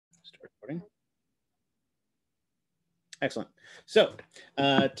Recording. Excellent. So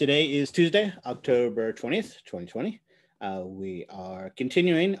today is Tuesday, October 20th, 2020. We are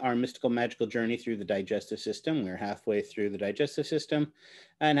continuing our mystical magical journey through the digestive system. We're halfway through the digestive system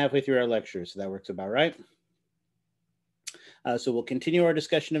and halfway through our lectures. So that works about right. So we'll continue our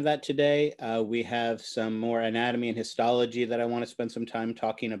discussion of that today. We have some more anatomy and histology that I want to spend some time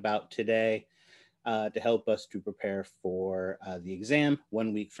talking about today to help us to prepare for the exam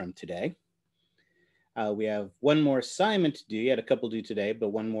 1 week from today. We have one more assignment to do. You had a couple due today, but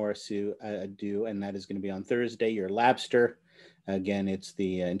one more to do, and that is going to be on Thursday, your Labster. Again, it's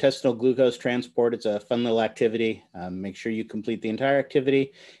the intestinal glucose transport. It's a fun little activity. Make sure you complete the entire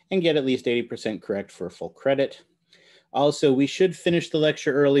activity and get at least 80% correct for full credit. Also, we should finish the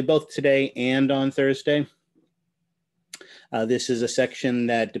lecture early, both today and on Thursday. This is a section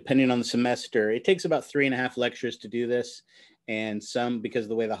that, depending on the semester, it takes about 3.5 lectures to do this. And some, because of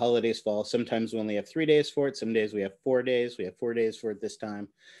the way the holidays fall, sometimes we only have 3 days for it. Some days we have 4 days. We have 4 days for it this time.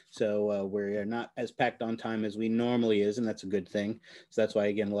 So we're not as packed on time as we normally is, and that's a good thing. So that's why,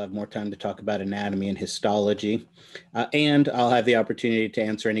 again, we'll have more time to talk about anatomy and histology. And I'll have the opportunity to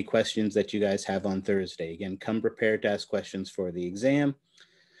answer any questions that you guys have on Thursday. Again, come prepared to ask questions for the exam.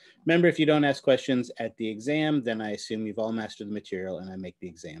 Remember, if you don't ask questions at the exam, then I assume you've all mastered the material and I make the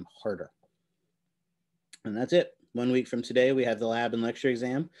exam harder. And that's it. 1 week from today, we have the lab and lecture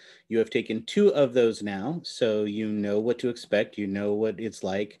exam. You have taken 2 of those now, so you know what to expect. You know what it's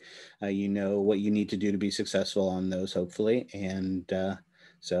like. You know what you need to do to be successful on those, hopefully. And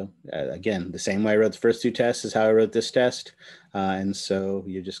again, the same way I wrote the first 2 tests is how I wrote this test. And so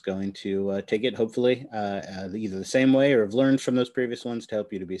you're just going to take it, hopefully, either the same way or have learned from those previous ones to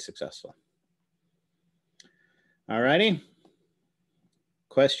help you to be successful. All righty.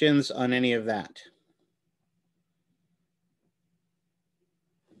 Questions on any of that?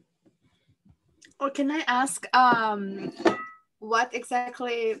 Or can I ask what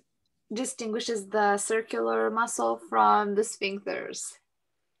exactly distinguishes the circular muscle from the sphincters?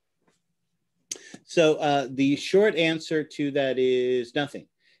 So the short answer to that is nothing.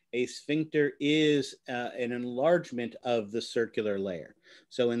 A sphincter is an enlargement of the circular layer.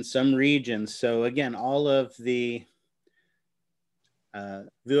 So in some regions, so again, all of the,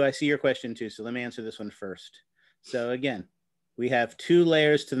 Vu, I see your question too, so let me answer this one first. So again, we have 2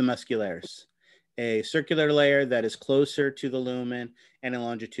 layers to the muscularis. A circular layer that is closer to the lumen and a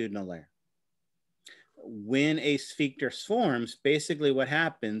longitudinal layer. When a sphincter forms, basically what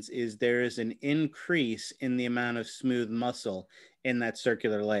happens is there is an increase in the amount of smooth muscle in that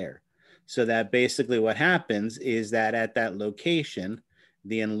circular layer. So that basically what happens is that at that location,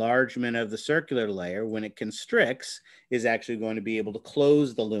 the enlargement of the circular layer, when it constricts, is actually going to be able to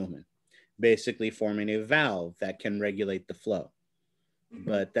close the lumen, basically forming a valve that can regulate the flow.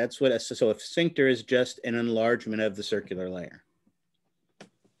 But that's what, so a sphincter is just an enlargement of the circular layer.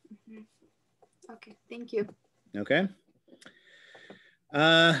 Okay, thank you. Okay.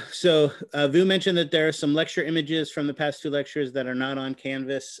 Vu mentioned that there are some lecture images from the past 2 lectures that are not on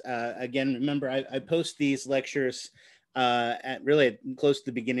Canvas. Again, remember, I post these lectures at really close to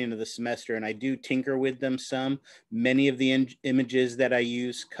the beginning of the semester, and I do tinker with them some. Many of the images that I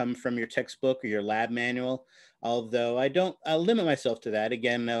use come from your textbook or your lab manual, although I'll limit myself to that.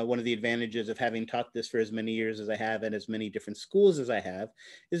 Again, one of the advantages of having taught this for as many years as I have at as many different schools as I have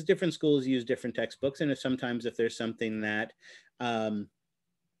is different schools use different textbooks. And sometimes if there's something that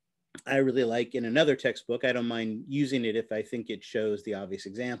I really like in another textbook, I don't mind using it if I think it shows the obvious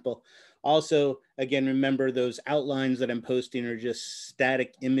example. Also, again, remember those outlines that I'm posting are just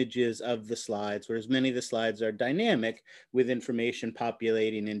static images of the slides, whereas many of the slides are dynamic with information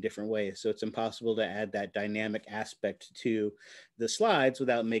populating in different ways. So it's impossible to add that dynamic aspect to the slides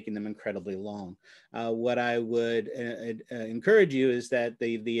without making them incredibly long. What I would encourage you is that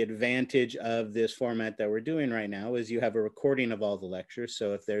the advantage of this format that we're doing right now is you have a recording of all the lectures.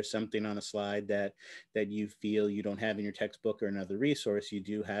 So if there's something on a slide that you feel you don't have in your textbook or another resource, you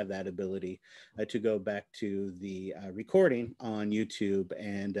do have that ability to go back to the recording on YouTube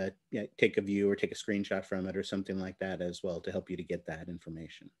and take a view or take a screenshot from it or something like that as well to help you to get that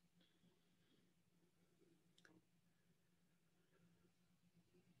information.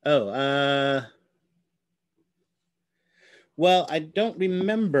 Oh, well, I don't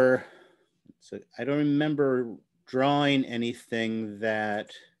remember drawing anything that,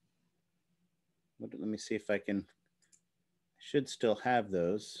 let me see if I can, I should still have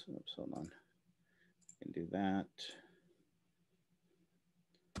those. Oops, hold on. I can do that.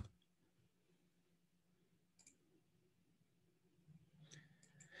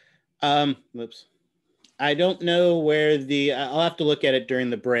 Whoops. I don't know where the, I'll have to look at it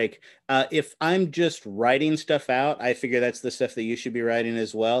during the break. If I'm just writing stuff out, I figure that's the stuff that you should be writing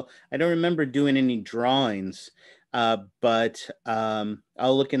as well. I don't remember doing any drawings, but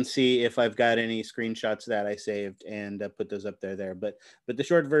I'll look and see if I've got any screenshots that I saved and put those up there. But the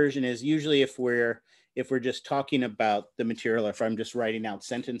short version is usually if we're just talking about the material, or if I'm just writing out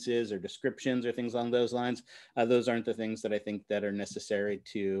sentences or descriptions or things along those lines, those aren't the things that I think that are necessary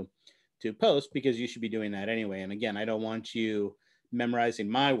to post, because you should be doing that anyway. And again, I don't want you memorizing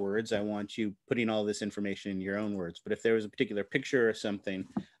my words. I want you putting all this information in your own words. But if there was a particular picture or something,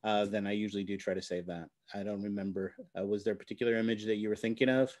 then I usually do try to save that. I don't remember. Was there a particular image that you were thinking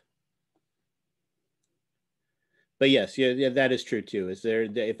of? But yes, yeah, that is true too. Is there,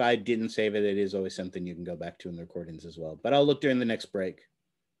 if I didn't save it, it is always something you can go back to in the recordings as well. But I'll look during the next break.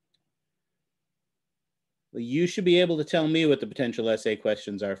 You should be able to tell me what the potential essay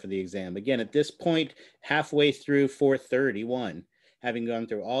questions are for the exam. Again, at this point, halfway through 431, having gone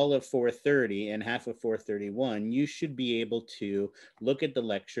through all of 430 and half of 431, you should be able to look at the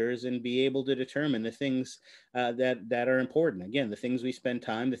lectures and be able to determine the things that are important. Again, the things we spend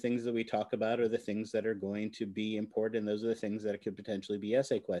time, the things that we talk about are the things that are going to be important. Those are the things that could potentially be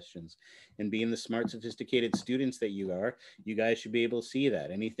essay questions. And being the smart, sophisticated students that you are, you guys should be able to see that.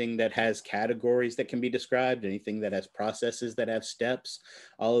 Anything that has categories that can be described, anything that has processes that have steps,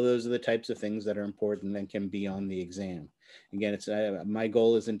 all of those are the types of things that are important and can be on the exam. Again, it's my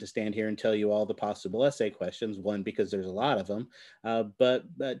goal isn't to stand here and tell you all the possible essay questions. One, because there's a lot of them, but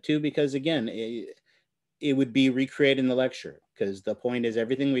two, because again, it would be recreating the lecture, because the point is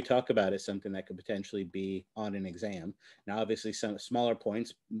everything we talk about is something that could potentially be on an exam. Now, obviously, some smaller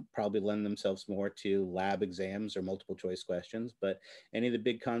points probably lend themselves more to lab exams or multiple choice questions, but any of the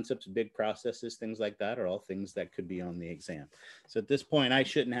big concepts, big processes, things like that are all things that could be on the exam. So at this point, I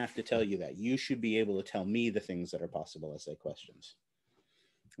shouldn't have to tell you that. You should be able to tell me the things that are possible essay questions.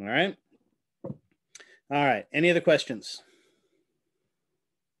 All right. All right. Any other questions?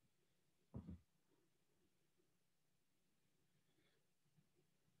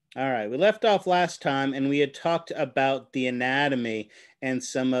 All right, we left off last time and we had talked about the anatomy and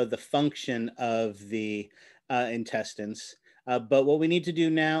some of the function of the intestines. But what we need to do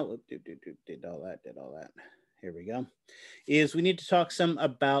now, did all that. Here we go, is we need to talk some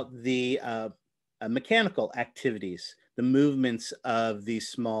about the mechanical activities, the movements of the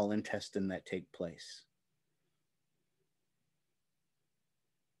small intestine that take place.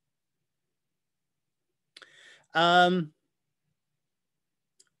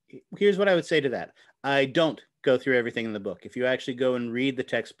 Here's what I would say to that. I don't go through everything in the book. If you actually go and read the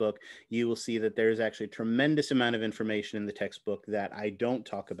textbook, you will see that there's actually a tremendous amount of information in the textbook that I don't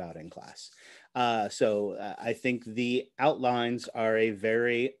talk about in class. So I think the outlines are a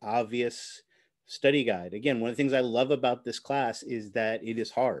very obvious study guide. Again, one of the things I love about this class is that it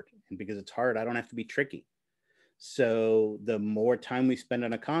is hard. And because it's hard, I don't have to be tricky. So the more time we spend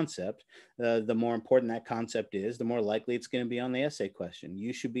on a concept, the more important that concept is, the more likely it's going to be on the essay question.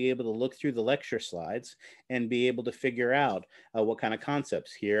 You should be able to look through the lecture slides and be able to figure out what kind of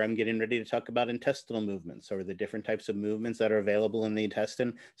concepts. Here, I'm getting ready to talk about intestinal movements, or the different types of movements that are available in the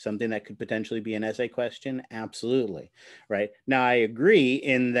intestine, something that could potentially be an essay question. Absolutely. Right. Now, I agree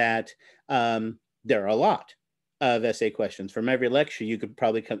in that there are a lot of essay questions. From every lecture, you could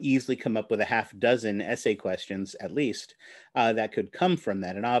probably easily come up with a half dozen essay questions at least that could come from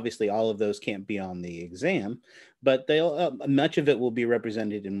that. And obviously all of those can't be on the exam, but they'll much of it will be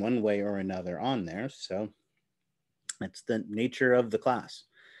represented in one way or another on there. So that's the nature of the class.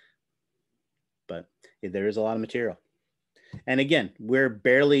 But there is a lot of material. And again, we're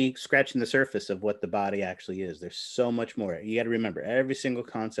barely scratching the surface of what the body actually is. There's so much more. You got to remember, every single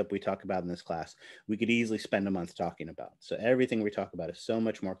concept we talk about in this class, we could easily spend a month talking about. So everything we talk about is so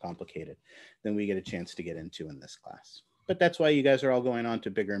much more complicated than we get a chance to get into in this class. But that's why you guys are all going on to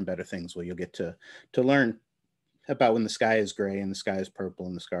bigger and better things, where you'll get to learn about when the sky is gray and the sky is purple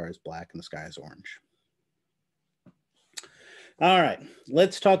and the sky is black and the sky is orange. All right,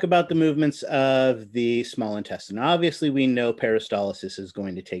 let's talk about the movements of the small intestine. Obviously, we know peristalsis is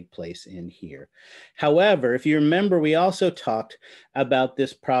going to take place in here. However, if you remember, we also talked about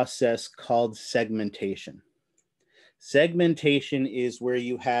this process called segmentation. Segmentation is where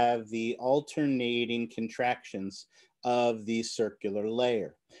you have the alternating contractions of the circular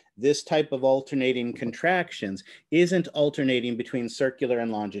layer. This type of alternating contractions isn't alternating between circular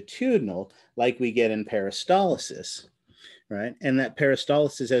and longitudinal like we get in peristalsis. Right? And that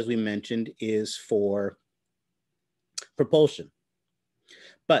peristalsis, as we mentioned, is for propulsion.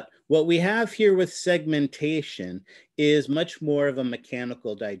 But What we have here with segmentation is much more of a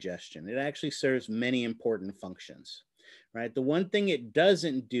mechanical digestion. It actually serves many important functions, right? The one thing it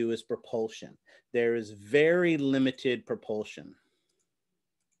doesn't do is propulsion. There is very limited propulsion.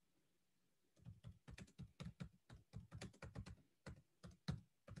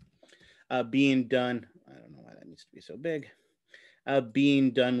 Being done, I don't know why that needs to be so big,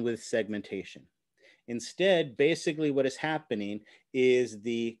 being done with segmentation. Instead, basically what is happening is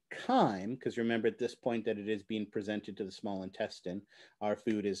the chyme, because remember at this point that it is being presented to the small intestine, our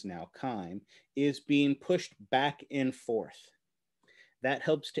food is now chyme, is being pushed back and forth. That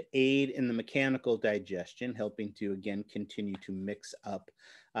helps to aid in the mechanical digestion, helping to, again, continue to mix up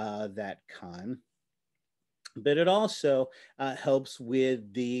that chyme. But it also helps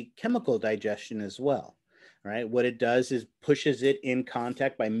with the chemical digestion as well, right? What it does is pushes it in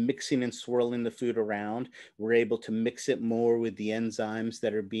contact by mixing and swirling the food around. We're able to mix it more with the enzymes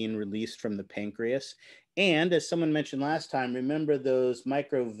that are being released from the pancreas. And as someone mentioned last time, remember those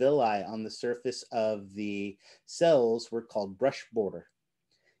microvilli on the surface of the cells were called brush border.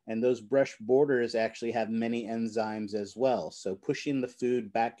 And those brush borders actually have many enzymes as well. So pushing the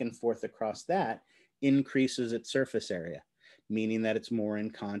food back and forth across that increases its surface area, meaning that it's more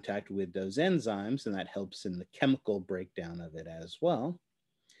in contact with those enzymes, and that helps in the chemical breakdown of it as well.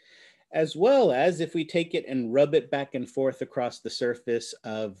 As well as if we take it and rub it back and forth across the surface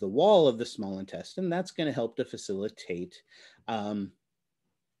of the wall of the small intestine, that's going to help to facilitate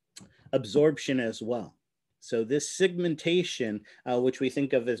absorption as well. So this segmentation, which we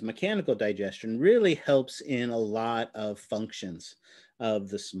think of as mechanical digestion, really helps in a lot of functions of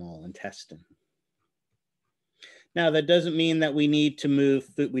the small intestine. Now, that doesn't mean that we need to move,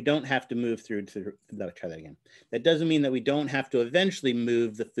 we don't have to move through, try that again. That doesn't mean that we don't have to eventually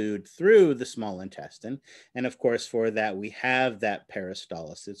move the food through the small intestine. And of course, for that, we have that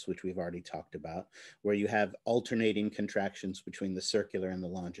peristalsis, which we've already talked about, where you have alternating contractions between the circular and the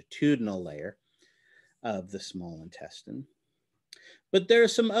longitudinal layer of the small intestine. But there are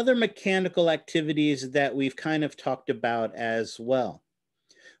some other mechanical activities that we've kind of talked about as well.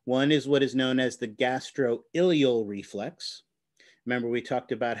 One is what is known as the gastroileal reflex. Remember, we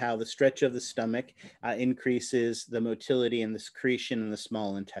talked about how the stretch of the stomach increases the motility and the secretion in the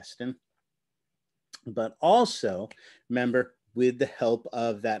small intestine. But also, remember, with the help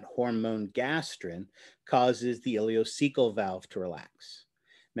of that hormone gastrin, causes the ileocecal valve to relax.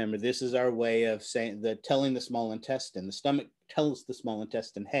 Remember, this is our way of saying that telling the small intestine, the stomach tells the small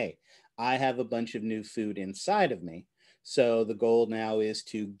intestine, hey, I have a bunch of new food inside of me. So the goal now is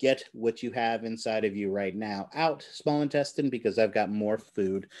to get what you have inside of you right now out, small intestine, because I've got more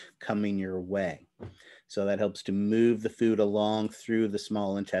food coming your way. So that helps to move the food along through the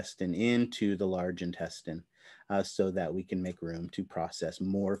small intestine into the large intestine so that we can make room to process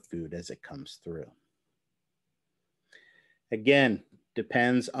more food as it comes through. Again,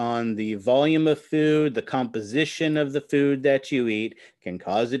 depends on the volume of food, the composition of the food that you eat can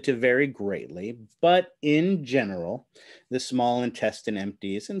cause it to vary greatly, but in general, the small intestine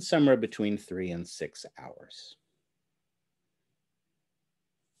empties in somewhere between 3 and 6 hours.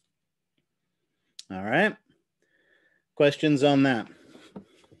 All right, questions on that?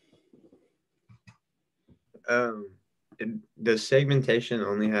 Does segmentation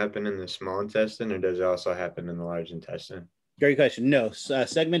only happen in the small intestine, or does it also happen in the large intestine? Great question. No,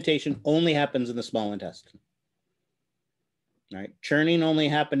 segmentation only happens in the small intestine. All right, churning only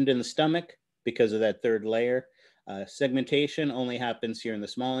happened in the stomach because of that third layer. Segmentation only happens here in the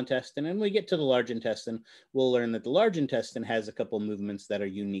small intestine. And when we get to the large intestine, we'll learn that the large intestine has a couple movements that are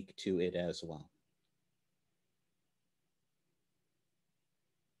unique to it as well.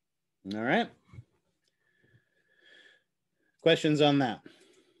 All right. Questions on that?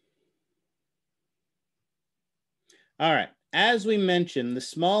 All right. As we mentioned, the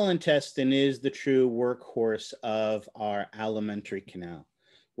small intestine is the true workhorse of our alimentary canal,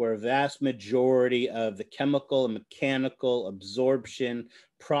 where a vast majority of the chemical and mechanical absorption,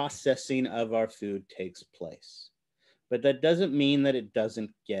 processing of our food takes place. But that doesn't mean that it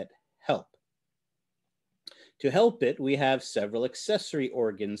doesn't get help. To help it, we have several accessory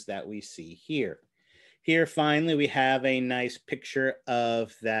organs that we see here. Here, finally, we have a nice picture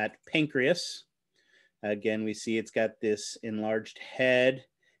of that pancreas. Again, we see it's got this enlarged head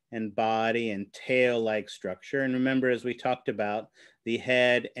and body and tail-like structure. And remember, as we talked about, the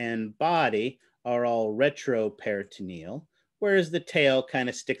head and body are all retroperitoneal, whereas the tail kind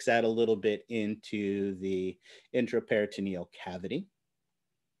of sticks out a little bit into the intraperitoneal cavity.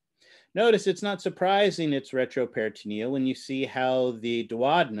 Notice it's not surprising it's retroperitoneal when you see how the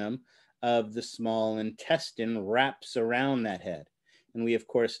duodenum of the small intestine wraps around that head. And we, of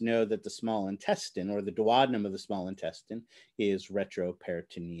course, know that the small intestine, or the duodenum of the small intestine, is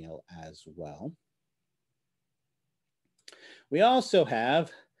retroperitoneal as well. We also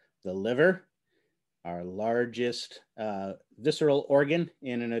have the liver, our largest visceral organ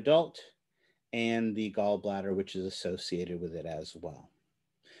in an adult, and the gallbladder, which is associated with it as well.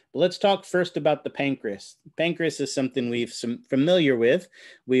 But let's talk first about the pancreas. Pancreas is something we've familiar with.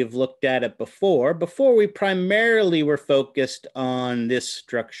 We've looked at it before. Before, we primarily were focused on this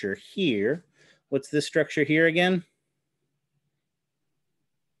structure here. What's this structure here again?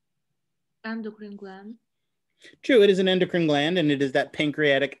 Endocrine gland. True, it is an endocrine gland, and it is that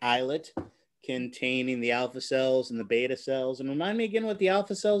pancreatic islet containing the alpha cells and the beta cells. And remind me again what the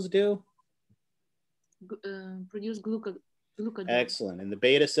alpha cells do? Produce glucagon. Excellent. And the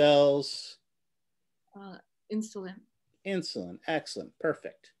beta cells? Insulin. Insulin. Excellent.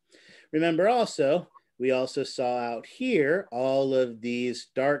 Perfect. Remember also, we also saw out here all of these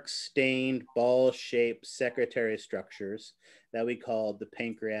dark stained ball-shaped secretory structures that we called the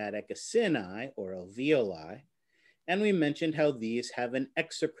pancreatic acini or alveoli. And we mentioned how these have an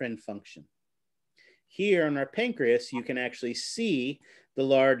exocrine function. Here on our pancreas, you can actually see the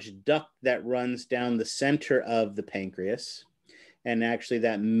large duct that runs down the center of the pancreas. And actually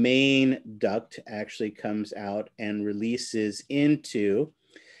that main duct actually comes out and releases into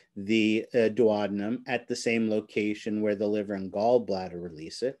the duodenum at the same location where the liver and gallbladder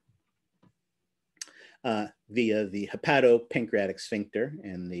release it via the hepatopancreatic sphincter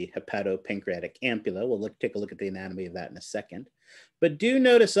and the hepatopancreatic ampulla. We'll take a look at the anatomy of that in a second. But do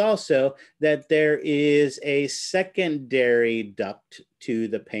notice also that there is a secondary duct to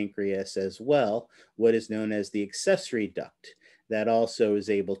the pancreas as well, what is known as the accessory duct, that also is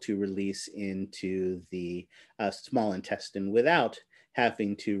able to release into the small intestine without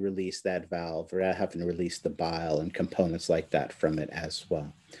having to release that valve or having to release the bile and components like that from it as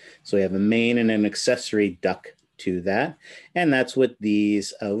well. So we have a main and an accessory duct to that, and that's what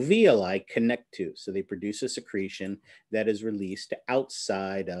these alveoli connect to. So they produce a secretion that is released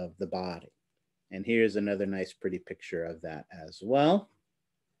outside of the body. And here's another nice pretty picture of that as well.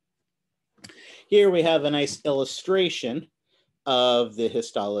 Here we have a nice illustration of the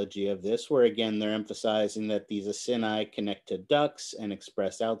histology of this, where again, they're emphasizing that these acini connect to ducts and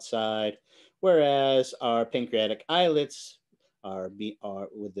express outside, whereas our pancreatic islets are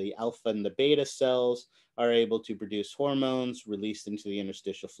with the alpha and the beta cells are able to produce hormones released into the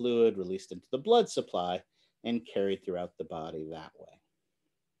interstitial fluid, released into the blood supply, and carried throughout the body that way.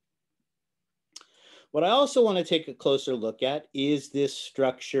 What I also want to take a closer look at is this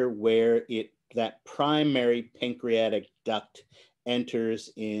structure where that primary pancreatic duct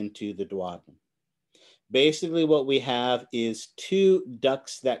enters into the duodenum. Basically, what we have is two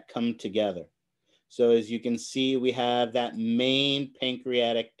ducts that come together. So as you can see, we have that main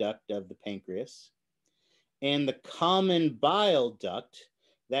pancreatic duct of the pancreas and the common bile duct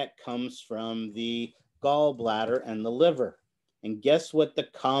that comes from the gallbladder and the liver. And guess what the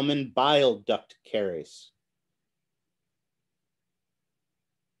common bile duct carries?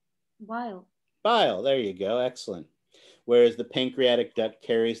 Bile. Bile, there you go, excellent. Whereas the pancreatic duct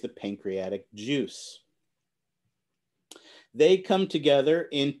carries the pancreatic juice. They come together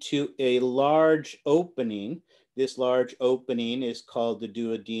into a large opening. This large opening is called the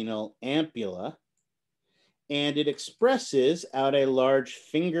duodenal ampulla, and it expresses out a large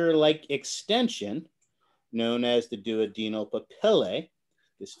finger-like extension known as the duodenal papillae,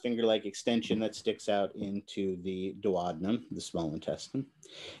 this finger-like extension that sticks out into the duodenum, the small intestine.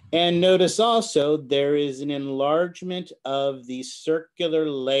 And notice also there is an enlargement of the circular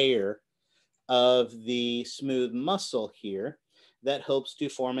layer of the smooth muscle here that helps to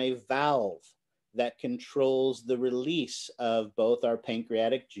form a valve that controls the release of both our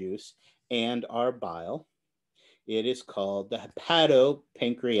pancreatic juice and our bile. It is called the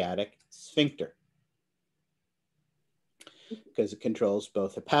hepatopancreatic sphincter, because it controls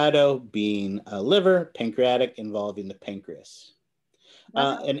both hepato, being a liver, pancreatic, involving the pancreas.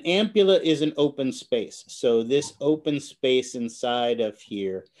 An ampulla is an open space. So this open space inside of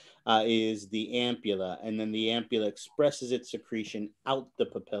here is the ampulla, and then the ampulla expresses its secretion out the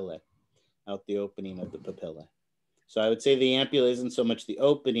papillae, out the opening of the papillae. So I would say the ampulla isn't so much the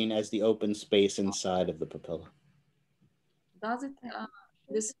opening as the open space inside of the papilla. Does it,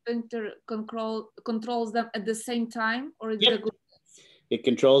 the sphincter controls them at the same time, or is Yep. it a good? It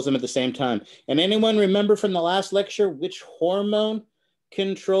controls them at the same time. And anyone remember from the last lecture which hormone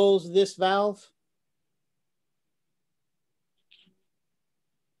controls this valve?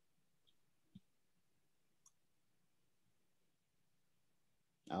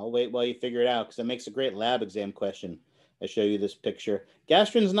 I'll wait while you figure it out, because it makes a great lab exam question. I show you this picture.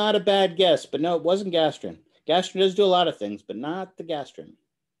 Gastrin's not a bad guess, but no, it wasn't gastrin. Gastrin does do a lot of things, but not the gastrin.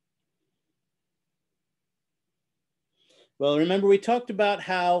 Well, remember we talked about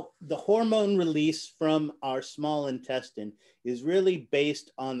how the hormone release from our small intestine is really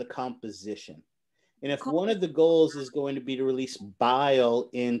based on the composition. And if one of the goals is going to be to release bile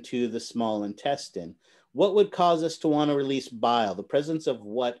into the small intestine, what would cause us to want to release bile? The presence of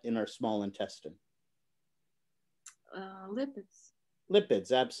what in our small intestine? Lipids.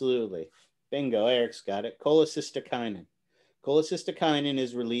 Lipids, absolutely. Bingo, Eric's got it. Cholecystokinin. Cholecystokinin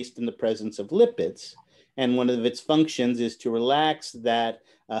is released in the presence of lipids, and one of its functions is to relax that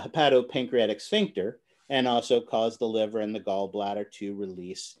hepatopancreatic sphincter and also cause the liver and the gallbladder to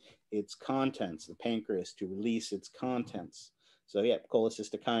release its contents, the pancreas to release its contents. So yeah,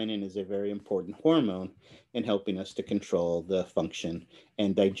 cholecystokinin is a very important hormone in helping us to control the function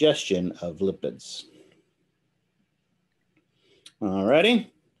and digestion of lipids. All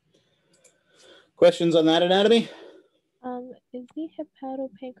righty. Questions on that anatomy? Is the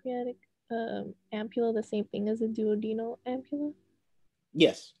hepatopancreatic ampulla the same thing as the duodenal ampulla?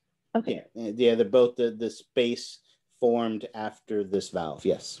 Yes. Okay. Yeah, they're both the space formed after this valve.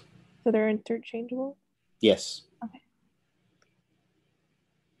 Yes. So they're interchangeable? Yes. Okay.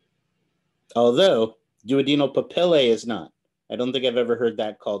 Although duodenal papillae is not. I don't think I've ever heard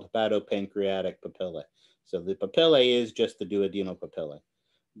that called hepatopancreatic papillae. So the papillae is just the duodenal papillae,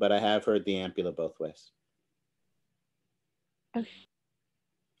 but I have heard the ampulla both ways. Okay.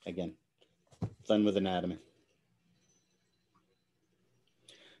 Again, fun with anatomy.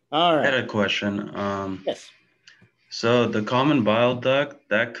 All right. I had a question. Yes. So the common bile duct,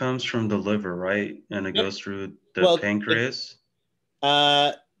 that comes from the liver, right? And it goes through the pancreas?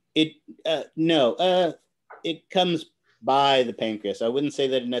 No, it comes by the pancreas. I wouldn't say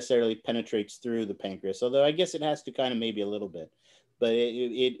that it necessarily penetrates through the pancreas, although I guess it has to kind of maybe a little bit, but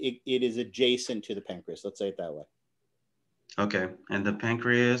it is adjacent to the pancreas. Let's say it that way. Okay. And the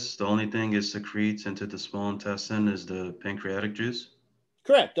pancreas, the only thing it secretes into the small intestine is the pancreatic juice?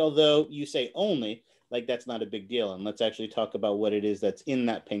 Correct. Although you say only, like that's not a big deal. And let's actually talk about what it is that's in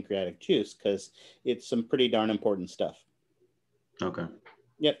that pancreatic juice, because it's some pretty darn important stuff. Okay.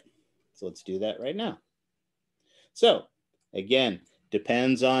 Yep. So let's do that right now. So again,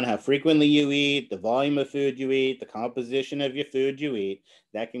 depends on how frequently you eat, the volume of food you eat, the composition of your food you eat.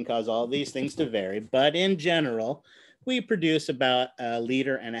 That can cause all these things to vary. But in general, we produce about 1.5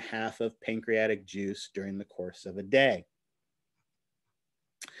 liters of pancreatic juice during the course of a day.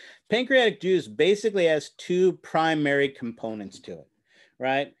 Pancreatic juice basically has two primary components to it,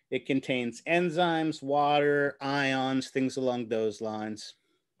 right? It contains enzymes, water, ions, things along those lines.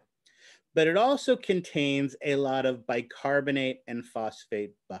 But it also contains a lot of bicarbonate and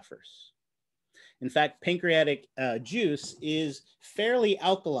phosphate buffers. In fact, pancreatic juice is fairly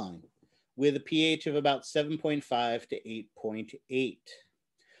alkaline with a pH of about 7.5 to 8.8.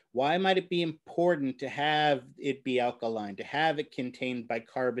 Why might it be important to have it be alkaline, to have it contain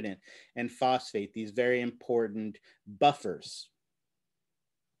bicarbonate and phosphate, these very important buffers?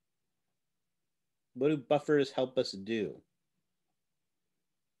 What do buffers help us do?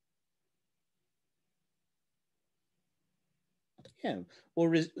 Yeah, well,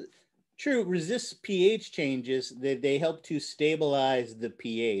 resist pH changes. They help to stabilize the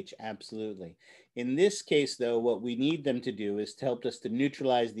pH, absolutely. In this case, though, what we need them to do is to help us to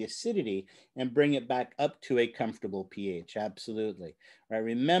neutralize the acidity and bring it back up to a comfortable pH, absolutely. Right?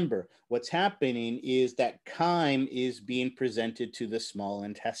 Remember, what's happening is that chyme is being presented to the small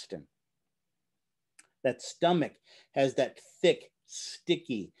intestine. That stomach has that thick,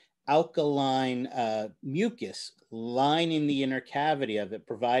 sticky, alkaline mucus lining the inner cavity of it,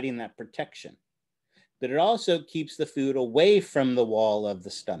 providing that protection. But it also keeps the food away from the wall of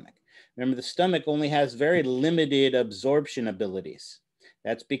the stomach. Remember, the stomach only has very limited absorption abilities.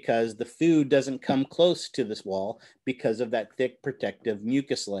 That's because the food doesn't come close to this wall because of that thick protective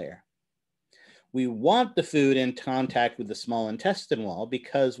mucus layer. We want the food in contact with the small intestine wall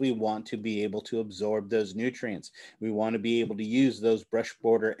because we want to be able to absorb those nutrients. We want to be able to use those brush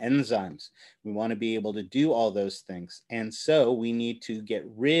border enzymes. We want to be able to do all those things. And so we need to get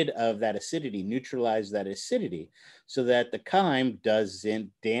rid of that acidity, neutralize that acidity so that the chyme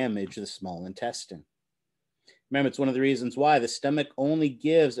doesn't damage the small intestine. Remember, it's one of the reasons why the stomach only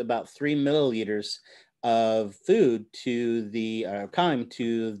gives about 3 milliliters of food to the chyme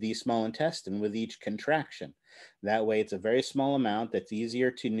to the small intestine with each contraction. That way, it's a very small amount that's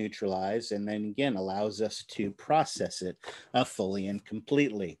easier to neutralize, and then again allows us to process it fully and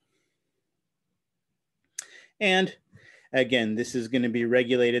completely. And Again, this is going to be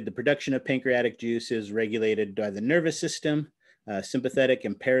regulated. The production of pancreatic juice is regulated by the nervous system, sympathetic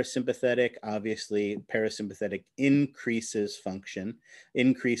and parasympathetic. Obviously, parasympathetic increases function,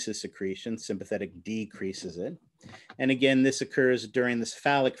 increases secretion, sympathetic decreases it. And again, this occurs during the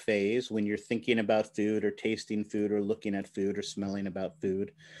cephalic phase when you're thinking about food or tasting food or looking at food or smelling about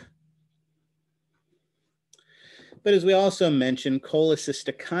food. But as we also mentioned,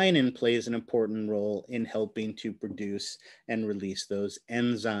 cholecystokinin plays an important role in helping to produce and release those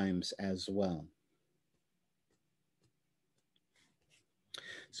enzymes as well.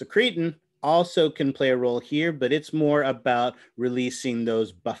 Secretin also can play a role here, but it's more about releasing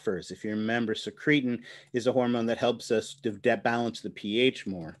those buffers. If you remember, secretin is a hormone that helps us to balance the pH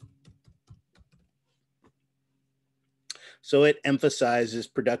more. So it emphasizes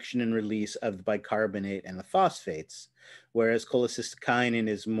production and release of the bicarbonate and the phosphates, whereas cholecystokinin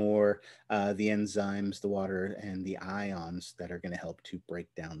is more the enzymes, the water, and the ions that are going to help to break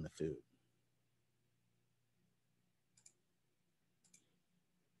down the food.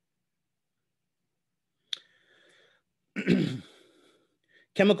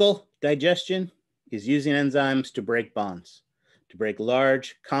 Chemical digestion is using enzymes to break bonds, to break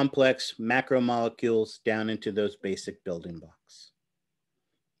large, complex macromolecules down into those basic building blocks.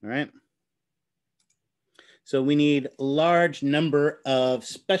 All right. So we need a large number of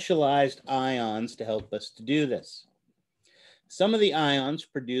specialized ions to help us to do this. Some of the ions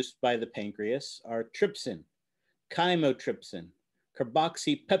produced by the pancreas are trypsin, chymotrypsin,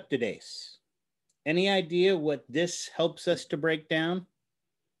 carboxypeptidase. Any idea what this helps us to break down?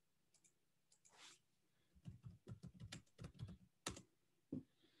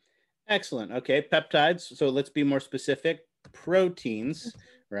 Excellent. Okay, peptides. So let's be more specific. Proteins,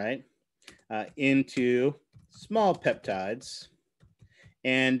 right, into small peptides,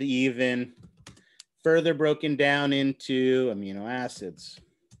 and even further broken down into amino acids.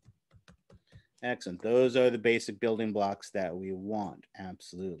 Excellent. Those are the basic building blocks that we want.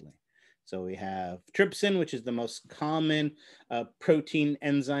 Absolutely. So we have trypsin, which is the most common protein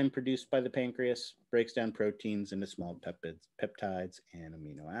enzyme produced by the pancreas, breaks down proteins into small peptides and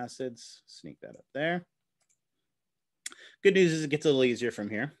amino acids. Sneak that up there. Good news is it gets a little easier from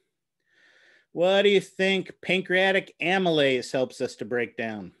here. What do you think pancreatic amylase helps us to break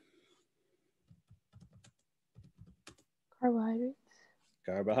down? Carbohydrates.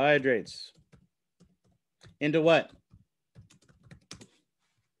 Carbohydrates. Into what?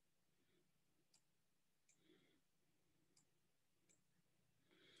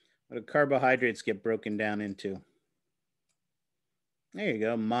 What do carbohydrates get broken down into? There you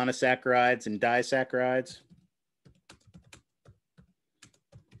go, monosaccharides and disaccharides.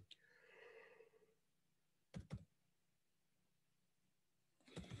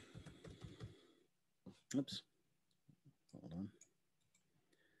 Oops, hold on.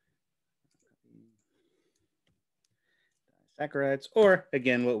 Disaccharides, or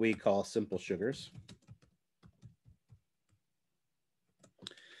again, what we call simple sugars.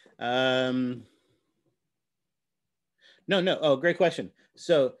 No. Oh, great question.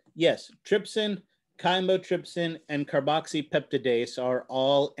 So yes, trypsin, chymotrypsin, and carboxypeptidase are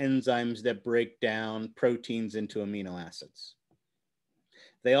all enzymes that break down proteins into amino acids.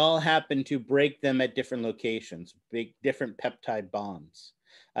 They all happen to break them at different locations, different peptide bonds.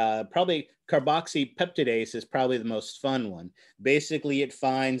 Probably carboxypeptidase is probably the most fun one. Basically, it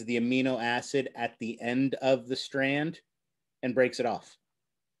finds the amino acid at the end of the strand and breaks it off.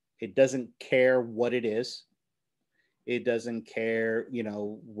 It doesn't care what it is. It doesn't care, you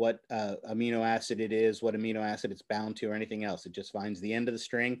know, what amino acid it is, what amino acid it's bound to, or anything else. It just finds the end of the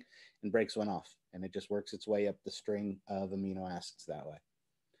string and breaks one off, and it just works its way up the string of amino acids that way.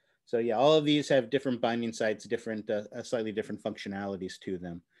 So yeah, all of these have different binding sites, different, slightly different functionalities to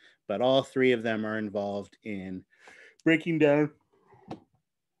them, but all three of them are involved in breaking down.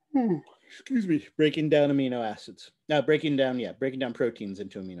 Excuse me, breaking down amino acids. Breaking down proteins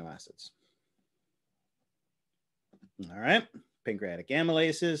into amino acids. All right, pancreatic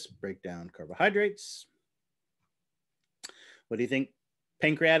amylases break down carbohydrates. What do you think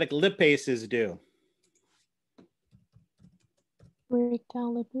pancreatic lipases do? Break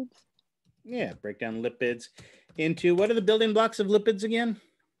down lipids. Yeah, break down lipids into, what are the building blocks of lipids again?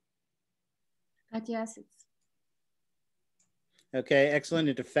 Fatty acids. Okay, excellent.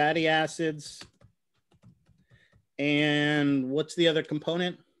 Into fatty acids. And what's the other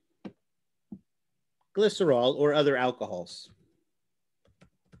component? Glycerol or other alcohols.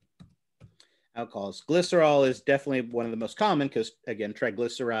 Glycerol is definitely one of the most common because, again,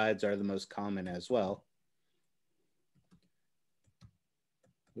 triglycerides are the most common as well.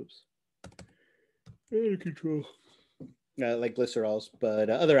 Oops. Out of control. like glycerols, but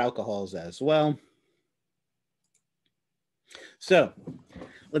other alcohols as well. So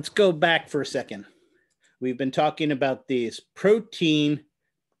let's go back for a second. We've been talking about these. Protein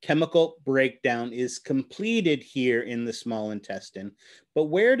chemical breakdown is completed here in the small intestine, but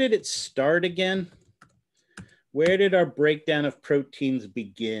where did it start again? Where did our breakdown of proteins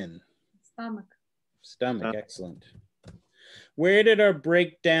begin? Stomach. Stomach, excellent. Where did our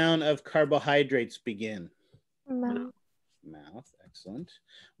breakdown of carbohydrates begin? Mouth. Mouth, excellent.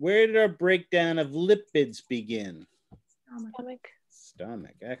 Where did our breakdown of lipids begin? Stomach.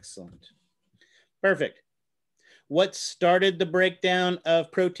 Stomach, excellent. Perfect. What started the breakdown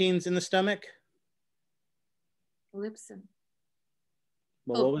of proteins in the stomach? Lipsin.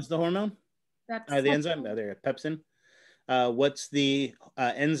 Well, what was the hormone? The enzyme, there, pepsin. What's the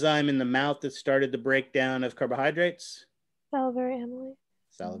enzyme in the mouth that started the breakdown of carbohydrates? Salivary amylase.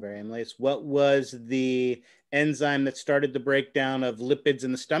 Salivary amylase. What was the enzyme that started the breakdown of lipids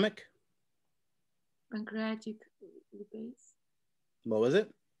in the stomach? Pancreatic lipase. What was it?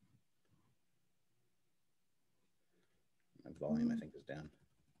 My volume, I think, is down.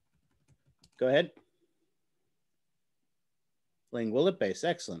 Go ahead. Lingual lipase.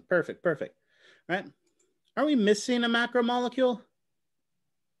 Excellent. Perfect. Perfect. All right. Are we missing a macromolecule?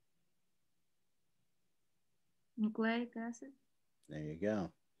 Nucleic acid. There you go.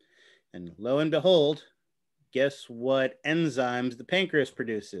 And lo and behold, guess what enzymes the pancreas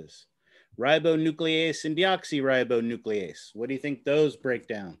produces? Ribonuclease and deoxyribonuclease. What do you think those break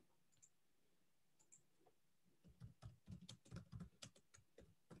down?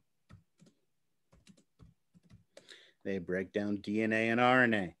 They break down DNA and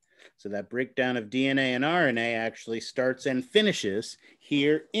RNA. So that breakdown of DNA and RNA actually starts and finishes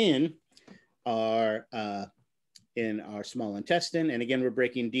here in our small intestine. And again, we're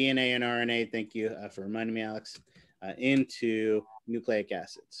breaking DNA and RNA, thank you for reminding me, Alex, into nucleic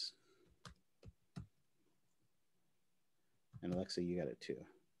acids. And Alexa, you got it too.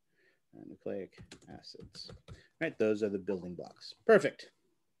 Nucleic acids. All right, those are the building blocks. Perfect.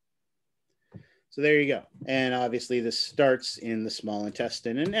 So there you go. And obviously this starts in the small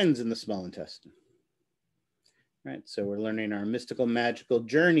intestine and ends in the small intestine. Right, so we're learning our mystical, magical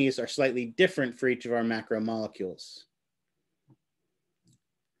journeys are slightly different for each of our macromolecules.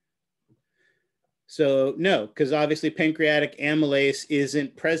 So no, because obviously pancreatic amylase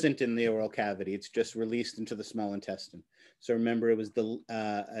isn't present in the oral cavity. It's just released into the small intestine. So remember, it was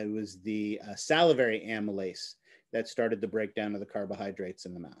the salivary amylase that started the breakdown of the carbohydrates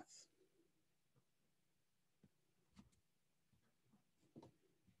in the mouth.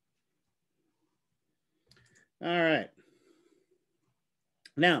 All right.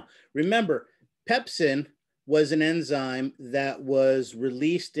 Now, remember, pepsin was an enzyme that was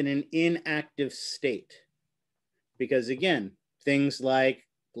released in an inactive state. Because again, things like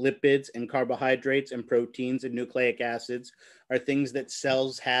lipids and carbohydrates and proteins and nucleic acids are things that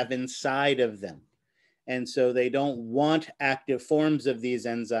cells have inside of them. And so they don't want active forms of these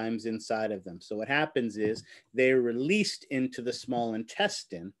enzymes inside of them. So what happens is they're released into the small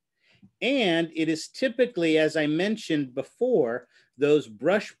intestine. And it is typically, as I mentioned before, those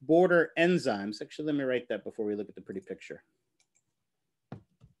brush border enzymes. Actually, let me write that before we look at the pretty picture.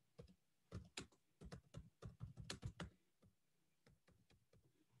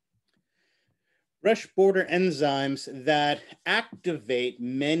 Brush border enzymes that activate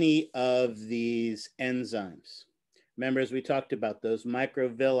many of these enzymes. Remember, as we talked about, those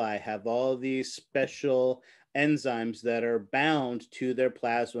microvilli have all these special enzymes that are bound to their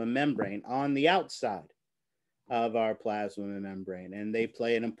plasma membrane on the outside of our plasma membrane. And they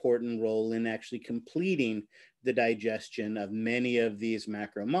play an important role in actually completing the digestion of many of these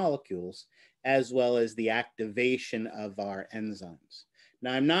macromolecules, as well as the activation of our enzymes.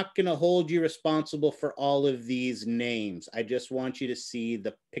 Now, I'm not going to hold you responsible for all of these names. I just want you to see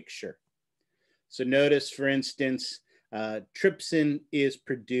the picture. So notice, for instance, trypsin is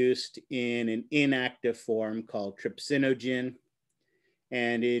produced in an inactive form called trypsinogen.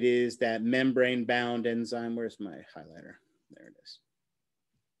 And it is that membrane-bound enzyme. Where's my highlighter? There it is.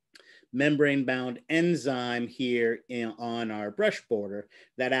 Membrane-bound enzyme here on our brush border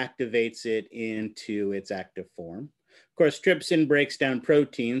that activates it into its active form. Of course, trypsin breaks down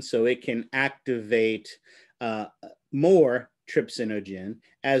proteins, so it can activate more trypsinogen,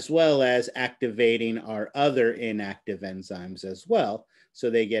 as well as activating our other inactive enzymes as well. So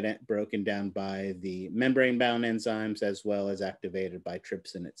they get broken down by the membrane-bound enzymes, as well as activated by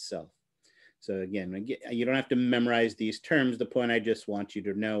trypsin itself. So again, you don't have to memorize these terms. The point I just want you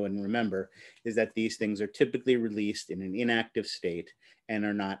to know and remember is that these things are typically released in an inactive state and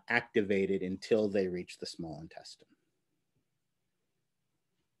are not activated until they reach the small intestine.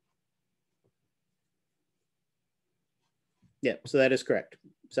 Yeah, so that is correct.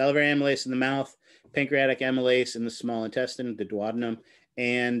 Salivary amylase in the mouth, pancreatic amylase in the small intestine, the duodenum,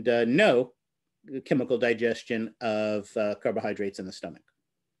 and no chemical digestion of carbohydrates in the stomach.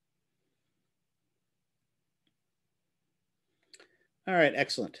 All right,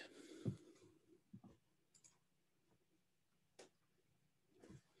 excellent.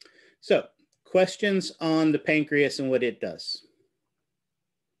 So, questions on the pancreas and what it does?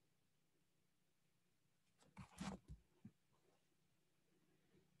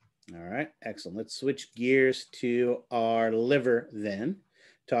 All right, excellent. Let's switch gears to our liver then,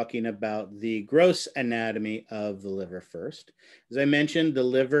 talking about the gross anatomy of the liver first. As I mentioned, the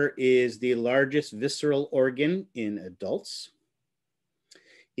liver is the largest visceral organ in adults.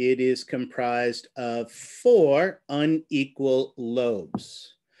 It is comprised of 4 unequal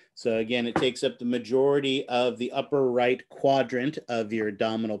lobes. So again, it takes up the majority of the upper right quadrant of your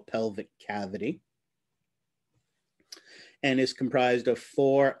abdominal pelvic cavity and is comprised of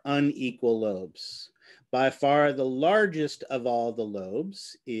 4 unequal lobes. By far the largest of all the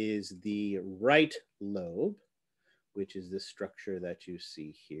lobes is the right lobe, which is this structure that you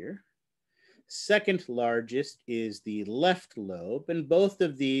see here. Second largest is the left lobe, and both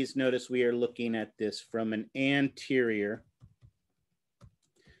of these, notice we are looking at this from an anterior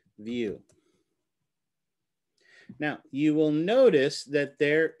view. Now, you will notice that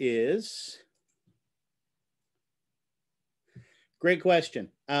there is, great question.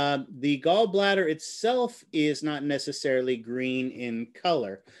 The gallbladder itself is not necessarily green in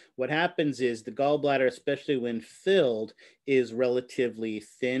color. What happens is the gallbladder, especially when filled, is relatively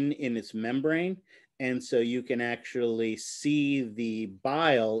thin in its membrane. And so you can actually see the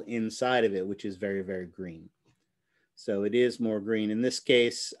bile inside of it, which is very, very green. So it is more green. In this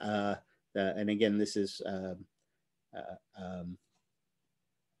case, and again, this is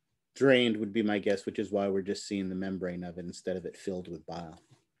drained would be my guess, which is why we're just seeing the membrane of it instead of it filled with bile.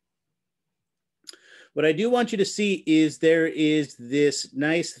 What I do want you to see is there is this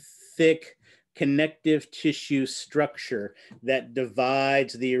nice thick connective tissue structure that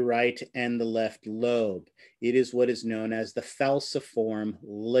divides the right and the left lobe. It is what is known as the falciform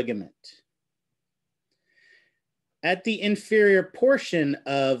ligament. At the inferior portion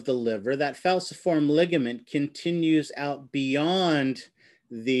of the liver, that falciform ligament continues out beyond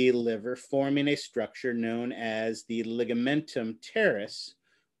the liver, forming a structure known as the ligamentum teres,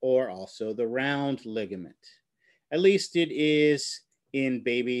 or also the round ligament. At least it is in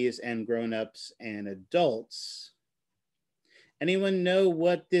babies and grown-ups and adults. Anyone know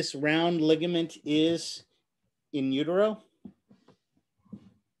what this round ligament is in utero?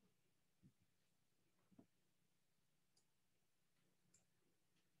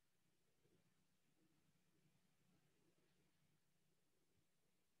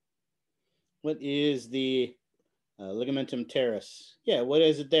 What is the ligamentum teres? Yeah, what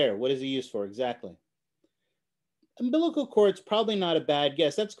is it there? What is it used for exactly? Umbilical cord's probably not a bad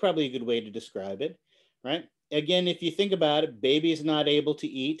guess. That's probably a good way to describe it, right? Again, if you think about it, baby's not able to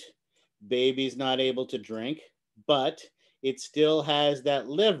eat, baby's not able to drink, but it still has that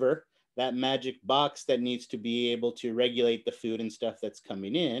liver, that magic box that needs to be able to regulate the food and stuff that's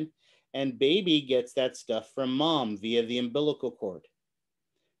coming in. And baby gets that stuff from mom via the umbilical cord.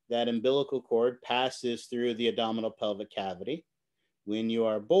 That umbilical cord passes through the abdominal pelvic cavity. When you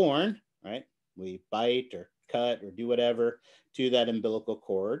are born, right, we bite or cut or do whatever to that umbilical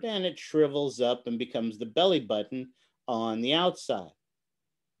cord, and it shrivels up and becomes the belly button on the outside.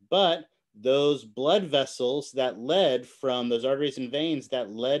 But those blood vessels that led from those arteries and veins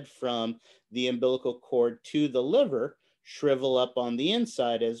that led from the umbilical cord to the liver shrivel up on the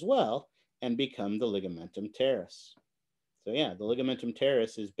inside as well and become the ligamentum teres. So yeah, the ligamentum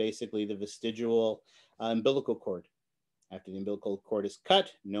teres is basically the vestigial umbilical cord. After the umbilical cord is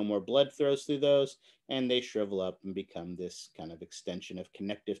cut, no more blood flows through those, and they shrivel up and become this kind of extension of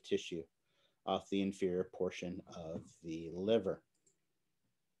connective tissue off the inferior portion of the liver.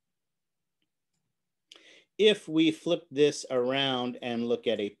 If we flip this around and look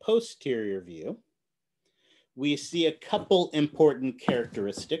at a posterior view, we see a couple important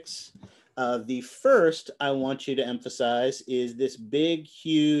characteristics. The first I want you to emphasize is this big,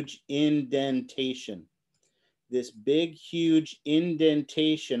 huge indentation. This big, huge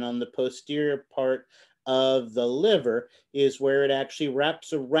indentation on the posterior part of the liver is where it actually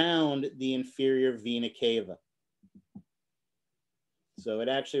wraps around the inferior vena cava. So it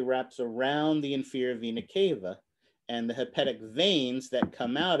actually wraps around the inferior vena cava, and the hepatic veins that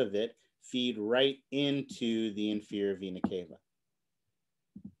come out of it feed right into the inferior vena cava.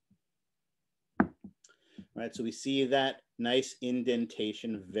 Right, so we see that nice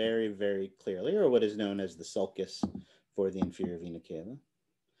indentation very, very clearly, or what is known as the sulcus for the inferior vena cava.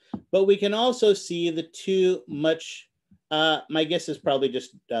 But we can also see the two much, my guess is probably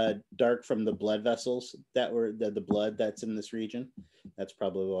just dark from the blood vessels that were the blood that's in this region. That's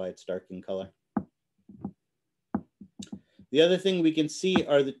probably why it's dark in color. The other thing we can see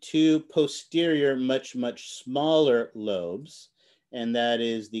are the two posterior, much smaller lobes. And that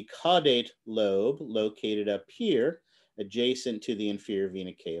is the caudate lobe located up here, adjacent to the inferior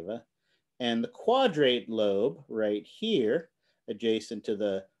vena cava, and the quadrate lobe right here, adjacent to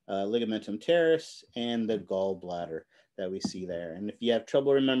the ligamentum teres and the gallbladder that we see there. And if you have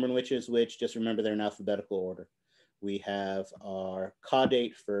trouble remembering which is which, just remember they're in alphabetical order. We have our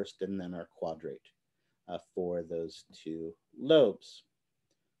caudate first and then our quadrate for those two lobes.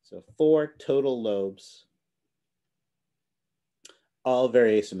 So 4 total lobes, all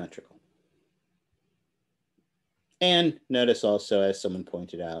very asymmetrical. And notice also, as someone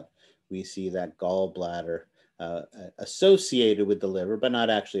pointed out, we see that gallbladder associated with the liver, but not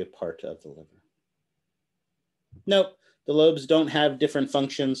actually a part of the liver. Nope, the lobes don't have different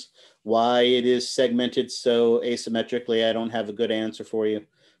functions. Why it is segmented so asymmetrically, I don't have a good answer for you,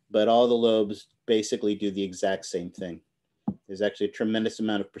 but all the lobes basically do the exact same thing. There's actually a tremendous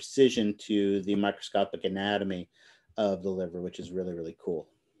amount of precision to the microscopic anatomy of the liver, which is really, really cool.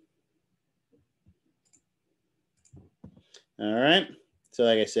 All right, so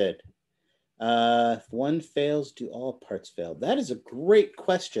like I said, if one fails, do all parts fail? That is a great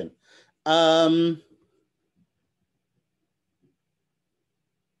question.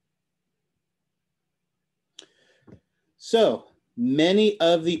 So many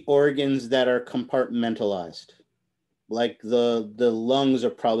of the organs that are compartmentalized, like the lungs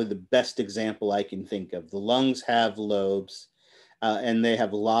are probably the best example I can think of. The lungs have lobes and they have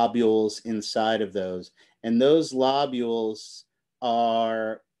lobules inside of those. And those lobules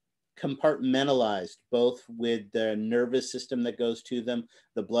are compartmentalized, both with the nervous system that goes to them,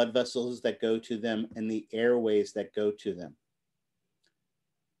 the blood vessels that go to them, and the airways that go to them.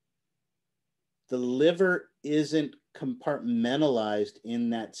 The liver isn't compartmentalized in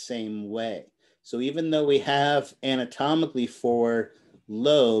that same way. So even though we have anatomically 4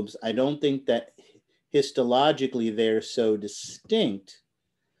 lobes, I don't think that histologically they're so distinct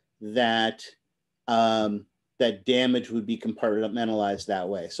that that damage would be compartmentalized that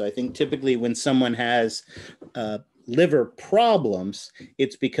way. So I think typically when someone has liver problems,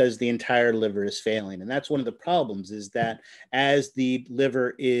 it's because the entire liver is failing. And that's one of the problems, is that as the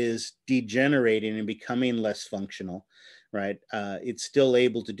liver is degenerating and becoming less functional, right, it's still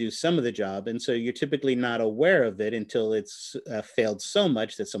able to do some of the job. And so you're typically not aware of it until it's failed so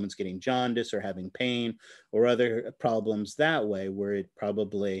much that someone's getting jaundice or having pain or other problems that way, where it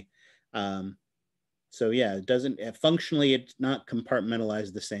probably, so yeah, it doesn't, functionally, it's not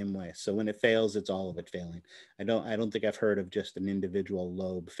compartmentalized the same way. So when it fails, it's all of it failing. I don't think I've heard of just an individual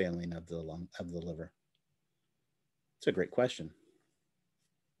lobe failing of the liver. It's a great question.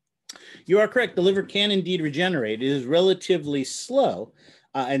 You are correct. The liver can indeed regenerate. It is relatively slow.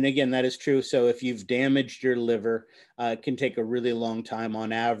 And again, that is true. So if you've damaged your liver, it can take a really long time.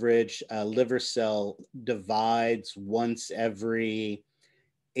 On average, a liver cell divides once every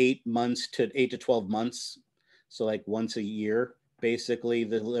 8 to 12 months. So like once a year, basically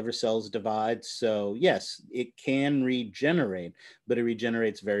the liver cells divide. So yes, it can regenerate, but it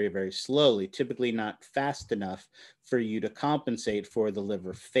regenerates very, very slowly, typically not fast enough for you to compensate for the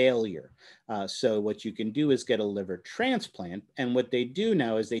liver failure. So what you can do is get a liver transplant. And what they do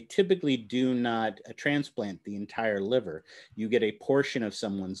now is they typically do not transplant the entire liver. You get a portion of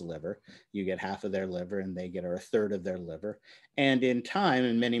someone's liver, you get half of their liver and they get a third of their liver. And in time,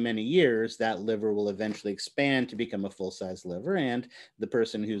 in many, many years, that liver will eventually expand to become a full-size liver. And the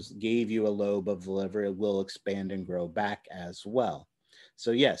person who gave you a lobe of the liver will expand and grow back as well.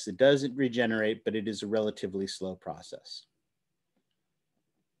 So yes, it does regenerate, but it is a relatively slow process.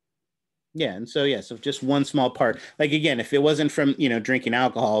 Yeah, and so yeah, so just one small part. Like again, if it wasn't from drinking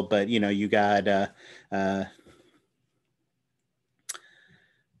alcohol, but you got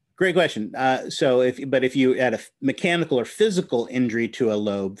great question. So if you had a mechanical or physical injury to a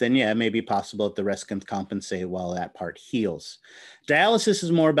lobe, then yeah, it may be possible that the rest can compensate while that part heals. Dialysis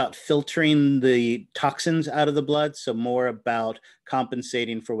is more about filtering the toxins out of the blood, so more about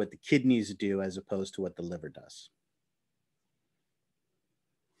compensating for what the kidneys do as opposed to what the liver does.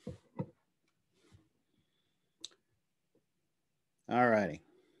 All righty.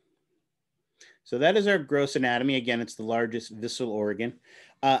 So that is our gross anatomy. Again, it's the largest visceral organ.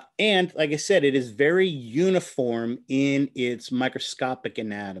 And like I said, it is very uniform in its microscopic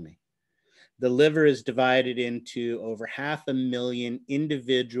anatomy. The liver is divided into over 500,000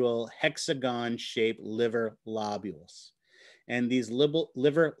 individual hexagon-shaped liver lobules. And these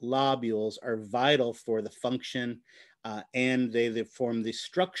liver lobules are vital for the function and they form the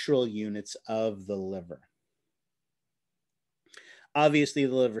structural units of the liver. Obviously,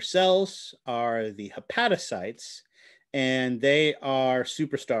 the liver cells are the hepatocytes, and they are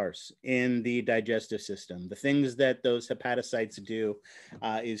superstars in the digestive system. The things that those hepatocytes do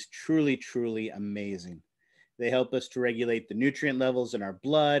is truly, truly amazing. They help us to regulate the nutrient levels in our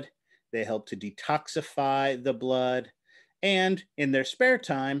blood. They help to detoxify the blood. And in their spare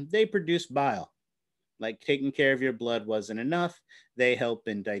time, they produce bile. Like taking care of your blood wasn't enough, they help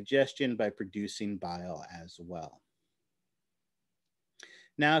in digestion by producing bile as well.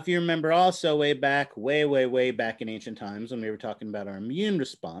 Now, if you remember also way back in ancient times when we were talking about our immune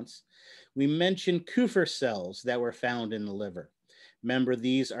response, we mentioned Kupffer cells that were found in the liver. Remember,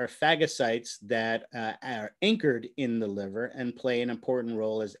 these are phagocytes that are anchored in the liver and play an important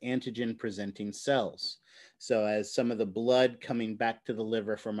role as antigen-presenting cells. So as some of the blood coming back to the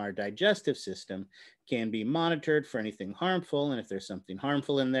liver from our digestive system can be monitored for anything harmful, and if there's something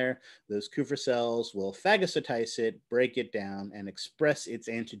harmful in there, those Kupffer cells will phagocytize it, break it down, and express its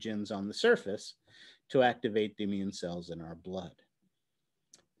antigens on the surface to activate the immune cells in our blood.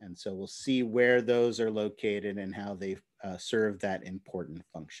 And so we'll see where those are located and how they serve that important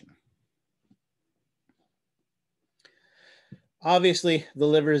function. Obviously, the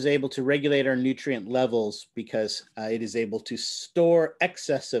liver is able to regulate our nutrient levels because it is able to store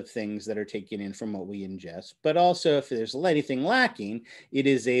excess of things that are taken in from what we ingest. But also, if there's anything lacking, it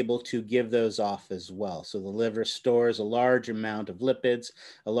is able to give those off as well. So the liver stores a large amount of lipids,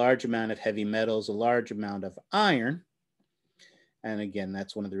 a large amount of heavy metals, a large amount of iron. And again,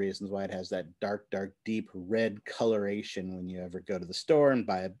 that's one of the reasons why it has that dark, deep red coloration when you ever go to the store and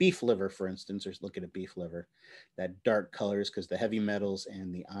buy a beef liver, for instance, or look at a beef liver. That dark color is because the heavy metals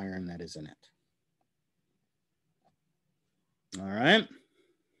and the iron that is in it. All right.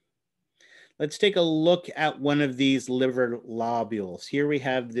 Let's take a look at one of these liver lobules. Here we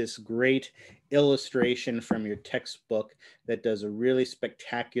have this great illustration from your textbook that does a really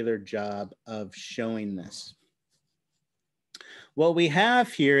spectacular job of showing this. What we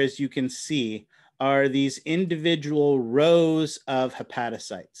have here, as you can see, are these individual rows of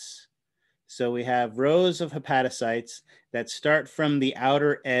hepatocytes. So we have rows of hepatocytes that start from the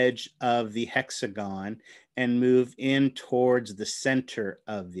outer edge of the hexagon and move in towards the center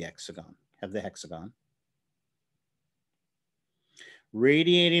of the hexagon,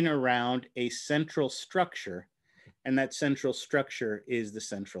 radiating around a central structure, and that central structure is the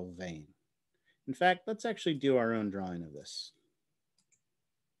central vein. In fact, let's actually do our own drawing of this.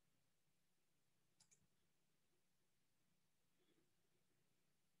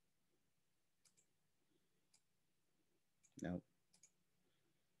 Nope.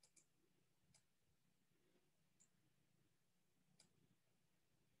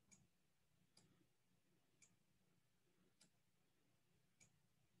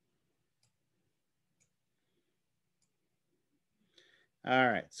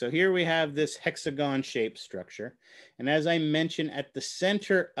 All right, so here we have this hexagon-shaped structure. And as I mentioned, at the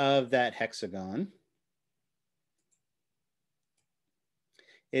center of that hexagon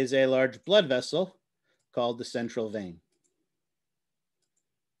is a large blood vessel called the central vein.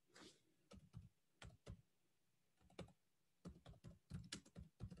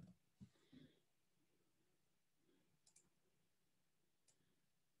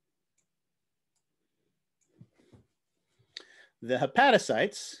 The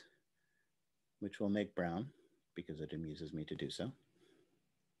hepatocytes, which will make brown because it amuses me to do so,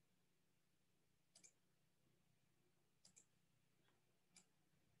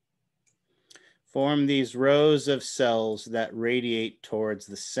 form these rows of cells that radiate towards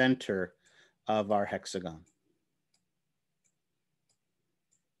the center of our hexagon.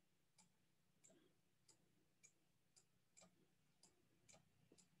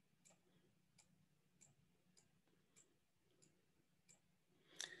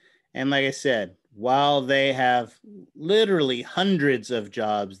 And like I said, while they have literally hundreds of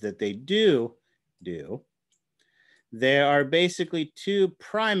jobs that they do, there are basically two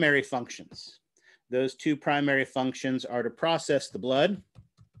primary functions. Those two primary functions are to process the blood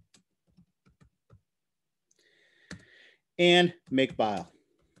and make bile.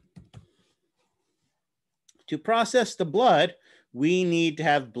 To process the blood, we need to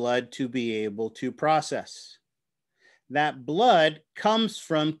have blood to be able to process. That blood comes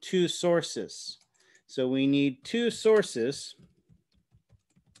from two sources. So we need two sources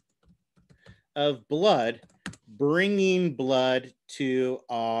of blood bringing blood to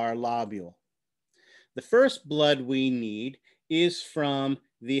our lobule. The first blood we need is from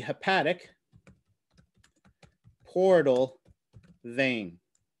the hepatic portal vein.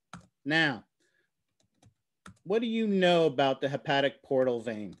 Now, what do you know about the hepatic portal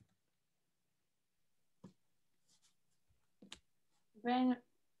vein? When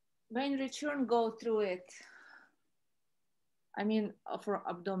return go through it, I mean, for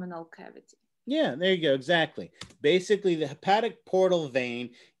abdominal cavity. Yeah, there you go, exactly. Basically, the hepatic portal vein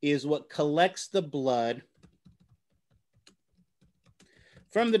is what collects the blood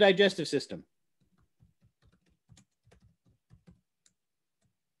from the digestive system.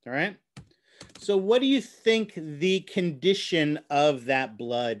 All right. So what do you think the condition of that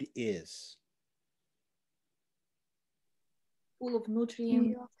blood is? Full of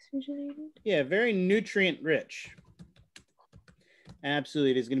nutrients. Deoxygenated. Yeah, very nutrient rich.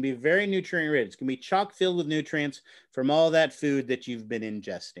 Absolutely. It is going to be very nutrient rich. It's going to be chock filled with nutrients from all that food that you've been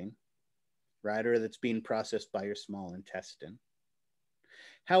ingesting, right? Or that's being processed by your small intestine.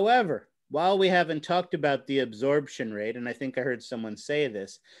 However, while we haven't talked about the absorption rate, and I think I heard someone say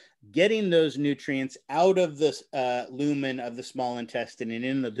this, getting those nutrients out of the lumen of the small intestine and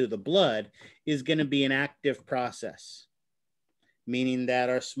into the blood is going to be an active process, meaning that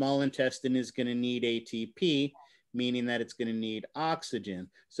our small intestine is going to need ATP, meaning that it's going to need oxygen.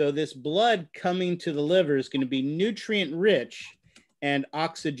 So this blood coming to the liver is going to be nutrient rich and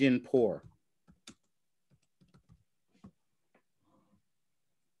oxygen poor.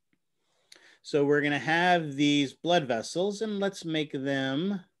 So we're going to have these blood vessels, and let's make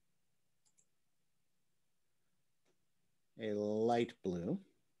them a light blue.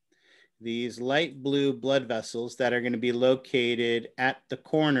 These light blue blood vessels that are going to be located at the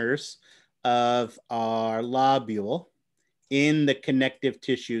corners of our lobule in the connective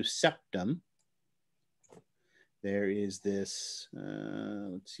tissue septum. There is this,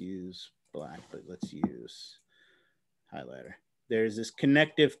 let's use black, but let's use highlighter. There's this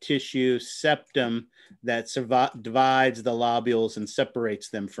connective tissue septum that divides the lobules and separates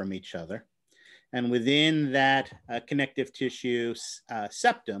them from each other. And within that connective tissue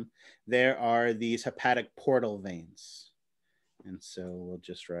septum, there are these hepatic portal veins. And so we'll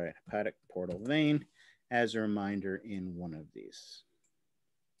just write hepatic portal vein as a reminder in one of these.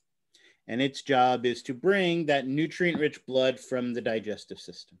 And its job is to bring that nutrient-rich blood from the digestive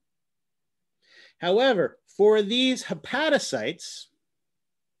system. However, for these hepatocytes,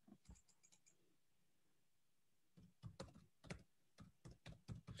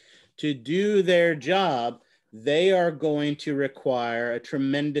 to do their job, they are going to require a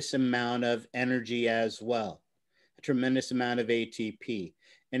tremendous amount of energy as well, a tremendous amount of ATP.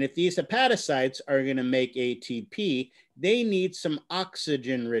 And if these hepatocytes are going to make ATP, they need some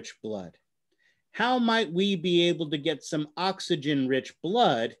oxygen-rich blood. How might we be able to get some oxygen-rich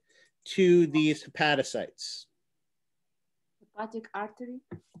blood to these hepatocytes? Hepatic artery.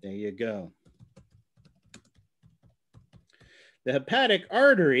 There you go. The hepatic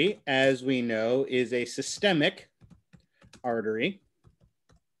artery, as we know, is a systemic artery.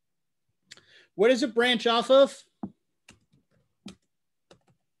 What does it branch off of?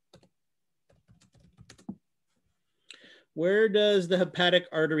 Where does the hepatic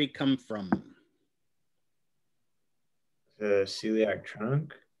artery come from? The celiac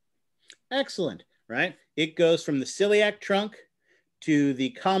trunk. Excellent, right? It goes from the celiac trunk to the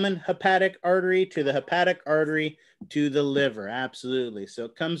common hepatic artery to the hepatic artery to the liver. Absolutely. So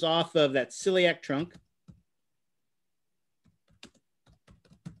it comes off of that celiac trunk.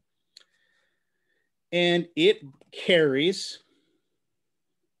 And it carries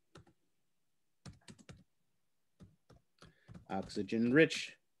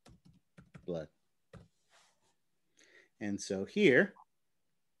oxygen-rich blood. And so here,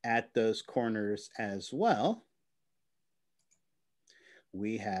 at those corners as well,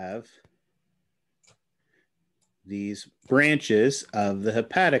 we have these branches of the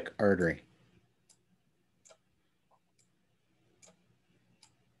hepatic artery.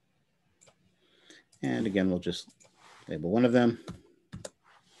 And again, we'll just label one of them.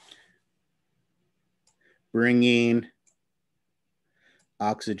 Bringing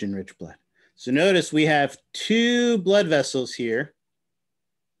oxygen-rich blood. So notice we have two blood vessels here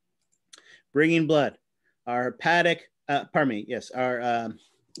bringing blood. Our hepatic, our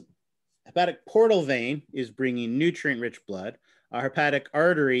hepatic portal vein is bringing nutrient-rich blood. Our hepatic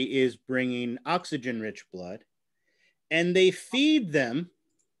artery is bringing oxygen-rich blood. And they feed them.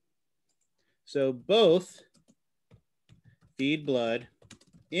 So both feed blood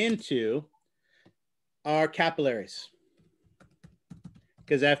into our capillaries.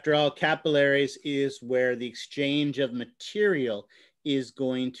 Because after all, capillaries is where the exchange of material is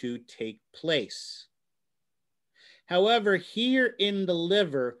going to take place. However, here in the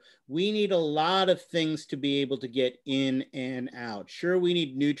liver, we need a lot of things to be able to get in and out. Sure, we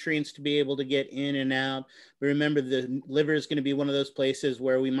need nutrients to be able to get in and out, but remember the liver is going to be one of those places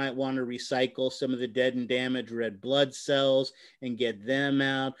where we might want to recycle some of the dead and damaged red blood cells and get them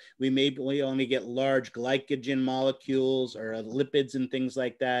out. We only get large glycogen molecules or lipids and things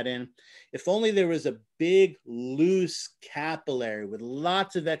like that in. If only there was a big loose capillary with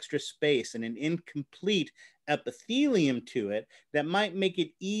lots of extra space and an incomplete epithelium to it, that might make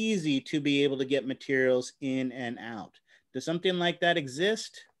it easy to be able to get materials in and out. Does something like that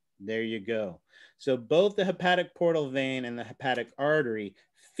exist? There you go. So both the hepatic portal vein and the hepatic artery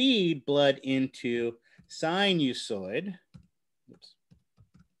feed blood into sinusoid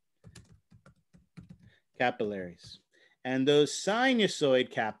capillaries. And those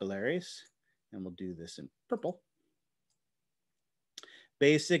sinusoid capillaries, and we'll do this in purple,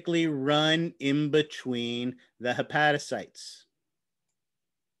 basically run in between the hepatocytes.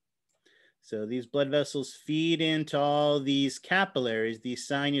 So these blood vessels feed into all these capillaries, these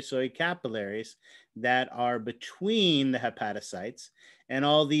sinusoid capillaries that are between the hepatocytes, and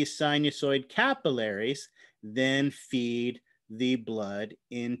all these sinusoid capillaries then feed the blood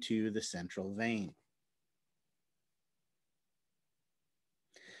into the central vein.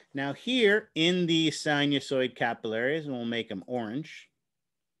 Now here in the sinusoid capillaries, and we'll make them orange,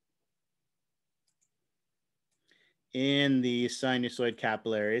 in the sinusoid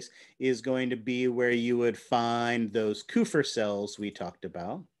capillaries is going to be where you would find those Kupffer cells we talked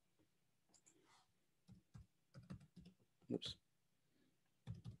about. Oops.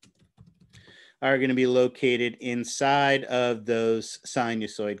 Are going to be located inside of those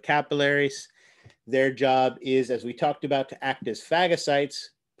sinusoid capillaries. Their job is, as we talked about, to act as phagocytes,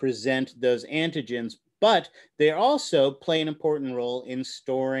 present those antigens, but they also play an important role in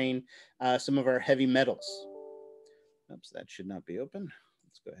storing some of our heavy metals. Oops, that should not be open.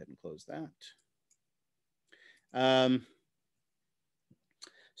 Let's go ahead and close that.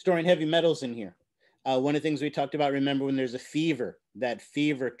 Storing heavy metals in here. One of the things we talked about, remember when there's a fever, that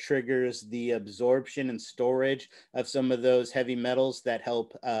fever triggers the absorption and storage of some of those heavy metals that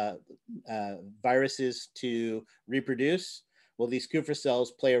help viruses to reproduce. Well, these Kupffer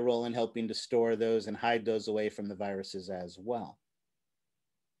cells play a role in helping to store those and hide those away from the viruses as well.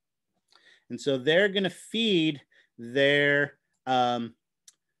 And so they're going to feed their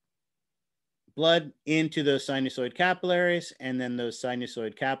blood into those sinusoid capillaries, and then those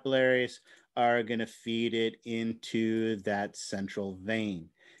sinusoid capillaries are going to feed it into that central vein.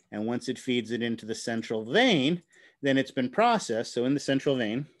 And once it feeds it into the central vein, then it's been processed. So in the central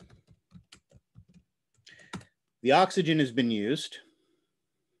vein, the oxygen has been used.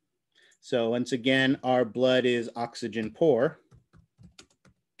 So once again, our blood is oxygen poor.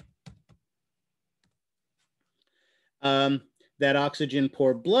 That oxygen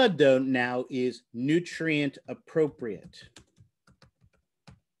poor blood, though, now is nutrient appropriate.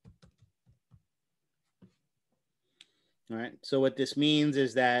 All right. So what this means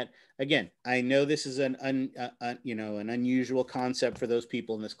is that, again, I know this is an unusual concept for those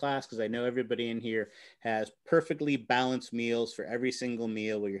people in this class, because I know everybody in here has perfectly balanced meals for every single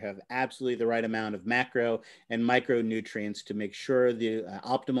meal, where you have absolutely the right amount of macro and micronutrients to make sure the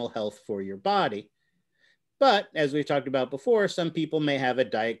optimal health for your body. But as we've talked about before, some people may have a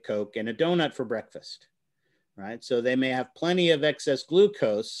Diet Coke and a donut for breakfast, right? So they may have plenty of excess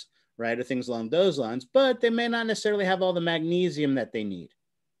glucose, right, or things along those lines, but they may not necessarily have all the magnesium that they need.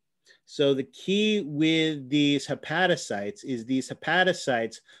 So the key with these hepatocytes is these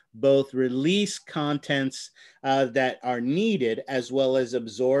hepatocytes both release contents that are needed, as well as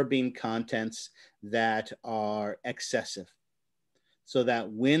absorbing contents that are excessive. So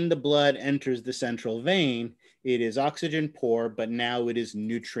that when the blood enters the central vein, it is oxygen poor, but now it is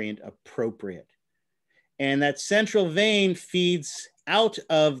nutrient appropriate. And that central vein feeds out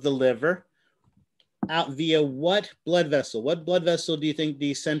of the liver, out via what blood vessel? What blood vessel do you think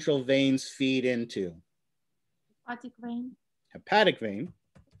these central veins feed into? Hepatic vein. Hepatic vein.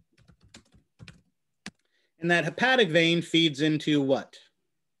 And that hepatic vein feeds into what?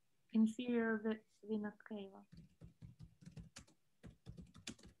 Inferior vena cava.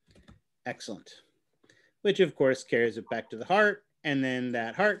 Excellent. Which of course carries it back to the heart, and then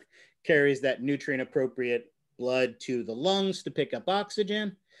that heart carries that nutrient appropriate blood to the lungs to pick up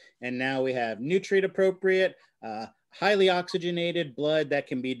oxygen. And now we have nutrient appropriate, highly oxygenated blood that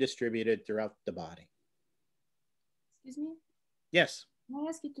can be distributed throughout the body. Excuse me? Yes. Can I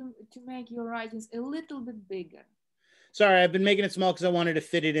ask you to make your writings a little bit bigger? Sorry, I've been making it small because I wanted to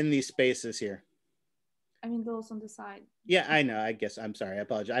fit it in these spaces here. I mean, those on the side. Yeah, I know. I guess I'm sorry. I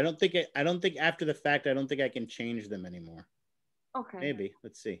apologize. I don't think after the fact, I don't think I can change them anymore. Okay. Maybe.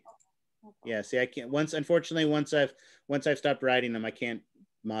 Let's see. No problem. Yeah, see, I can't unfortunately once I've stopped writing them, I can't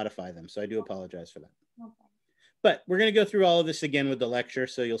modify them. So I do apologize for that. No problem. But we're going to go through all of this again with the lecture,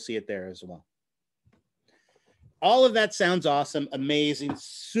 so you'll see it there as well. All of that sounds awesome, amazing,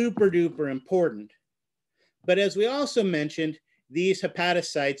 super duper important. But as we also mentioned, these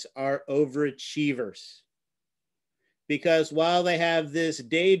hepatocytes are overachievers. Because while they have this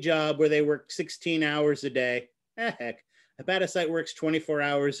day job where they work 16 hours a day, heck, hepatocyte works 24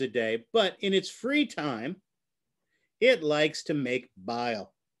 hours a day, but in its free time, it likes to make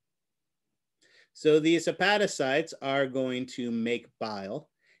bile. So these hepatocytes are going to make bile.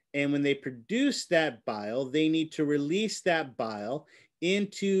 And when they produce that bile, they need to release that bile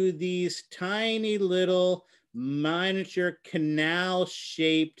into these tiny little miniature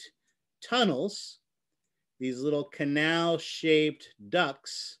canal-shaped tunnels, these little canal-shaped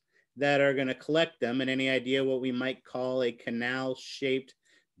ducts that are going to collect them. And any idea what we might call a canal-shaped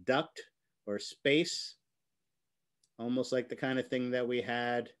duct or space? Almost like the kind of thing that we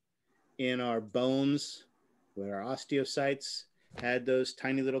had in our bones, where our osteocytes had those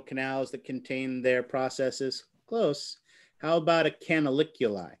tiny little canals that contain their processes. Close. How about a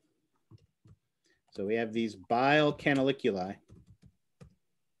canaliculi? So we have these bile canaliculi.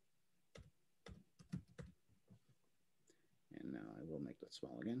 And now I will make that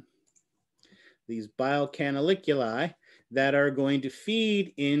small again. These bile canaliculi that are going to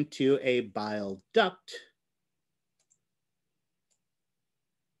feed into a bile duct.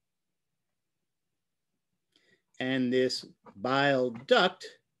 And this bile duct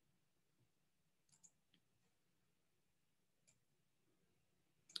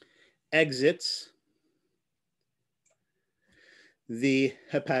exits the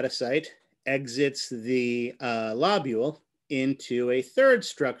hepatocyte, exits the lobule into a third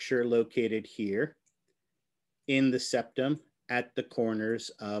structure located here in the septum at the corners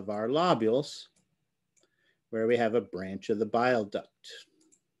of our lobules, where we have a branch of the bile duct.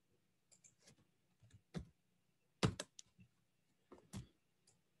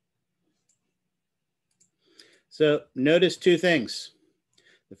 So notice two things.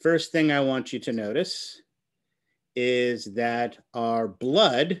 The first thing I want you to notice is that our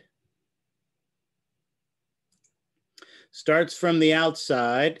blood starts from the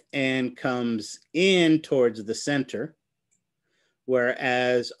outside and comes in towards the center,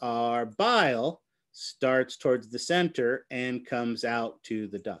 whereas our bile starts towards the center and comes out to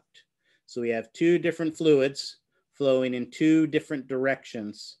the duct. So we have two different fluids flowing in two different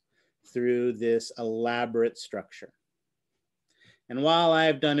directions through this elaborate structure. And while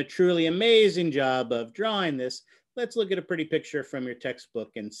I've done a truly amazing job of drawing this, let's look at a pretty picture from your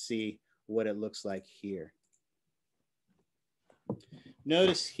textbook and see what it looks like here.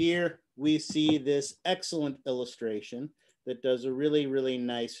 Notice here we see this excellent illustration that does a really, really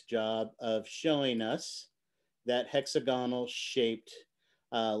nice job of showing us that hexagonal shaped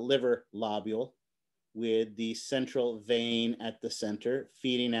liver lobule with the central vein at the center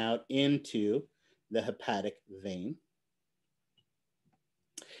feeding out into the hepatic vein.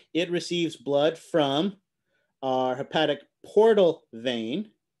 It receives blood from our hepatic portal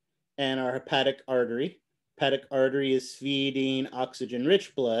vein and our hepatic artery. Hepatic artery is feeding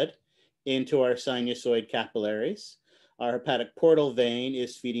oxygen-rich blood into our sinusoid capillaries. Our hepatic portal vein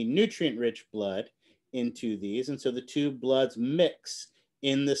is feeding nutrient-rich blood into these. And so the two bloods mix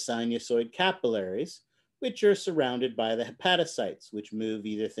in the sinusoid capillaries, which are surrounded by the hepatocytes, which move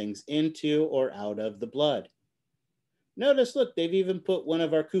either things into or out of the blood. Notice, look, they've even put one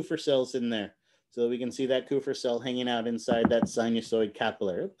of our Kupffer cells in there. So we can see that Kupffer cell hanging out inside that sinusoid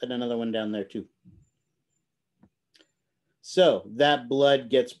capillary. Put another one down there too. So that blood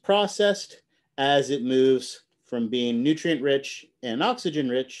gets processed as it moves from being nutrient-rich and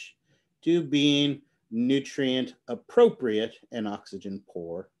oxygen-rich to being nutrient appropriate and oxygen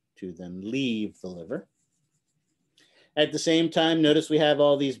poor to then leave the liver. At the same time, notice we have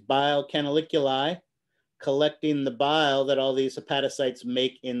all these bile canaliculi collecting the bile that all these hepatocytes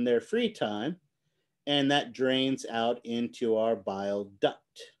make in their free time, and that drains out into our bile duct.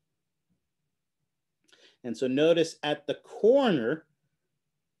 And so notice at the corner,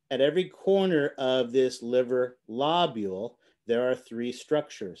 at every corner of this liver lobule, there are three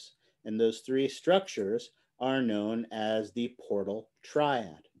structures. And those three structures are known as the portal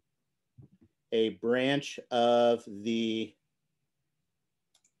triad. A branch of the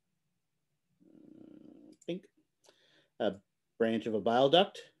a branch of a bile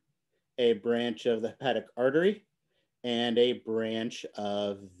duct, a branch of the hepatic artery, and a branch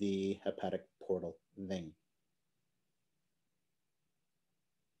of the hepatic portal vein.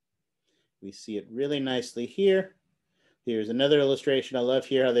 We see it really nicely here. Here's another illustration. I love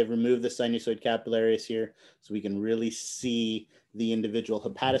here how they've removed the sinusoid capillaries here so we can really see the individual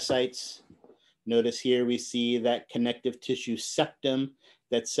hepatocytes. Notice here we see that connective tissue septum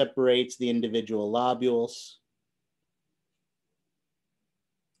that separates the individual lobules.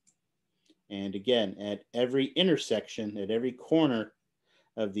 And again, at every intersection, at every corner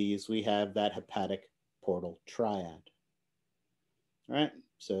of these, we have that hepatic portal triad. All right,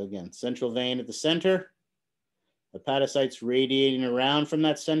 so again, central vein at the center, hepatocytes radiating around from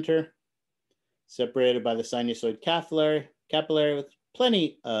that center, separated by the sinusoid capillary with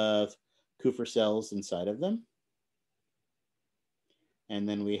plenty of Kupffer cells inside of them. And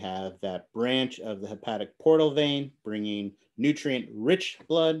then we have that branch of the hepatic portal vein bringing nutrient-rich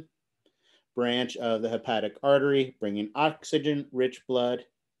blood, branch of the hepatic artery bringing oxygen-rich blood,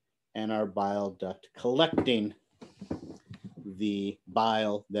 and our bile duct collecting the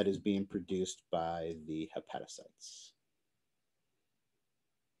bile that is being produced by the hepatocytes.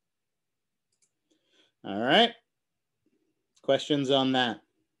 All right, questions on that?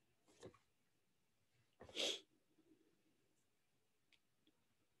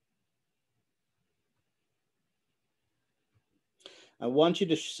 I want you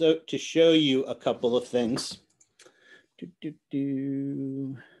to show you a couple of things.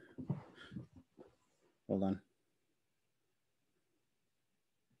 Hold on.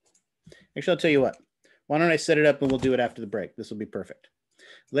 Actually, I'll tell you what. Why don't I set it up and we'll do it after the break. This will be perfect.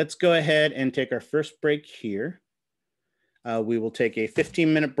 Let's go ahead and take our first break here. We will take a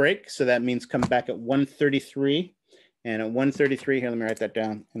 15-minute break. So that means come back at 1:33. And at 1:33, here, let me write that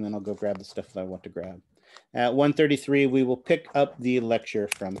down, and then I'll go grab the stuff that I want to grab. At 1:33, we will pick up the lecture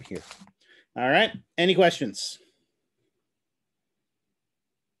from here. All right, any questions?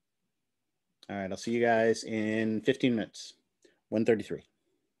 All right, I'll see you guys in 15 minutes, 1:33.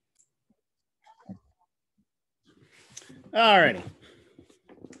 All righty.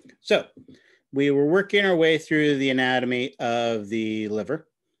 So we were working our way through the anatomy of the liver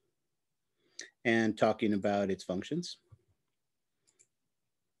and talking about its functions.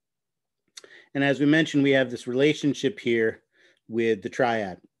 And as we mentioned, we have this relationship here with the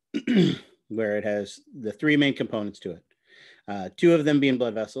triad where it has the three main components to it. Two of them being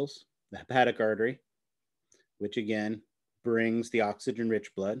blood vessels, the hepatic artery, which again brings the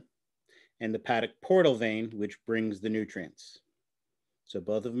oxygen-rich blood, and the hepatic portal vein, which brings the nutrients. So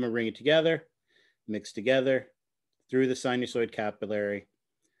both of them are bringing together, mixed together through the sinusoid capillary,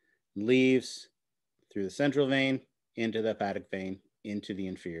 leaves through the central vein, into the hepatic vein, into the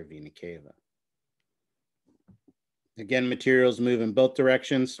inferior vena cava. Again, materials move in both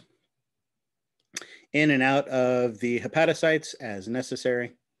directions, in and out of the hepatocytes as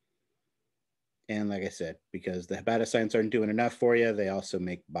necessary. And like I said, because the hepatocytes aren't doing enough for you, they also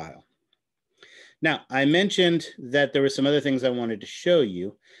make bile. Now, I mentioned that there were some other things I wanted to show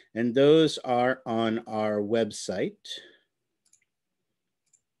you, and those are on our website.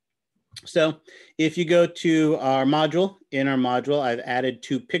 So if you go to our module, in our module, I've added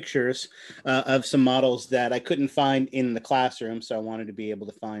 2 pictures of some models that I couldn't find in the classroom, so I wanted to be able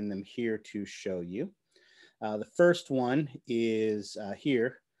to find them here to show you. The first one is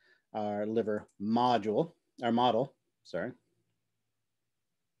here, our liver model, sorry.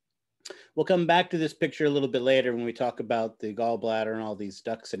 We'll come back to this picture a little bit later when we talk about the gallbladder and all these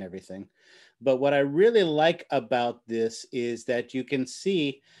ducts and everything. But what I really like about this is that you can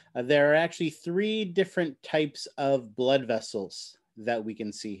see there are actually 3 different types of blood vessels that we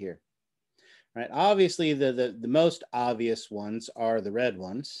can see here. Right? Obviously, the most obvious ones are the red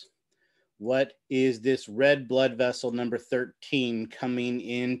ones. What is this red blood vessel number 13 coming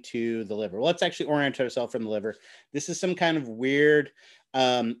into the liver? Well, let's actually orient ourselves from the liver. This is some kind of weird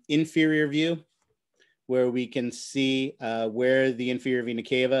inferior view where we can see where the inferior vena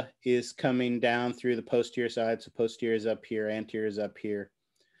cava is coming down through the posterior side. So posterior is up here, anterior is up here.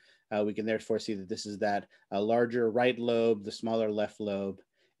 We can therefore see that this is that larger right lobe, the smaller left lobe.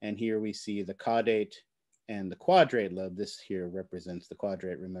 And here we see the caudate and the quadrate lobe. This here represents the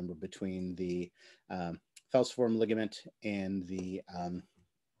quadrate, remember, between the falciform ligament and the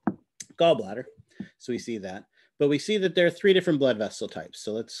gallbladder. So we see that. But we see that there are 3 different blood vessel types.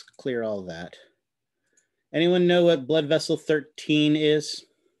 So let's clear all that. Anyone know what blood vessel 13 is?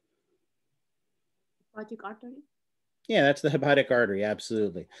 Hepatic artery? Yeah, that's the hepatic artery,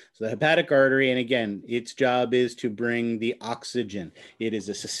 absolutely. So the hepatic artery, and again, its job is to bring the oxygen. It is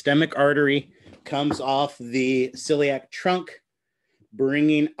a systemic artery, comes off the celiac trunk,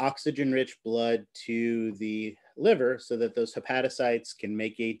 bringing oxygen-rich blood to the liver so that those hepatocytes can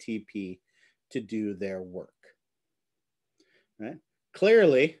make ATP to do their work, right?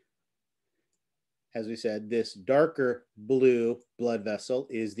 Clearly, as we said, this darker blue blood vessel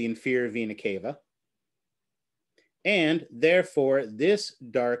is the inferior vena cava. And therefore, this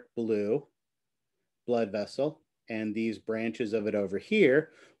dark blue blood vessel and these branches of it over here,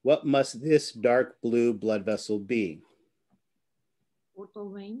 what must this dark blue blood vessel be?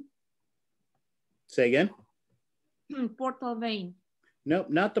 Portal vein. Say again? Portal vein. Nope,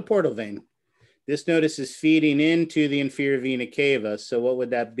 not the portal vein. This, notice, is feeding into the inferior vena cava. So what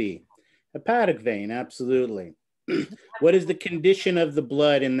would that be? Hepatic vein, absolutely. What is the condition of the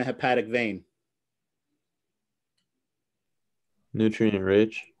blood in the hepatic vein? Nutrient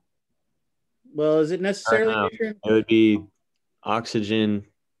rich. Well, is it necessarily nutrient? It would be oxygen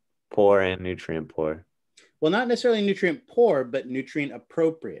poor and nutrient poor. Well, not necessarily nutrient poor, but nutrient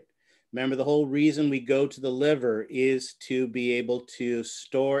appropriate. Remember, the whole reason we go to the liver is to be able to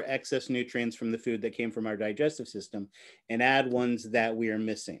store excess nutrients from the food that came from our digestive system and add ones that we are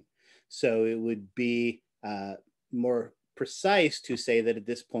missing. So it would be more precise to say that at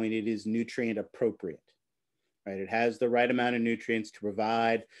this point it is nutrient appropriate, right? It has the right amount of nutrients to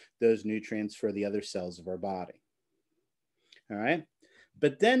provide those nutrients for the other cells of our body. All right.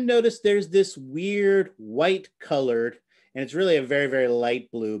 But then notice there's this weird white colored, and it's really a very, very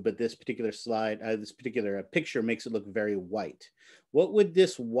light blue, but this particular slide, this particular picture makes it look very white. What would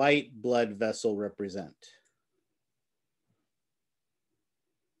this white blood vessel represent?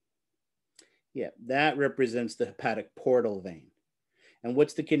 Yeah, that represents the hepatic portal vein. And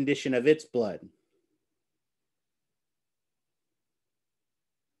what's the condition of its blood?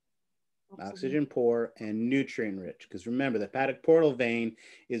 Oxygen poor and nutrient rich. Because remember, the hepatic portal vein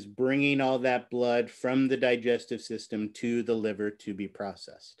is bringing all that blood from the digestive system to the liver to be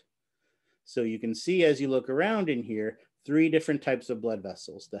processed. So you can see as you look around in here, 3 different types of blood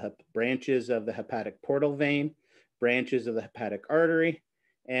vessels: the branches of the hepatic portal vein, branches of the hepatic artery,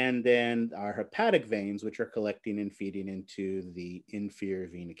 and then our hepatic veins, which are collecting and feeding into the inferior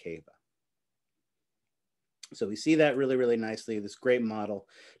vena cava. So we see that really, really nicely. This great model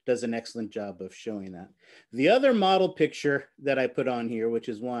does an excellent job of showing that. The other model picture that I put on here, which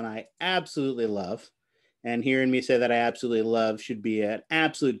is one I absolutely love, and hearing me say that I absolutely love should be an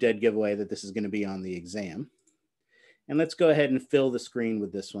absolute dead giveaway that this is going to be on the exam. And let's go ahead and fill the screen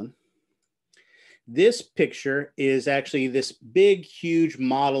with this one. This picture is actually this big, huge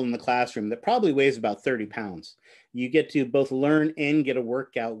model in the classroom that probably weighs about 30 pounds. You get to both learn and get a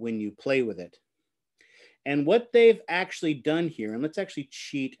workout when you play with it. And what they've actually done here, and let's actually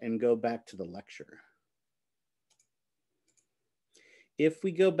cheat and go back to the lecture. If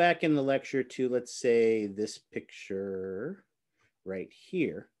we go back in the lecture to, let's say, this picture right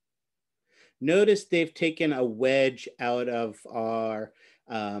here, notice they've taken a wedge out of our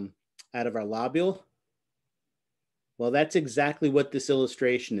lobule. Well, that's exactly what this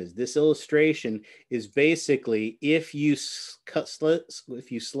illustration is. This illustration is basically if you sliced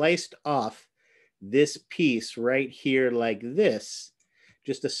off this piece right here like this,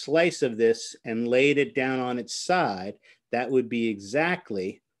 just a slice of this, and laid it down on its side, that would be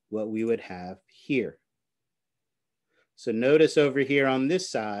exactly what we would have here. So notice over here on this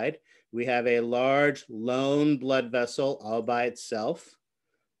side, we have a large lone blood vessel all by itself.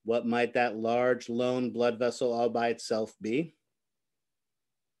 What might that large lone blood vessel all by itself be?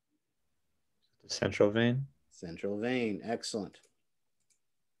 The central vein. Central vein, excellent.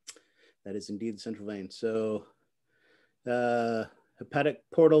 That is indeed the central vein. So hepatic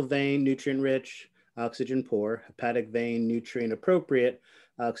portal vein, nutrient rich, oxygen poor. Hepatic vein, nutrient appropriate,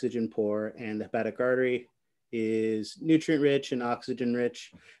 oxygen poor. And the hepatic artery is nutrient rich and oxygen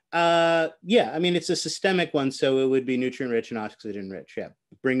rich. Yeah, I mean, it's a systemic one, so it would be nutrient rich and oxygen rich. Yeah,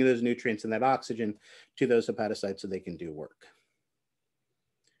 bringing those nutrients and that oxygen to those hepatocytes so they can do work.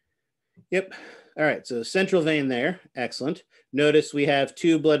 Yep. All right, so central vein there, excellent. Notice we have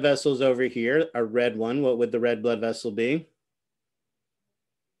 2 blood vessels over here, a red one. What would the red blood vessel be?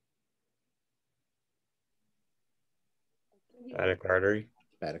 Hepatic artery.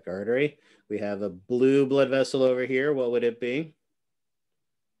 Hepatic artery. We have a blue blood vessel over here. What would it be?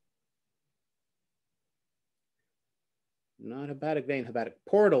 Not hepatic vein, hepatic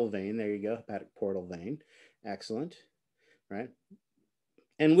portal vein. There you go, hepatic portal vein. Excellent, right?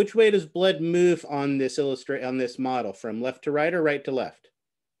 And which way does blood move on this model? From left to right or right to left?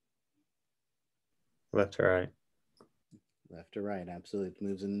 Left to right. Left to right, absolutely. It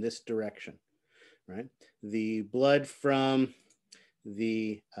moves in this direction, right? The blood from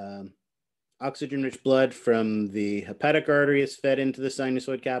the oxygen-rich blood from the hepatic artery is fed into the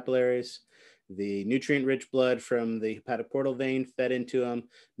sinusoid capillaries. the nutrient-rich blood from the hepatic portal vein fed into them.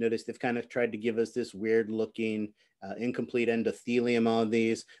 Notice they've kind of tried to give us this weird-looking incomplete endothelium on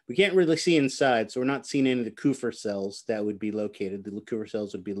these. We can't really see inside, so we're not seeing any of the Kupffer cells that would be located. The Kupffer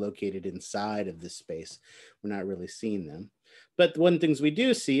cells would be located inside of this space. We're not really seeing them. But one things we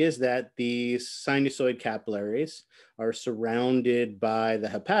do see is that these sinusoid capillaries are surrounded by the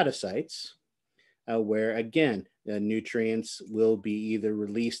hepatocytes, where again, the nutrients will be either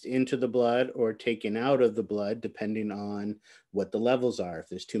released into the blood or taken out of the blood, depending on what the levels are. If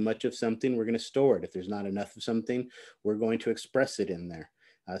there's too much of something, we're going to store it. If there's not enough of something, we're going to express it in there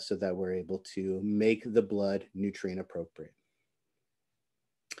so that we're able to make the blood nutrient appropriate.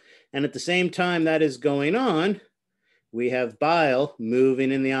 And at the same time that is going on, we have bile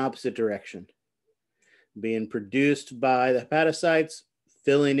moving in the opposite direction, being produced by the hepatocytes,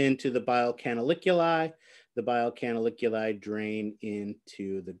 filling into the bile canaliculi. The bile canaliculi drain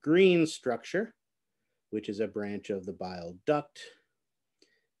into the green structure, which is a branch of the bile duct.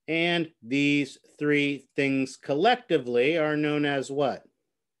 And these three things collectively are known as what?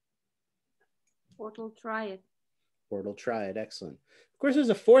 Portal triad. Portal triad, excellent. Of course, there's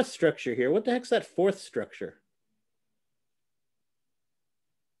a fourth structure here. What the heck's that fourth structure?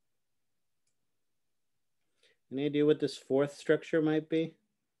 Any idea what this fourth structure might be?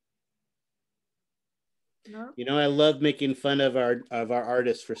 No. You know, I love making fun of our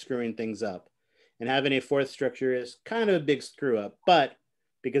artists for screwing things up. And having a fourth structure is kind of a big screw up, but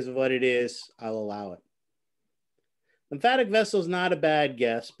because of what it is, I'll allow it. Lymphatic vessel is not a bad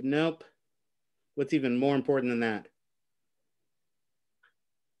guess, but nope. What's even more important than that?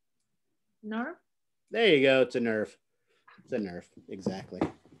 Nerve? There you go, it's a nerve. It's a nerve, exactly.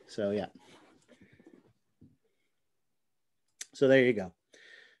 So yeah. So there you go.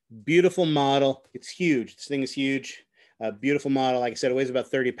 Beautiful model. It's huge. This thing is huge. Beautiful model. Like I said, it weighs about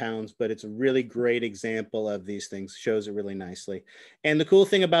 30 pounds, but it's a really great example of these things. Shows it really nicely. And the cool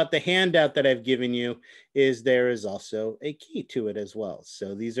thing about the handout that I've given you is there is also a key to it as well.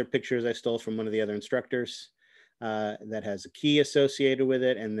 So these are pictures I stole from one of the other instructors that has a key associated with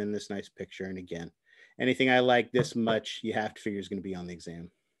it. And then this nice picture. And again, anything I like this much, you have to figure is going to be on the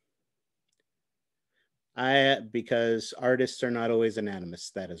exam. Because artists are not always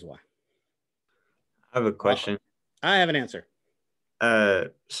anatomists, that is why. I have a question. I have an answer.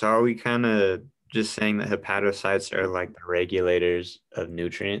 So are we kind of just saying that hepatocytes are like the regulators of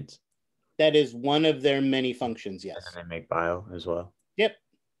nutrients? That is one of their many functions, yes. And they make bile as well? Yep.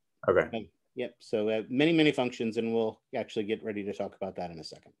 Okay. Yep, so many functions, and we'll actually get ready to talk about that in a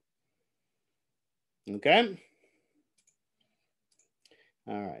second. Okay.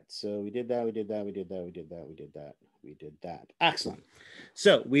 All right, so we did that, we did that, we did that, we did that, we did that, we did that. Excellent.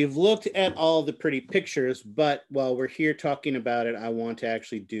 So we've looked at all the pretty pictures, but while we're here talking about it, I want to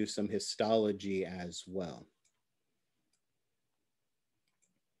actually do some histology as well.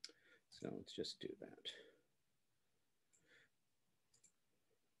 So let's just do that.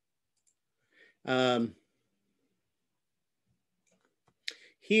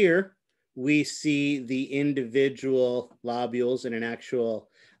 Here, we see the individual lobules in an actual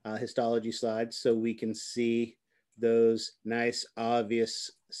histology slide. So we can see those nice, obvious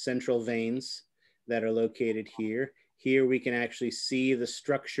central veins that are located here. Here we can actually see the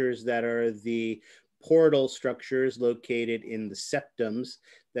structures that are the portal structures located in the septums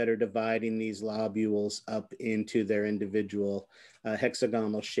that are dividing these lobules up into their individual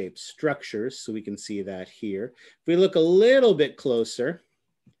hexagonal shaped structures. So we can see that here. If we look a little bit closer,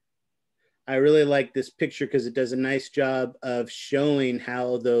 I really like this picture because it does a nice job of showing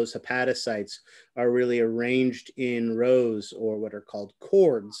how those hepatocytes are really arranged in rows, or what are called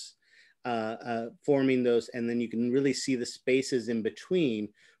cords, forming those. And then you can really see the spaces in between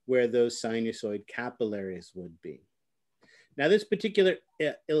where those sinusoid capillaries would be. Now, this particular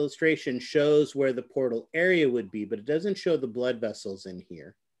illustration shows where the portal area would be, but it doesn't show the blood vessels in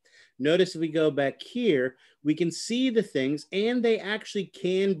here. Notice if we go back here, we can see the things, and they actually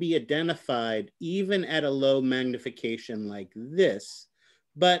can be identified even at a low magnification like this,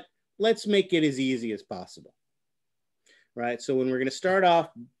 but let's make it as easy as possible, right? So when we're going to start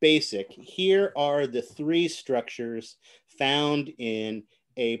off basic, here are the three structures found in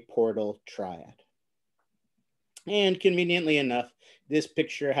a portal triad. And conveniently enough, this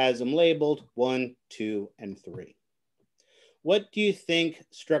picture has them labeled 1, 2, and 3. What do you think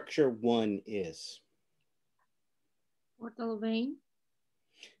structure 1 is? Portal vein.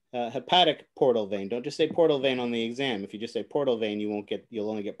 Hepatic portal vein. Don't just say portal vein on the exam. If you just say portal vein, you'll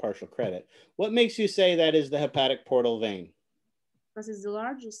only get partial credit. What makes you say that is the hepatic portal vein? Because it's the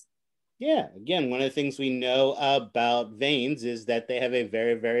largest. Yeah, again, one of the things we know about veins is that they have a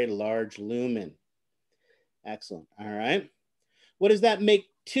very, very large lumen. Excellent. All right. What does that make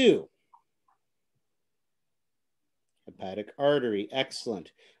 2? Hepatic artery.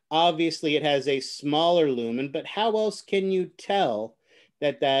 Excellent. Obviously, it has a smaller lumen, but how else can you tell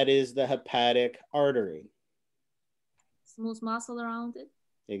that that is the hepatic artery? Smooth muscle around it.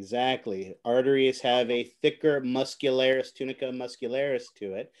 Exactly. Arteries have a thicker muscularis, tunica muscularis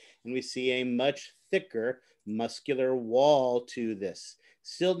to it, and we see a much thicker muscular wall to this.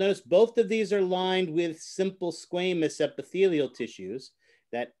 Still notice both of these are lined with simple squamous epithelial tissues,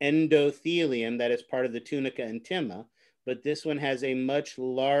 that endothelium that is part of the tunica intima, but this one has a much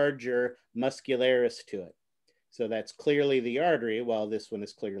larger muscularis to it. So that's clearly the artery, while this one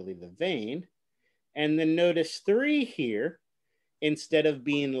is clearly the vein. And then notice 3 here, instead of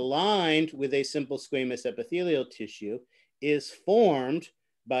being lined with a simple squamous epithelial tissue, is formed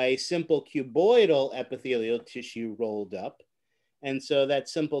by a simple cuboidal epithelial tissue rolled up. And so that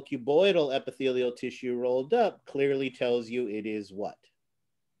simple cuboidal epithelial tissue rolled up clearly tells you it is what?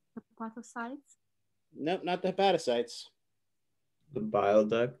 Hepatocytes? Nope, not the hepatocytes. The bile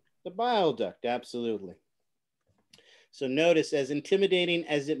duct. The bile duct, absolutely. So notice, as intimidating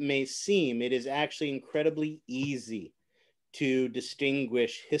as it may seem, it is actually incredibly easy to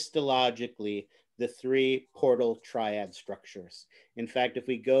distinguish histologically the 3 portal triad structures. In fact, if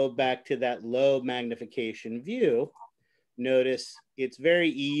we go back to that low magnification view, notice it's very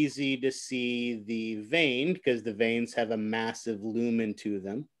easy to see the vein because the veins have a massive lumen to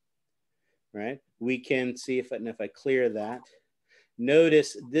them, right? We can see if I clear that,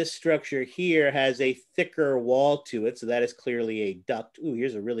 notice this structure here has a thicker wall to it. So that is clearly a duct. Ooh,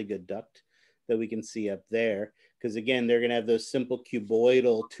 here's a really good duct that we can see up there. Because again, they're going to have those simple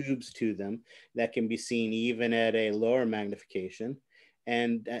cuboidal tubes to them that can be seen even at a lower magnification.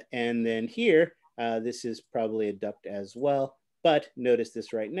 And then here, this is probably a duct as well. But notice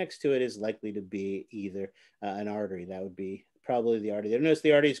this right next to it is likely to be either an artery. That would be probably the artery. Notice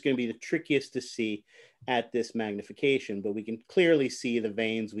the artery is going to be the trickiest to see at this magnification, but we can clearly see the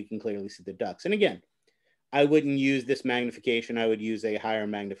veins. We can clearly see the ducts. And again, I wouldn't use this magnification. I would use a higher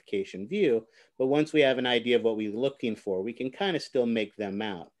magnification view. But once we have an idea of what we're looking for, we can kind of still make them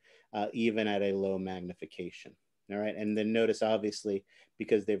out, even at a low magnification. All right. And then notice, obviously,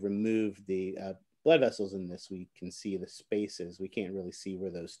 because they've removed the blood vessels in this, we can see the spaces. We can't really see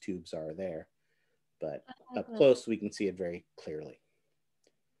where those tubes are there. But up close, we can see it very clearly.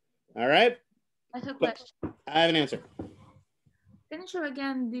 All right. I have a question. I have an answer. Can you show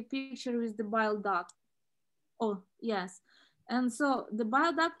again the picture with the bile duct? Oh, yes. And so the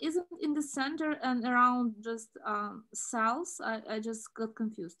bile duct isn't in the center and around just cells. I just got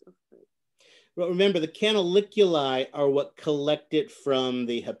confused. Well, remember, the canaliculi are what collect it from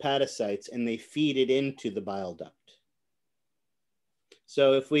the hepatocytes and they feed it into the bile duct.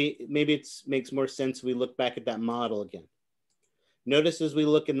 So if maybe it makes more sense if we look back at that model again. Notice as we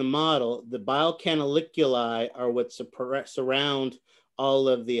look in the model, the bile canaliculi are what surround all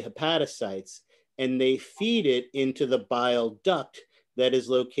of the hepatocytes, and they feed it into the bile duct that is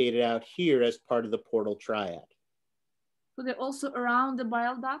located out here as part of the portal triad. So they're also around the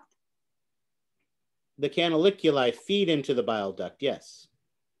bile duct? The canaliculi feed into the bile duct, yes.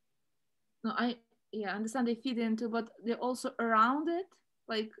 No, I understand they feed into, but they're also around it,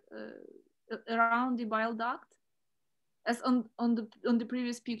 like around the bile duct, as on the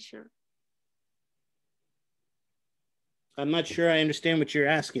previous picture. I'm not sure I understand what you're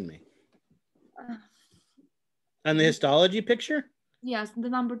asking me. On the histology picture? Yes, the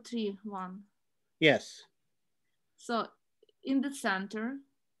number 3 one. Yes. So in the center,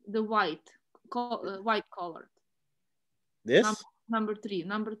 the white colored. This? Number 3.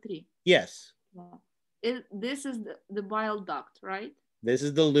 Yes. Yeah. This is the bile duct, right? This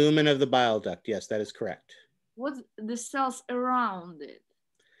is the lumen of the bile duct. Yes, that is correct. What's the cells around it?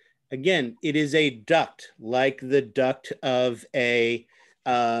 Again, it is a duct, like the duct of a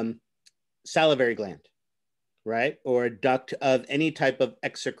salivary gland, right? Or a duct of any type of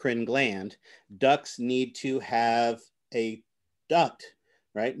exocrine gland. Ducts need to have a duct,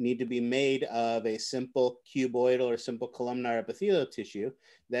 right? Need to be made of a simple cuboidal or simple columnar epithelial tissue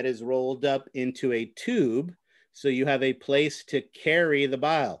that is rolled up into a tube. So you have a place to carry the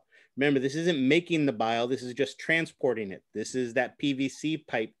bile. Remember, this isn't making the bile, this is just transporting it. This is that PVC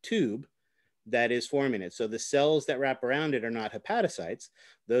pipe tube that is forming it. So the cells that wrap around it are not hepatocytes.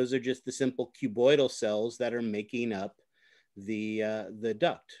 Those are just the simple cuboidal cells that are making up the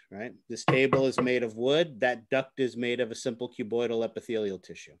duct, right? This table is made of wood. That duct is made of a simple cuboidal epithelial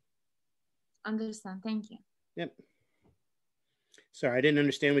tissue. Understand, thank you. Yep. Sorry, I didn't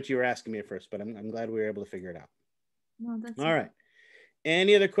understand what you were asking me at first, but I'm glad we were able to figure it out. No, that's All right.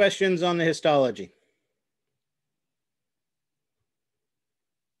 Any other questions on the histology?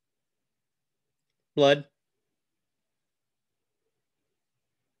 Blood.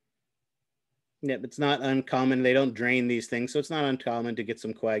 Yep, it's not uncommon. They don't drain these things, so it's not uncommon to get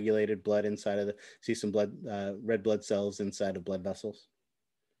some coagulated blood inside of see some blood, red blood cells inside of blood vessels.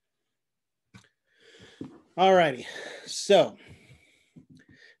 All righty, so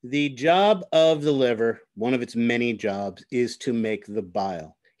the job of the liver, one of its many jobs, is to make the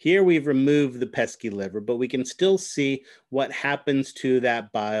bile. Here we've removed the pesky liver, but we can still see what happens to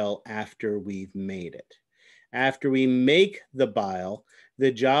that bile after we've made it. After we make the bile,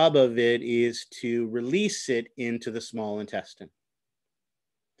 the job of it is to release it into the small intestine.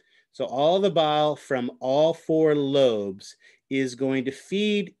 So all the bile from all 4 lobes is going to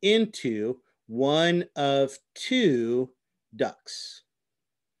feed into one of 2 ducts.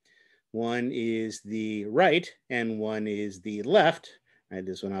 One is the right and one is the left. Right,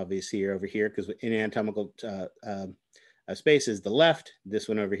 this one obviously over here because in anatomical space is the left. This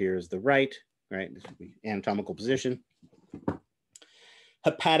one over here is the right. Right, this would be anatomical position.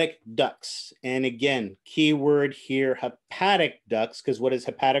 Hepatic ducts, and again, key word here, hepatic ducts, because what does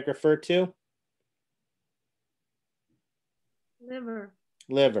hepatic refer to? liver.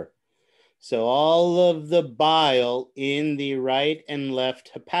 Liver. So all of the bile in the right and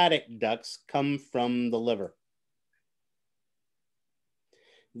left hepatic ducts come from the liver.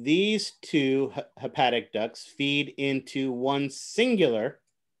 These 2 hepatic ducts feed into one singular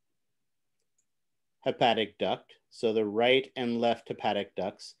hepatic duct. So the right and left hepatic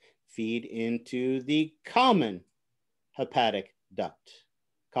ducts feed into the common hepatic duct.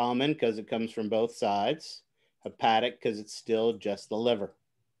 Common because it comes from both sides. Hepatic because it's still just the liver.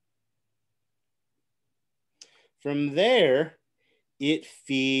 From there, it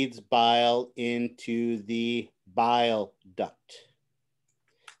feeds bile into the bile duct.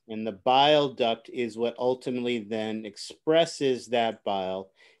 And the bile duct is what ultimately then expresses that bile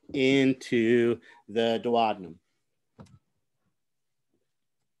into the duodenum.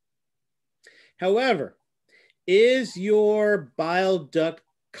 However, is your bile duct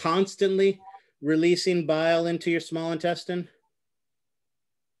constantly releasing bile into your small intestine?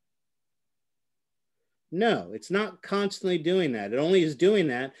 No, it's not constantly doing that. It only is doing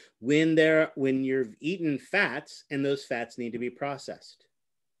that when you've eaten fats and those fats need to be processed.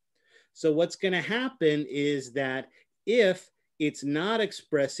 So what's going to happen is that if it's not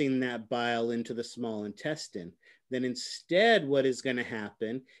expressing that bile into the small intestine, then instead what is going to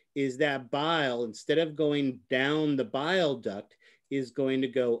happen is that bile, instead of going down the bile duct, is going to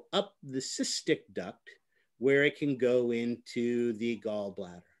go up the cystic duct where it can go into the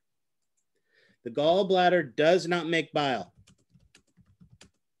gallbladder. The gallbladder does not make bile.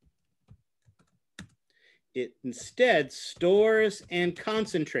 It instead stores and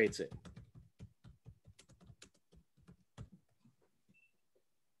concentrates it.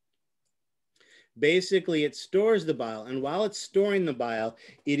 Basically, it stores the bile, and while it's storing the bile,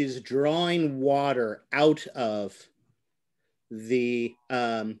 it is drawing water out of the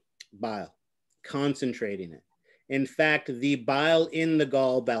bile, concentrating it. In fact, the bile in the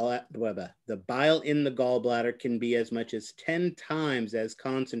gallbladder can be as much as 10 times as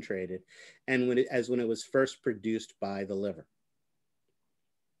concentrated as when it was first produced by the liver.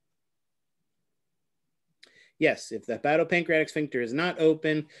 Yes, if the hepatopancreatic sphincter is not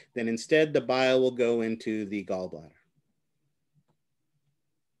open, then instead the bile will go into the gallbladder.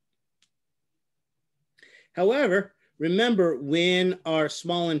 However, remember when our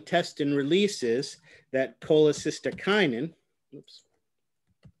small intestine releases that cholecystokinin,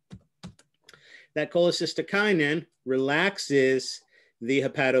 that cholecystokinin relaxes the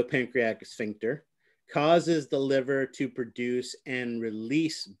hepatopancreatic sphincter, causes the liver to produce and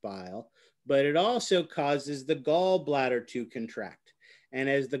release bile, but it also causes the gallbladder to contract. And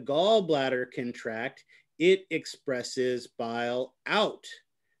as the gallbladder contracts, it expresses bile out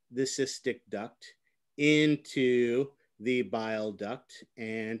the cystic duct into the bile duct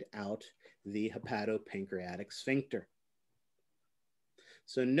and out the hepatopancreatic sphincter.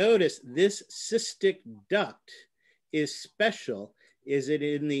 So notice this cystic duct is special. Is it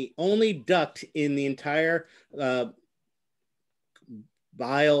in the only duct in the entire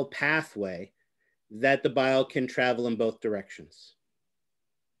bile pathway that the bile can travel in both directions?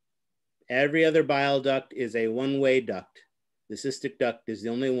 Every other bile duct is a one-way duct. The cystic duct is the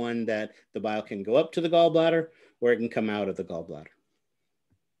only one that the bile can go up to the gallbladder or it can come out of the gallbladder.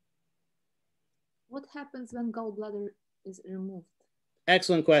 What happens when gallbladder is removed?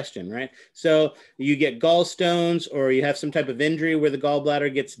 Excellent question, right? So you get gallstones or you have some type of injury where the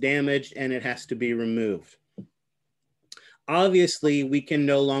gallbladder gets damaged and it has to be removed. Obviously, we can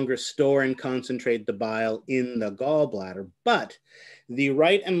no longer store and concentrate the bile in the gallbladder, but the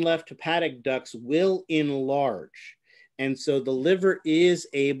right and left hepatic ducts will enlarge. And so the liver is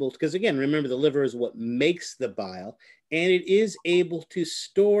able, because again, remember the liver is what makes the bile, and it is able to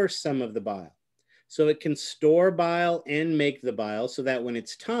store some of the bile. So it can store bile and make the bile so that when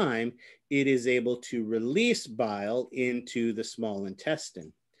it's time, it is able to release bile into the small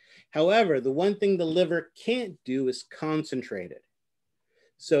intestine. However, the one thing the liver can't do is concentrate it.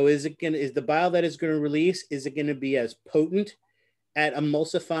 So is the bile that is going to release, is it going to be as potent at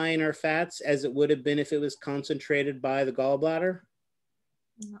emulsifying our fats as it would have been if it was concentrated by the gallbladder?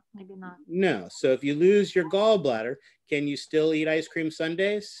 No, maybe not. No. So if you lose your gallbladder, can you still eat ice cream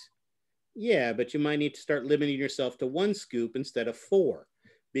sundaes? Yeah, but you might need to start limiting yourself to 1 scoop instead of 4,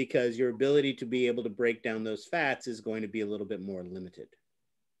 because your ability to be able to break down those fats is going to be a little bit more limited.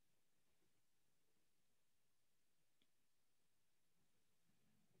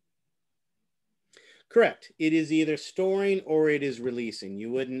 Correct. It is either storing or it is releasing. You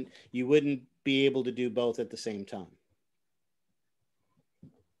wouldn't be able to do both at the same time.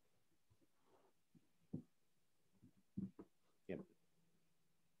 Yep.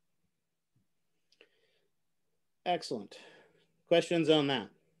 Excellent. Questions on that?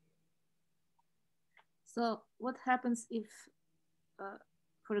 So what happens if,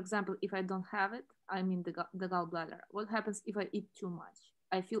 for example, if I don't have it, I mean the gallbladder, what happens if I eat too much?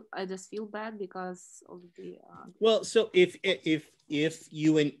 I just feel bad because of the. Well, so if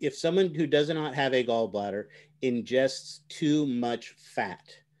someone who does not have a gallbladder ingests too much fat,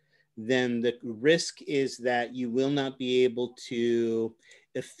 then the risk is that you will not be able to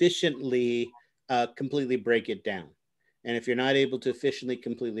efficiently completely break it down. And if you're not able to efficiently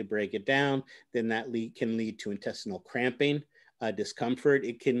completely break it down, then that can lead to intestinal cramping, discomfort.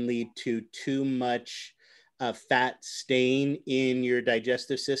 It can lead to too much fat staying in your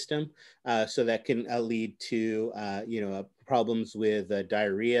digestive system. So that can lead to, problems with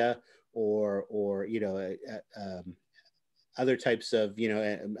diarrhea or other types of,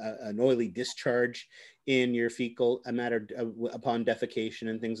 an oily discharge in your fecal matter upon defecation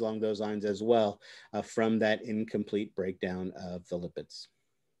and things along those lines as well, from that incomplete breakdown of the lipids.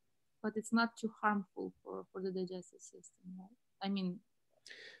 But it's not too harmful for the digestive system, right? I mean,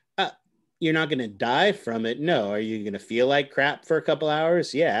 you're not going to die from it. No. Are you going to feel like crap for a couple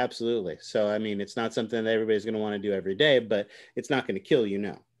hours? Yeah, absolutely. So, I mean, it's not something that everybody's going to want to do every day, but it's not going to kill you,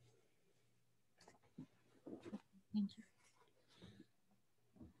 no. Thank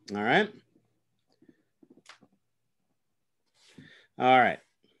you. All right. All right.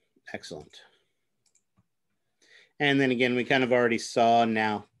 Excellent. And then again, we kind of already saw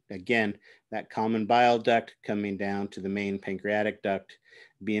now, again, that common bile duct coming down to the main pancreatic duct,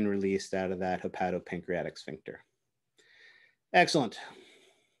 being released out of that hepatopancreatic sphincter. Excellent.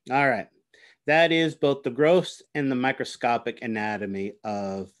 All right. That is both the gross and the microscopic anatomy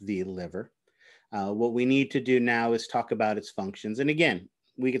of the liver. What we need to do now is talk about its functions. And again,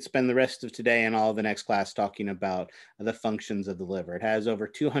 we could spend the rest of today and all of the next class talking about the functions of the liver. It has over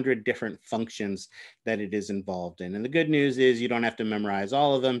 200 different functions that it is involved in. And the good news is you don't have to memorize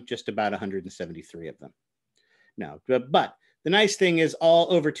all of them, just about 173 of them. No, but the nice thing is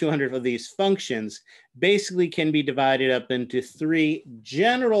all over 200 of these functions basically can be divided up into 3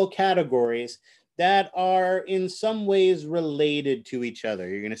 general categories that are in some ways related to each other.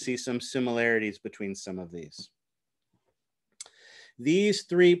 You're going to see some similarities between some of these. These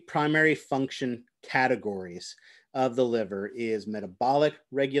 3 primary function categories of the liver is metabolic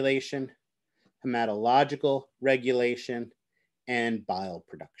regulation, hematological regulation, and bile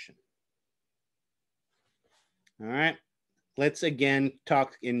production. All right. Let's again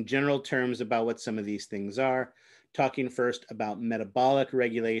talk in general terms about what some of these things are. Talking first about metabolic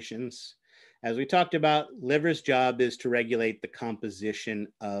regulations. As we talked about, liver's job is to regulate the composition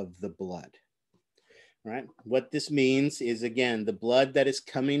of the blood. Right? What this means is, again, the blood that is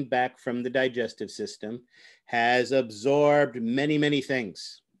coming back from the digestive system has absorbed many, many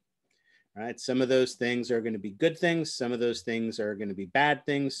things. Right? Some of those things are going to be good things. Some of those things are going to be bad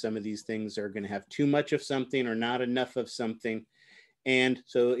things. Some of these things are going to have too much of something or not enough of something. And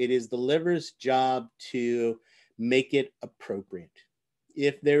so it is the liver's job to make it appropriate.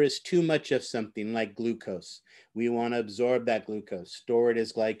 If there is too much of something like glucose, we want to absorb that glucose, store it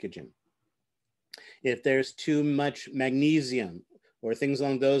as glycogen. If there's too much magnesium or things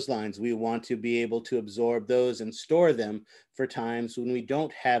along those lines, we want to be able to absorb those and store them for times when we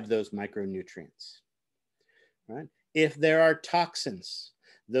don't have those micronutrients. Right? If there are toxins,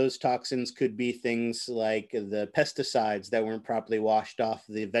 those toxins could be things like the pesticides that weren't properly washed off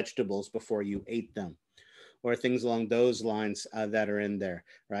the vegetables before you ate them, or things along those lines that are in there,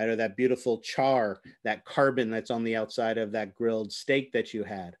 right? Or that beautiful char, that carbon that's on the outside of that grilled steak that you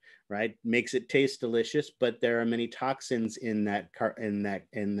had, right? Makes it taste delicious, but there are many toxins in that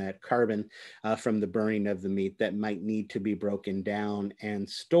carbon from the burning of the meat that might need to be broken down and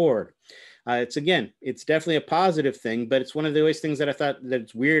stored. It's definitely a positive thing, but it's one of those things that I thought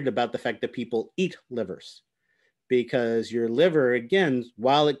that's weird about the fact that people eat livers. Because your liver, again,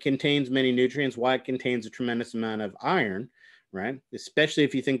 while it contains many nutrients, while it contains a tremendous amount of iron, right? Especially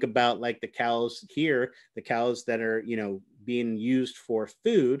if you think about like the cows here, the cows that are, being used for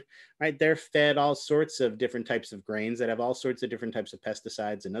food, right? They're fed all sorts of different types of grains that have all sorts of different types of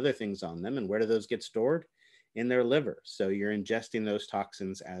pesticides and other things on them. And where do those get stored? In their liver. So you're ingesting those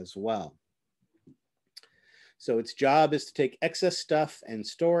toxins as well. So its job is to take excess stuff and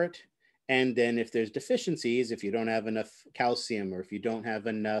store it. And then if there's deficiencies, if you don't have enough calcium or if you don't have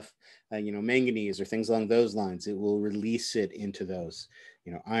enough, manganese or things along those lines, it will release it into those,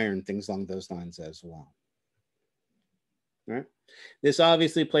 iron, things along those lines as well. All right. This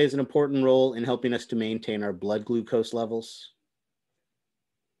obviously plays an important role in helping us to maintain our blood glucose levels.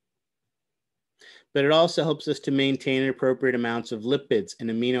 But it also helps us to maintain appropriate amounts of lipids and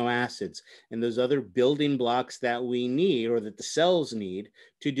amino acids and those other building blocks that we need or that the cells need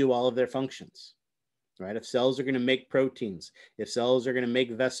to do all of their functions, right? If cells are going to make proteins, if cells are going to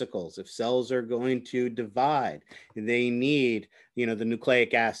make vesicles, if cells are going to divide, they need, the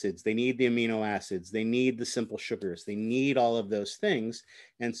nucleic acids, they need the amino acids, they need the simple sugars, they need all of those things.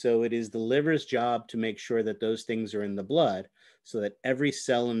 And so it is the liver's job to make sure that those things are in the blood, so that every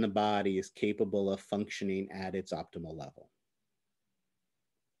cell in the body is capable of functioning at its optimal level.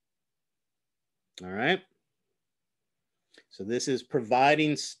 All right. So this is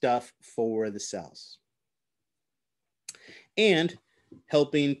providing stuff for the cells and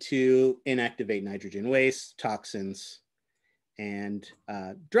helping to inactivate nitrogen waste, toxins, and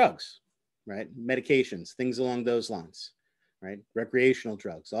drugs, right? Medications, things along those lines, right? Recreational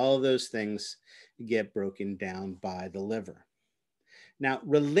drugs, all of those things get broken down by the liver. Now,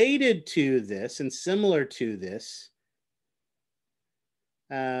 related to this and similar to this,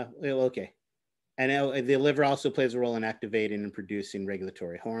 okay. And the liver also plays a role in activating and producing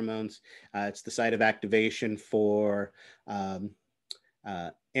regulatory hormones. It's the site of activation for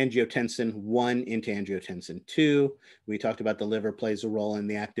angiotensin 1 into angiotensin 2. We talked about the liver plays a role in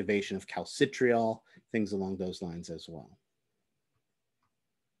the activation of calcitriol, things along those lines as well.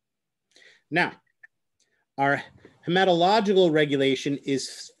 Now, our hematological regulation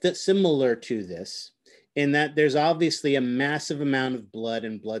is similar to this in that there's obviously a massive amount of blood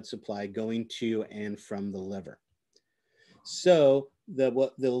and blood supply going to and from the liver. So the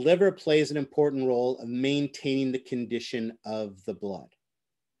liver plays an important role of maintaining the condition of the blood.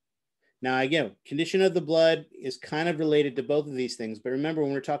 Now, again, condition of the blood is kind of related to both of these things. But remember,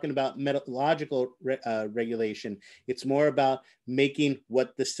 when we're talking about metabological regulation, it's more about making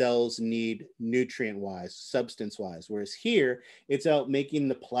what the cells need nutrient-wise, substance-wise. Whereas here, it's about making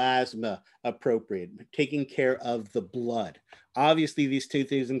the plasma appropriate, taking care of the blood. Obviously, these two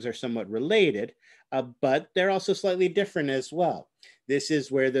things are somewhat related, but they're also slightly different as well. This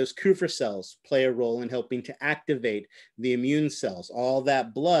is where those Kupffer cells play a role in helping to activate the immune cells. All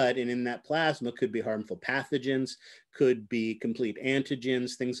that blood and in that plasma could be harmful pathogens, could be complete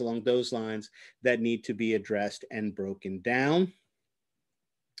antigens, things along those lines that need to be addressed and broken down.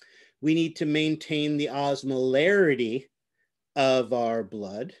 We need to maintain the osmolarity of our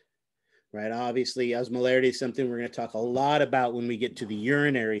blood, right? Obviously, osmolarity is something we're going to talk a lot about when we get to the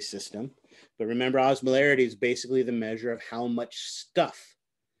urinary system. But remember, osmolarity is basically the measure of how much stuff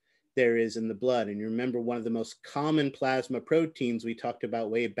there is in the blood. And you remember one of the most common plasma proteins we talked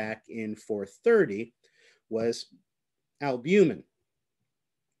about way back in 430 was albumin.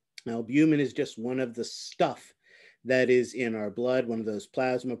 Albumin is just one of the stuff that is in our blood, one of those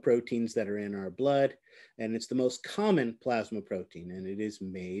plasma proteins that are in our blood. And it's the most common plasma protein, and it is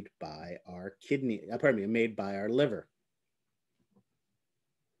made by our made by our liver.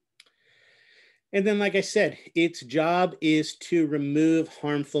 And then, like I said, its job is to remove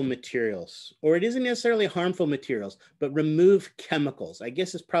harmful materials, or it isn't necessarily harmful materials, but remove chemicals. I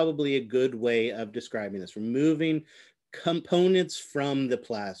guess is probably a good way of describing this, removing components from the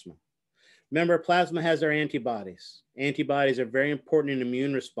plasma. Remember, plasma has our antibodies. Antibodies are very important in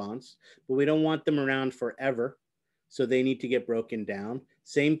immune response, but we don't want them around forever, so they need to get broken down.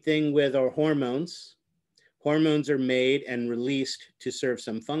 Same thing with our hormones. Hormones are made and released to serve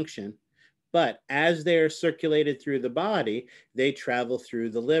some function, But as they are circulated through the body, they travel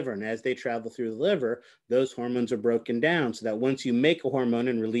through the liver. And as they travel through the liver, those hormones are broken down so that once you make a hormone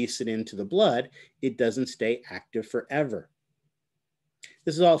and release it into the blood, it doesn't stay active forever.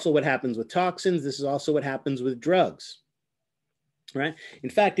 This is also what happens with toxins. This is also what happens with drugs. Right? In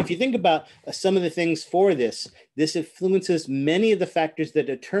fact, if you think about some of the things for this, this influences many of the factors that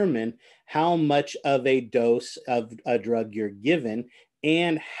determine how much of a dose of a drug you're given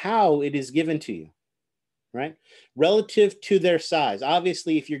and how it is given to you, right? Relative to their size.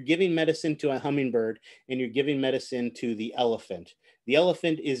 Obviously, if you're giving medicine to a hummingbird and you're giving medicine to the elephant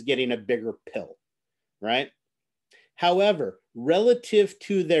is getting a bigger pill, right? However, relative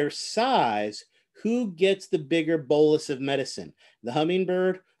to their size, who gets the bigger bolus of medicine, the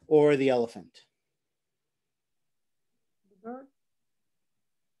hummingbird or the elephant? The bird.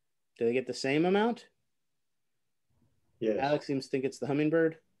 Do they get the same amount? Yes, Alex seems to think it's the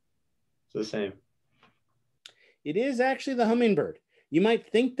hummingbird. it's the same. It is actually the hummingbird. You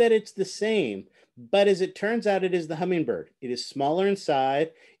might think that it's the same, but as it turns out, it is the hummingbird. It is smaller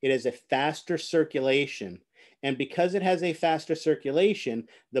inside. It has a faster circulation. And because it has a faster circulation,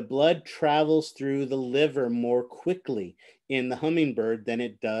 the blood travels through the liver more quickly in the hummingbird than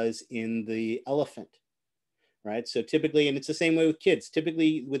it does in the elephant, right? So typically, and it's the same way with kids,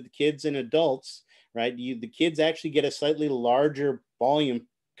 typically with kids and adults, right? The kids actually get a slightly larger volume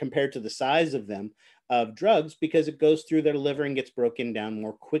compared to the size of them of drugs because it goes through their liver and gets broken down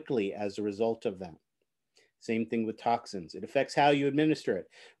more quickly as a result of that. Same thing with toxins. It affects how you administer it,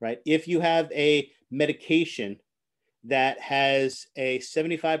 right? If you have a medication that has a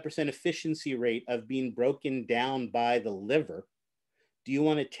 75% efficiency rate of being broken down by the liver, do you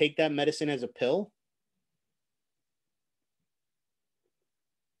want to take that medicine as a pill?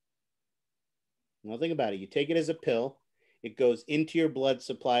 Well, think about it. You take it as a pill. It goes into your blood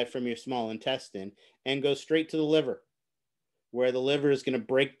supply from your small intestine and goes straight to the liver, where the liver is going to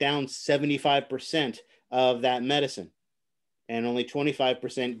break down 75% of that medicine, and only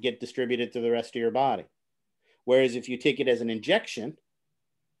 25% get distributed to the rest of your body. Whereas if you take it as an injection,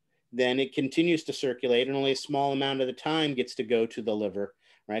 then it continues to circulate and only a small amount of the time gets to go to the liver,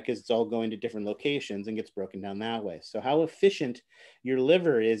 right? Because it's all going to different locations and gets broken down that way. So how efficient your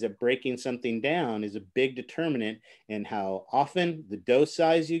liver is at breaking something down is a big determinant in how often, the dose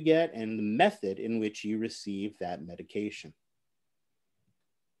size you get, and the method in which you receive that medication.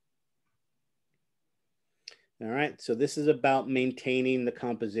 All right, so this is about maintaining the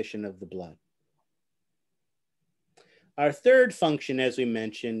composition of the blood. Our third function, as we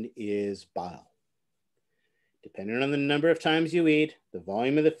mentioned, is bile. Depending on the number of times you eat, the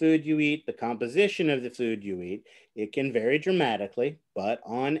volume of the food you eat, the composition of the food you eat, it can vary dramatically, but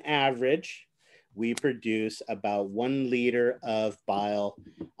on average, we produce about 1 liter of bile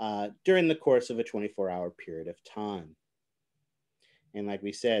during the course of a 24-hour period of time. And like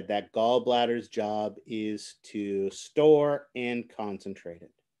we said, that gallbladder's job is to store and concentrate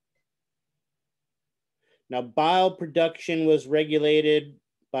it. Now, bile production was regulated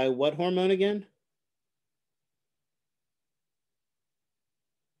by what hormone again?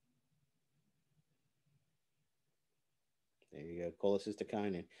 There you go,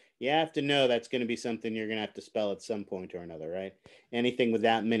 cholecystokinin. You have to know that's going to be something you're going to have to spell at some point or another, right? Anything with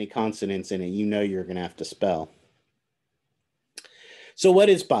that many consonants in it, you know you're going to have to spell. So what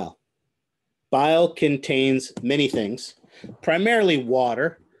is bile? Bile contains many things, primarily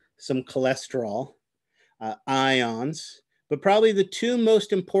water, some cholesterol, ions, but probably the two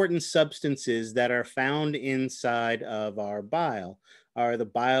most important substances that are found inside of our bile are the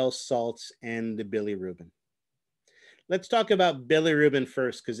bile salts and the bilirubin. Let's talk about bilirubin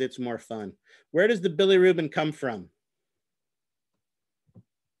first because it's more fun. Where does the bilirubin come from?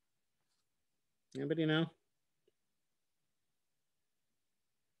 Anybody know?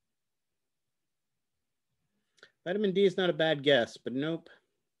 Vitamin D is not a bad guess, but nope.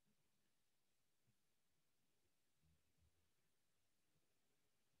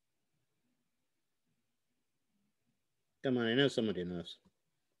 Come on, I know somebody knows.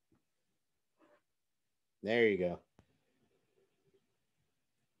 There you go.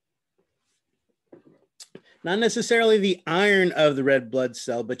 Not necessarily the iron of the red blood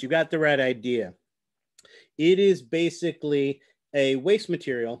cell, but you got the right idea. It is basically a waste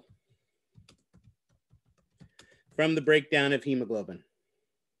material from the breakdown of hemoglobin.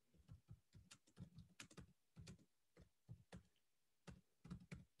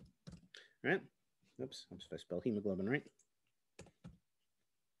 Right? Oops, I'm supposed to spell hemoglobin right.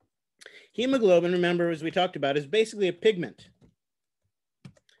 Hemoglobin, remember, as we talked about, is basically a pigment.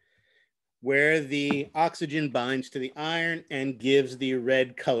 where the oxygen binds to the iron and gives the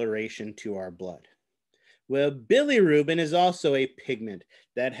red coloration to our blood. Well, bilirubin is also a pigment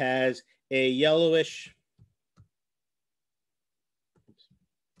that has a yellowish,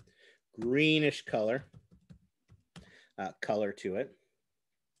 greenish color to it.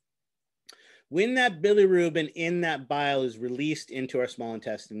 When that bilirubin in that bile is released into our small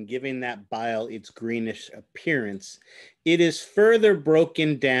intestine, giving that bile its greenish appearance, it is further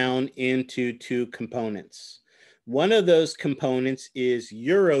broken down into two components. One of those components is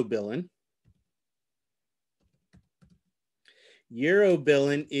urobilin.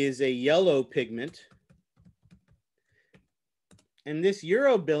 Urobilin is a yellow pigment. And this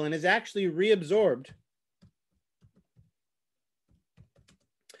urobilin is actually reabsorbed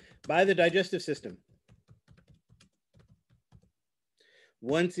by the digestive system.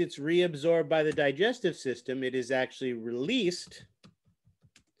 Once it's reabsorbed by the digestive system, it is actually released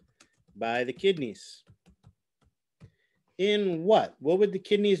by the kidneys. In what? What would the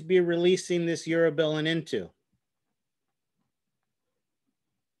kidneys be releasing this urobilin into?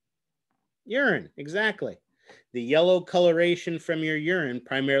 Urine, exactly. The yellow coloration from your urine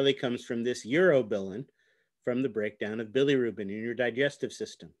primarily comes from this urobilin from the breakdown of bilirubin in your digestive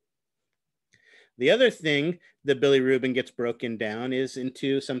system. The other thing the bilirubin gets broken down is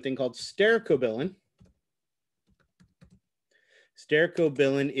into something called stercobilin.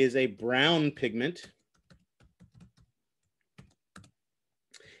 Stercobilin is a brown pigment.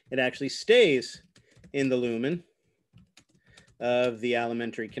 It actually stays in the lumen of the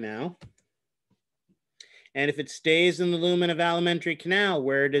alimentary canal. And if it stays in the lumen of alimentary canal,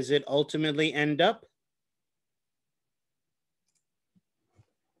 where does it ultimately end up?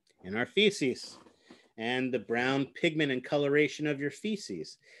 In our feces. And the brown pigment and coloration of your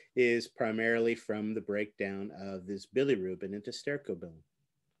feces is primarily from the breakdown of this bilirubin into stercobilin.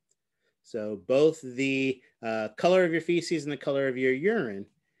 So both the color of your feces and the color of your urine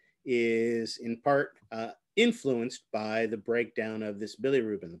is in part influenced by the breakdown of this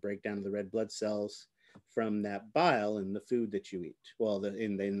bilirubin, the breakdown of the red blood cells from that bile in the food that you eat. Well,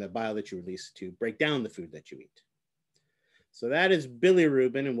 in the bile that you release to break down the food that you eat. So that is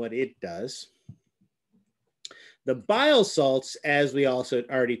bilirubin and what it does. The bile salts, as we also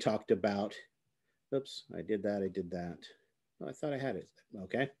already talked about. Oops, I did that. Oh, I thought I had it.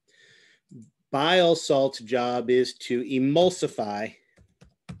 Okay. Bile salt's job is to emulsify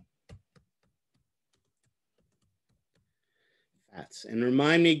fats. And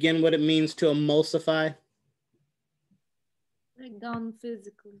remind me again what it means to emulsify. Break down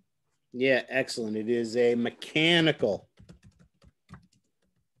physically. Yeah, excellent. It is a mechanical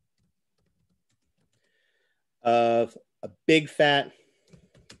of a big fat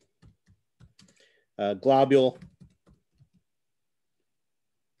globule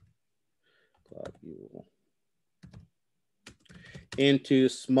into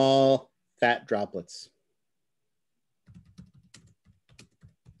small fat droplets.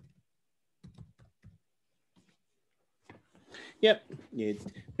 Yep.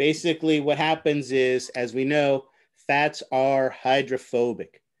 Basically, what happens is, as we know, fats are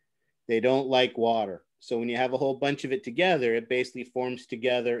hydrophobic. They don't like water. So when you have a whole bunch of it together, it basically forms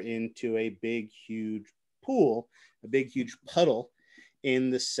together into a big, huge pool, a big, huge puddle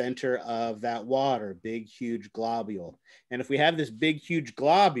in the center of that water, big, huge globule. And if we have this big, huge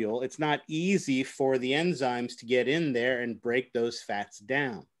globule, it's not easy for the enzymes to get in there and break those fats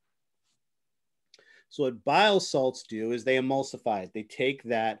down. So what bile salts do is they emulsify it. They take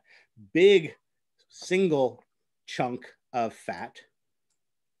that big single chunk of fat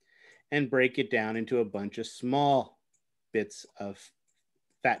and break it down into a bunch of small bits of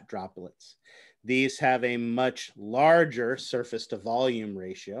fat droplets. These have a much larger surface to volume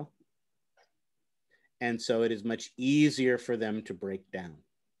ratio. And so it is much easier for them to break down.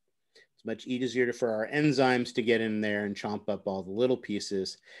 It's much easier for our enzymes to get in there and chomp up all the little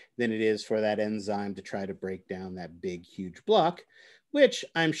pieces than it is for that enzyme to try to break down that big, huge block, which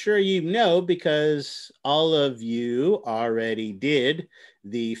I'm sure you know because all of you already did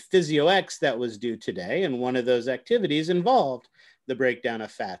the PhysioX that was due today. And one of those activities involved the breakdown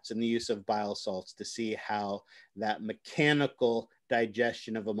of fats and the use of bile salts to see how that mechanical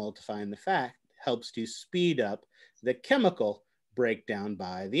digestion of emulsifying the fat helps to speed up the chemical breakdown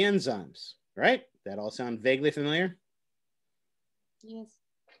by the enzymes, right? That all sound vaguely familiar? Yes.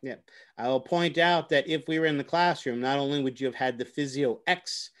 Yeah. I will point out that if we were in the classroom, not only would you have had the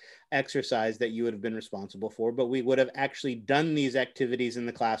PhysioX exercise that you would have been responsible for, but we would have actually done these activities in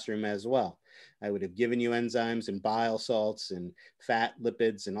the classroom as well. I would have given you enzymes and bile salts and fat,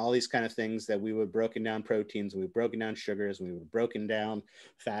 lipids, and all these kind of things that we would have broken down proteins, we would have broken down sugars, we would have broken down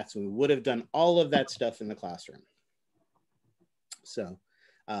fats, and we would have done all of that stuff in the classroom. So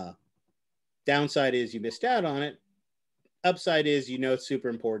downside is you missed out on it. Upside is you know it's super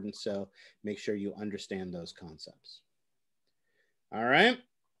important, so make sure you understand those concepts. All right.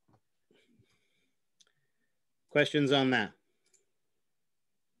 Questions on that?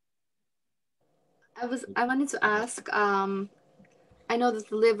 I wanted to ask, I know that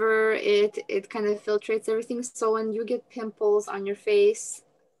the liver, it kind of filtrates everything. So when you get pimples on your face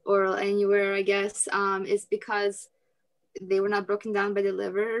or anywhere, I guess, it's because they were not broken down by the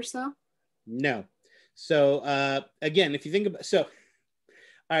liver or so? No. So again, if you think about, so,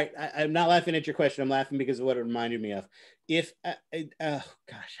 all right, I'm not laughing at your question. I'm laughing because of what it reminded me of. If,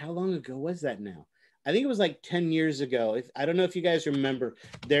 gosh, how long ago was that now? I think it was like 10 years ago. I don't know if you guys remember,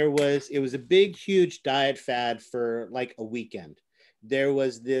 it was a big, huge diet fad for like a weekend. There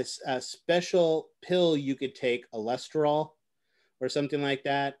was this special pill you could take, cholesterol or something like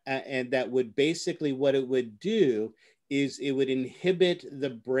that. And that would basically, what it would do is it would inhibit the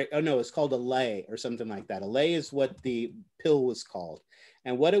break. Oh no, it's called Allay or something like that. Allay is what the pill was called.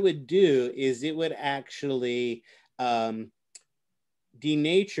 And what it would do is it would actually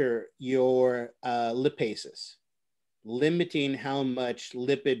denature your lipases, limiting how much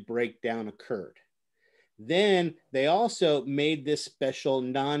lipid breakdown occurred. Then they also made this special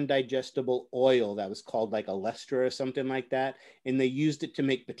non-digestible oil that was called like Alestra or something like that. And they used it to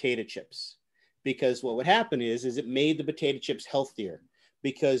make potato chips. Because what would happen is it made the potato chips healthier,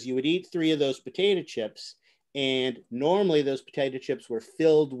 because you would eat 3 of those potato chips, and normally those potato chips were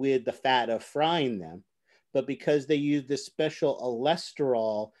filled with the fat of frying them. But because they used this special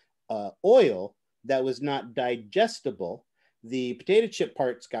cholesterol oil that was not digestible, the potato chip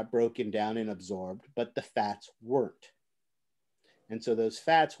parts got broken down and absorbed, but the fats weren't. And so those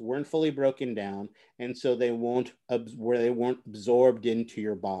fats weren't fully broken down, and so they weren't absorbed into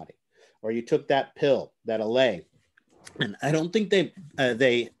your body. Or you took that pill, that Allay, and I don't think they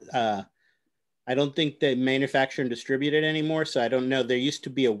manufacture and distribute it anymore. So I don't know. There used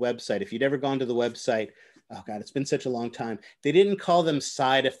to be a website. If you'd ever gone to the website, oh God, it's been such a long time. They didn't call them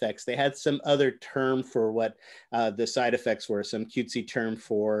side effects. They had some other term for what the side effects were, some cutesy term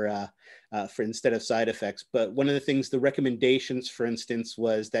for instead of side effects. But one of the things, the recommendations, for instance,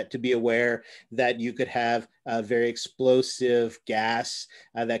 was that to be aware that you could have a very explosive gas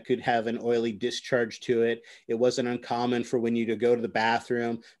that could have an oily discharge to it. It wasn't uncommon for when you to go to the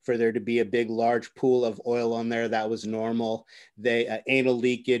bathroom for there to be a big, large pool of oil on there. That was normal. Anal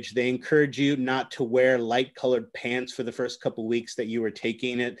leakage. They encourage you not to wear light colored pants for the first couple weeks that you were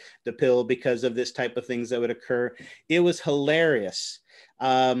taking the pill, because of this type of things that would occur. It was hilarious.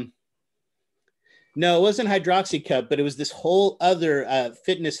 No, it wasn't hydroxycut, but it was this whole other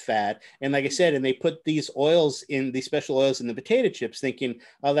fitness fad. And like I said, and they put these special oils in the potato chips, thinking,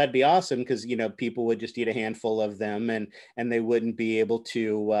 oh, that'd be awesome, because, you know, people would just eat a handful of them and they wouldn't be able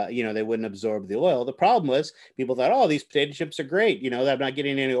to, they wouldn't absorb the oil. The problem was people thought, oh, these potato chips are great. You know, I'm not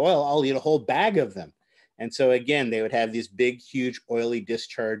getting any oil. I'll eat a whole bag of them. And so again, they would have these big, huge oily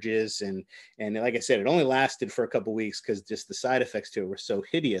discharges. And like I said, it only lasted for a couple of weeks because just the side effects to it were so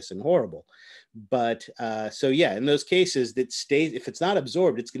hideous and horrible. But so yeah, in those cases, that stays, if it's not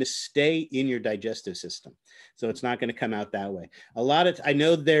absorbed, it's going to stay in your digestive system. So it's not going to come out that way. I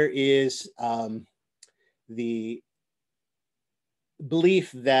know there is the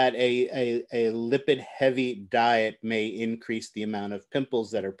belief that a lipid heavy diet may increase the amount of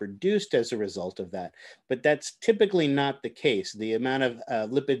pimples that are produced as a result of that, but that's typically not the case. The amount of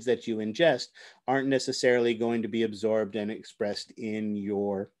lipids that you ingest aren't necessarily going to be absorbed and expressed in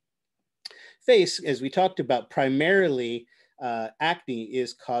your face. As we talked about, primarily acne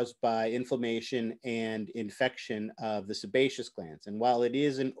is caused by inflammation and infection of the sebaceous glands, and while it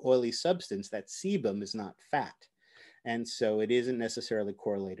is an oily substance, that sebum is not fat. And so it isn't necessarily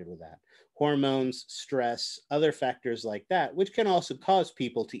correlated with that. Hormones, stress, other factors like that, which can also cause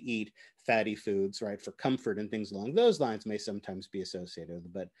people to eat fatty foods, right, for comfort and things along those lines, may sometimes be associated with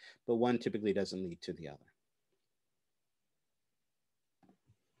it, but one typically doesn't lead to the other.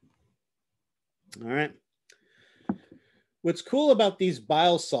 All right. What's cool about these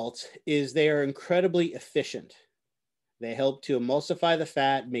bile salts is they are incredibly efficient. They help to emulsify the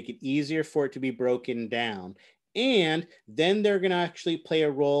fat, make it easier for it to be broken down. And then they're going to actually play a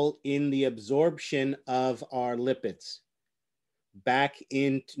role in the absorption of our lipids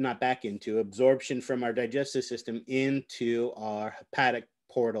absorption from our digestive system into our hepatic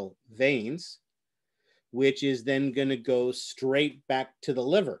portal veins, which is then going to go straight back to the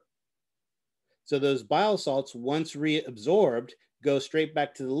liver. So those bile salts, once reabsorbed, go straight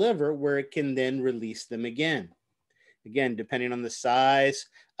back to the liver where it can then release them again. Again, depending on the size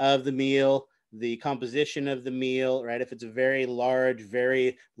of the meal, the composition of the meal, right? If it's a very large,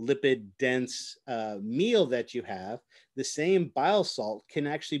 very lipid dense meal that you have, the same bile salt can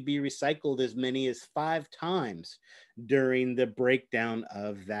actually be recycled as many as 5 times during the breakdown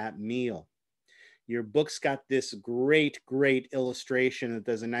of that meal. Your book's got this great illustration that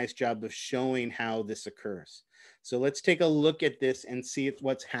does a nice job of showing how this occurs. So let's take a look at this and see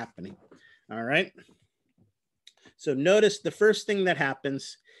what's happening. All right. So notice the first thing that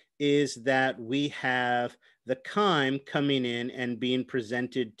happens is that we have the chyme coming in and being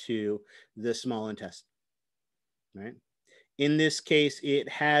presented to the small intestine, right? In this case, it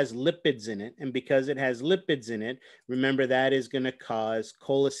has lipids in it. And because it has lipids in it, remember that is going to cause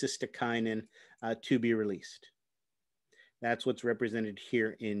cholecystokinin to be released. That's what's represented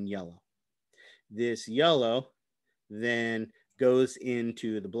here in yellow. This yellow then goes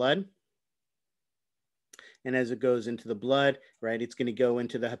into the blood. And as it goes into the blood, right, it's going to go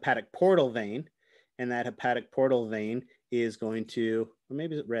into the hepatic portal vein. And that hepatic portal vein is going to, or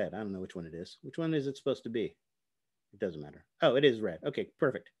maybe it's red. I don't know which one it is. Which one is it supposed to be? It doesn't matter. Oh, it is red. Okay,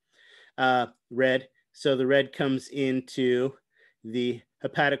 perfect. Red. So the red comes into the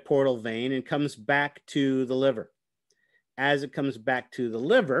hepatic portal vein and comes back to the liver. As it comes back to the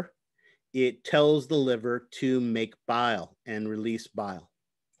liver, it tells the liver to make bile and release bile.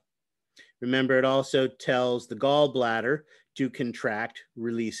 Remember, it also tells the gallbladder to contract,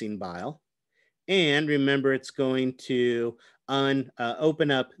 releasing bile. And remember, it's going to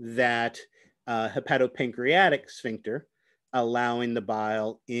open up that hepatopancreatic sphincter, allowing the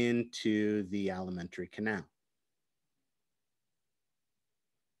bile into the alimentary canal.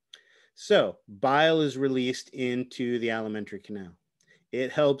 So bile is released into the alimentary canal.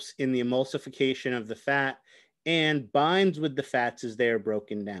 It helps in the emulsification of the fat and binds with the fats as they are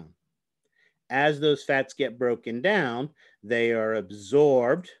broken down. As those fats get broken down, they are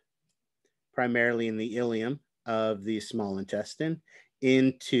absorbed primarily in the ileum of the small intestine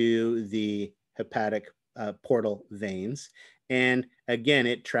into the hepatic portal veins. And again,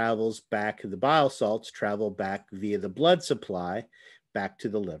 it travels back, the bile salts travel back via the blood supply back to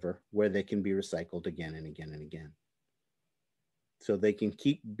the liver where they can be recycled again and again and again. So they can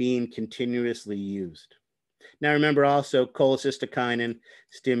keep being continuously used. Now remember also cholecystokinin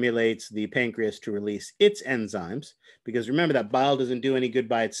stimulates the pancreas to release its enzymes, because remember that bile doesn't do any good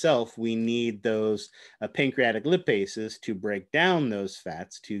by itself. We need those pancreatic lipases to break down those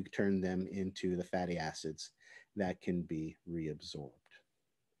fats to turn them into the fatty acids that can be reabsorbed.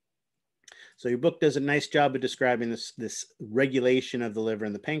 So your book does a nice job of describing this regulation of the liver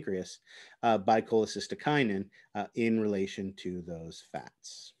and the pancreas by cholecystokinin in relation to those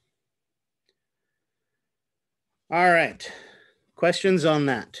fats. All right, questions on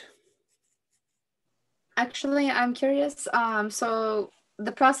that? Actually, I'm curious. So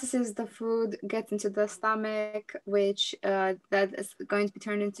the process is the food gets into the stomach, which that is going to be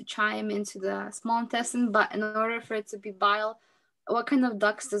turned into chyme into the small intestine. But in order for it to be bile, what kind of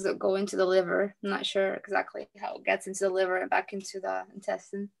ducts does it go into the liver? I'm not sure exactly how it gets into the liver and back into the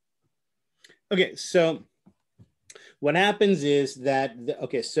intestine. Okay, so what happens is that,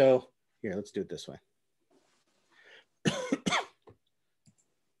 okay, so here, let's do it this way.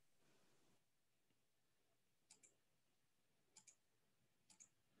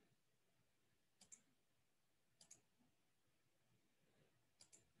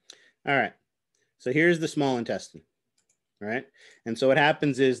 All right, so here's the small intestine, right? And so what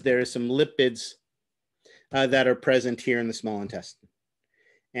happens is there are some lipids that are present here in the small intestine.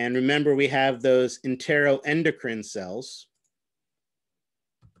 And remember, we have those enteroendocrine cells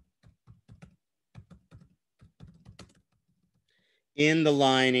in the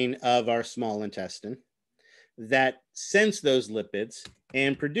lining of our small intestine that sense those lipids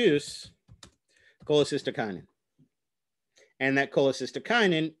and produce cholecystokinin. And that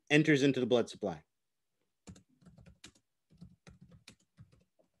cholecystokinin enters into the blood supply.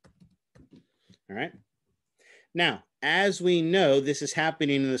 All right. Now, as we know, this is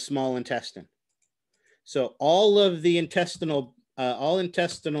happening in the small intestine. So all of the intestinal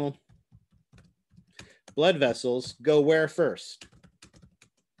blood vessels go where first?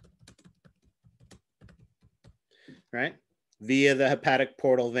 Right? Via the hepatic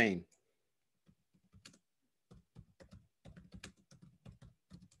portal vein.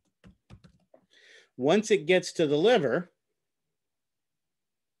 Once it gets to the liver,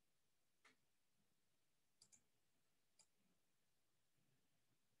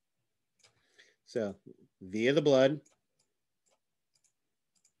 so via the blood,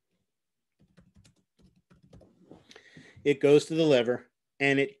 it goes to the liver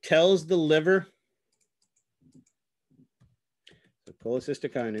and it tells the liver, so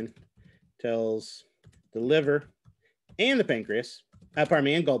cholecystokinin tells the liver and the pancreas, and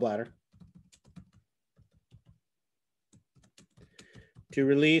gallbladder to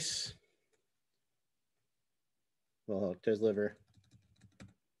release, well, it tells liver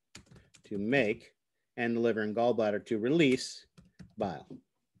to make, and the liver and gallbladder to release bile.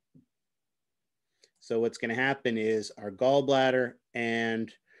 So what's going to happen is our gallbladder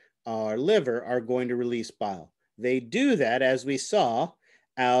and our liver are going to release bile. They do that, as we saw,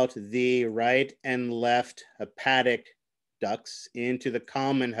 out the right and left hepatic ducts into the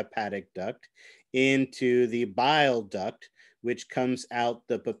common hepatic duct, into the bile duct, which comes out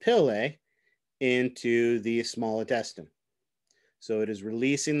the papillae into the small intestine. So it is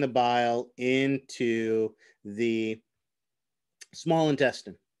releasing the bile into the small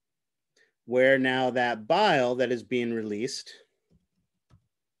intestine, where now that bile that is being released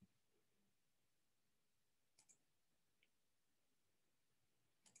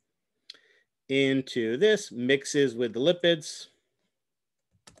into this mixes with the lipids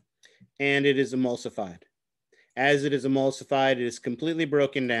and it is emulsified. As it is emulsified, it is completely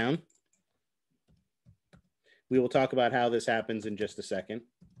broken down. We will talk about how this happens in just a second.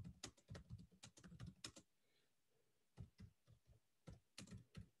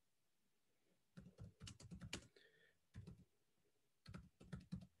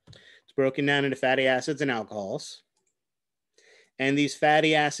 It's broken down into fatty acids and alcohols. And these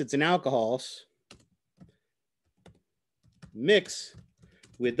fatty acids and alcohols mix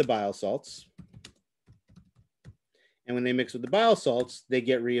with the bile salts. And when they mix with the bile salts, they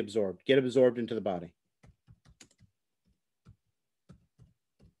get reabsorbed, get absorbed into the body.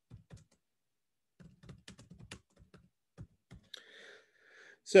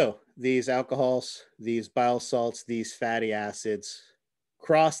 So these alcohols, these bile salts, these fatty acids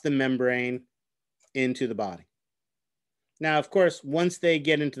cross the membrane into the body. Now, of course, once they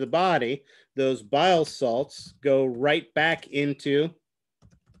get into the body, those bile salts go right back into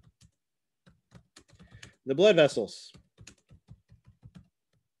the blood vessels.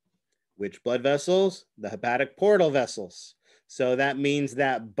 Which blood vessels? The hepatic portal vessels. So that means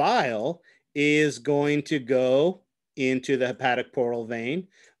that bile is going to go into the hepatic portal vein,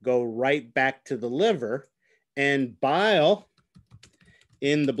 go right back to the liver, and bile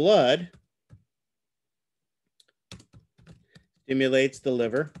in the blood stimulates the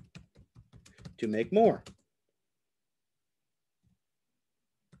liver to make more.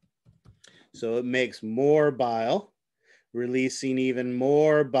 So it makes more bile, releasing even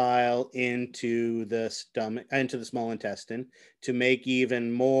more bile into the stomach, into the small intestine, to make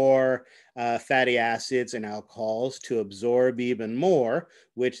even more fatty acids and alcohols, to absorb even more,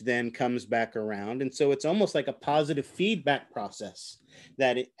 which then comes back around. And so it's almost like a positive feedback process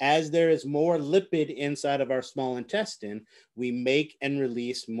that as there is more lipid inside of our small intestine, we make and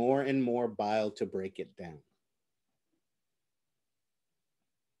release more and more bile to break it down.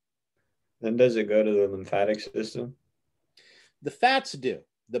 Then does it go to the lymphatic system? The fats do.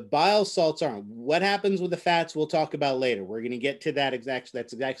 The bile salts aren't. What happens with the fats, we'll talk about later. We're going to get to that exact.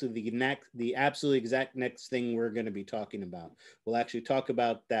 That's exactly the absolute exact next thing we're going to be talking about. We'll actually talk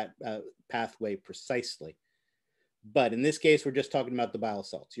about that pathway precisely. But in this case, we're just talking about the bile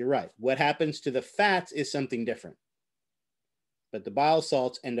salts. You're right. What happens to the fats is something different. But the bile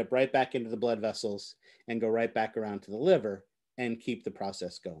salts end up right back into the blood vessels and go right back around to the liver and keep the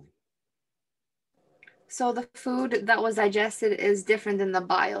process going. So the food that was digested is different than the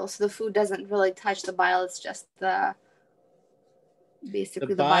bile. So the food doesn't really touch the bile. It's just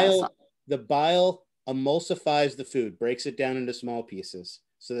basically the bile. The bile emulsifies the food, breaks it down into small pieces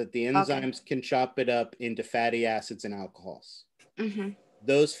so that the enzymes can chop it up into fatty acids and alcohols. Mm-hmm.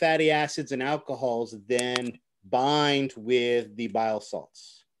 Those fatty acids and alcohols then bind with the bile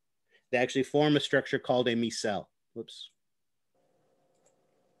salts. They actually form a structure called a micelle. Whoops.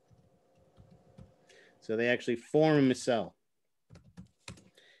 So they actually form a micelle.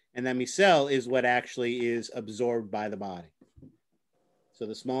 And that micelle is what actually is absorbed by the body. So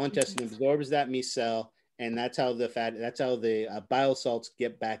the small intestine absorbs that micelle, and that's how the bile salts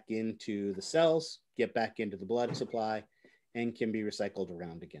get back into the cells, get back into the blood supply, and can be recycled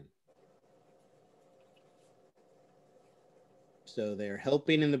around again. So they're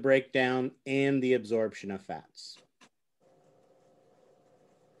helping in the breakdown and the absorption of fats.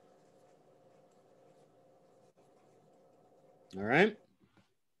 All right.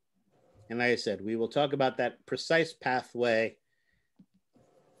 And like I said, we will talk about that precise pathway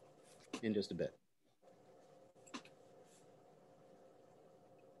in just a bit.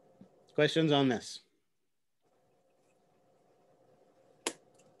 Questions on this?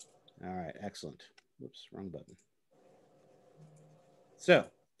 All right, excellent. Whoops, wrong button. So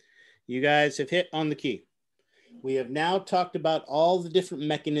you guys have hit on the key. We have now talked about all the different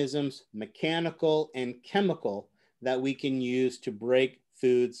mechanisms, mechanical and chemical, that we can use to break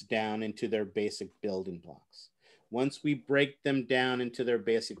foods down into their basic building blocks. Once we break them down into their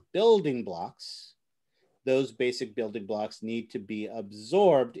basic building blocks, those basic building blocks need to be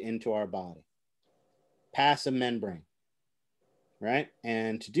absorbed into our body, pass a membrane, right?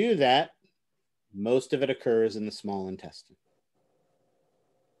 And to do that, most of it occurs in the small intestine.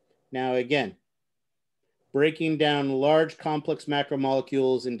 Now, again, breaking down large complex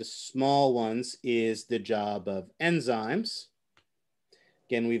macromolecules into small ones is the job of enzymes.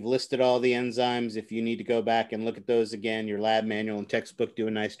 Again, we've listed all the enzymes. If you need to go back and look at those again, your lab manual and textbook do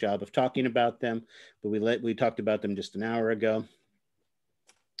a nice job of talking about them, but we talked about them just an hour ago.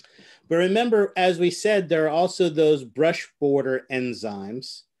 But remember, as we said, there are also those brush border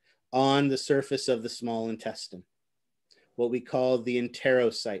enzymes on the surface of the small intestine, what we call the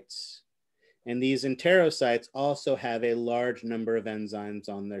enterocytes. And these enterocytes also have a large number of enzymes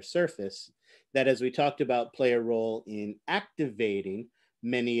on their surface that, as we talked about, play a role in activating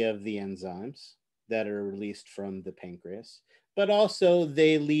many of the enzymes that are released from the pancreas, but also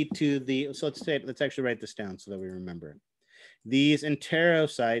they lead to the, so let's actually write this down so that we remember it. These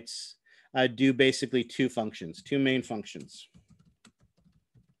enterocytes do basically two main functions.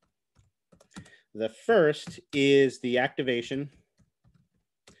 The first is the activation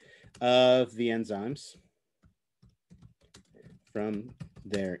of the enzymes from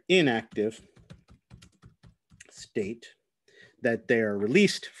their inactive state that they are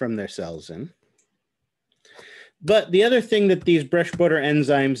released from their cells in. But the other thing that these brush border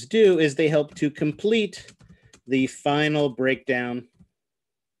enzymes do is they help to complete the final breakdown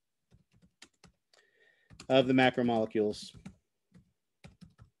of the macromolecules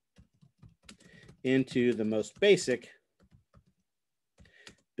into the most basic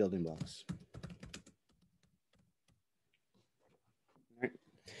building blocks. All right.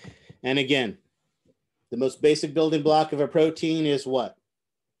 And again, the most basic building block of a protein is what?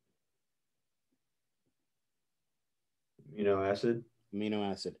 Amino acid. Amino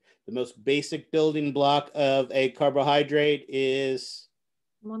acid. The most basic building block of a carbohydrate is?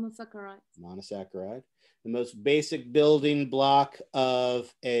 Monosaccharide. Monosaccharide. The most basic building block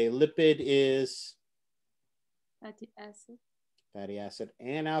of a lipid is? Fatty acid. Fatty acid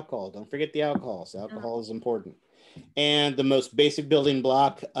and alcohol. Don't forget the alcohols. Alcohol is important. And the most basic building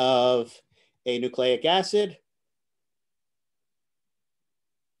block of a nucleic acid?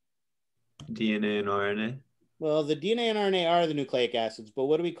 DNA and RNA. Well, the DNA and RNA are the nucleic acids, but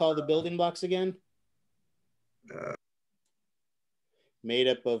what do we call the building blocks again? Made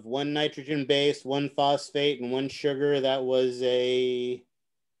up of one nitrogen base, one phosphate, and one sugar. That was a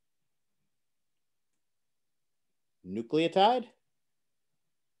nucleotide?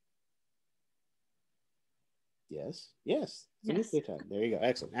 Yes. It's a nucleotide. There you go.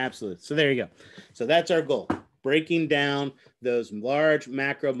 Excellent. Absolutely. So there you go. So that's our goal. Breaking down those large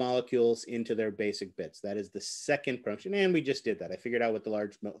macromolecules into their basic bits. That is the second function. And we just did that. I figured out what the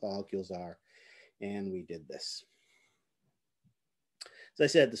large molecules are, and we did this. As I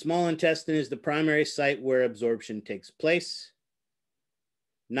said, the small intestine is the primary site where absorption takes place.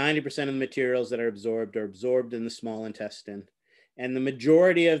 90% of the materials that are absorbed in the small intestine. And the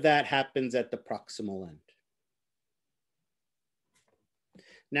majority of that happens at the proximal end.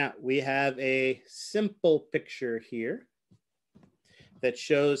 Now, we have a simple picture here that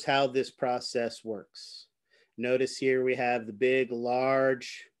shows how this process works. Notice here we have the big,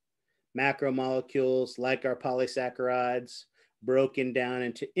 large macromolecules like our polysaccharides broken down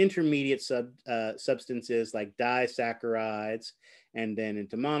into intermediate substances like disaccharides, and then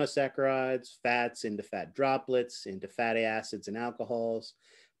into monosaccharides, fats into fat droplets, into fatty acids and alcohols,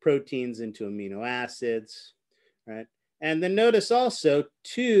 proteins into amino acids, right? And then notice also,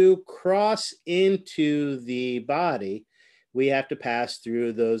 to cross into the body, we have to pass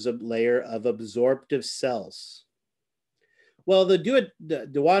through those layer of absorptive cells. Well, the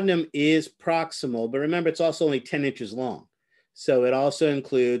duodenum is proximal, but remember, it's also only 10 inches long. So it also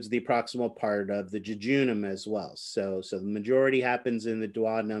includes the proximal part of the jejunum as well. So the majority happens in the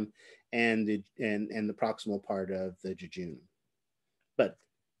duodenum and the proximal part of the jejunum. But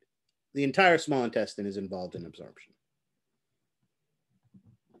the entire small intestine is involved in absorption.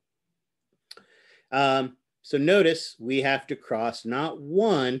 So notice we have to cross not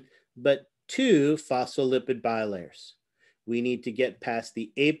one, but two phospholipid bilayers. We need to get past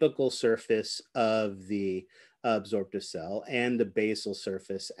the apical surface of the absorptive cell and the basal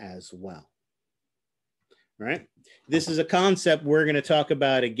surface as well. right? This is a concept we're going to talk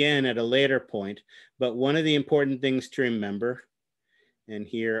about again at a later point, but one of the important things to remember, and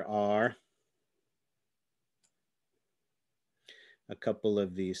here are a couple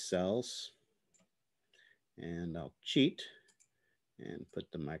of these cells, and I'll cheat and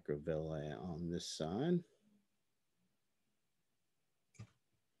put the microvilli on this side.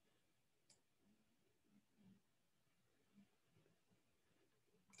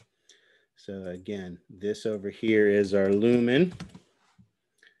 So again, this over here is our lumen.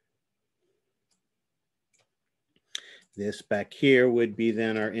 This back here would be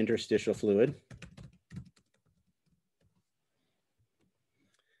then our interstitial fluid.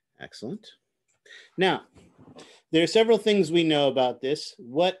 Excellent. Now, there are several things we know about this.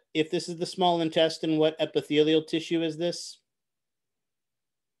 What, if this is the small intestine, what epithelial tissue is this?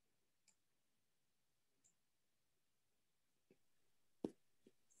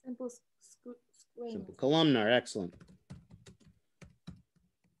 Simple columnar, excellent.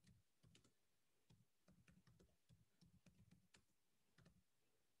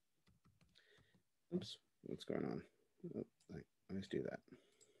 Oops, what's going on? Oh, I always do that.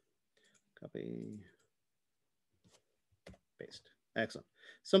 Copy, paste. Excellent.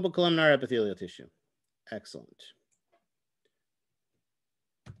 Simple columnar epithelial tissue. Excellent.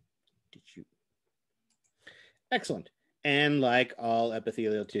 Excellent. And like all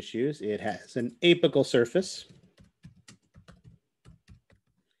epithelial tissues, it has an apical surface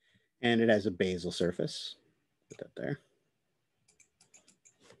and it has a basal surface. Put that there.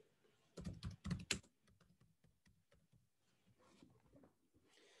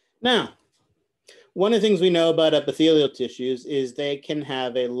 Now, one of the things we know about epithelial tissues is they can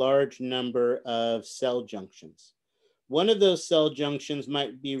have a large number of cell junctions. One of those cell junctions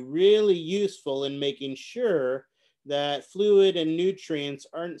might be really useful in making sure that fluid and nutrients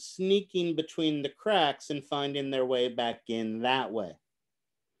aren't sneaking between the cracks and finding their way back in that way.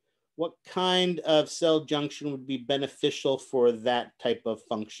 What kind of cell junction would be beneficial for that type of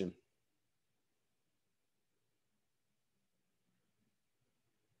function?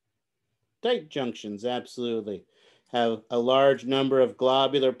 Tight junctions, absolutely. Have a large number of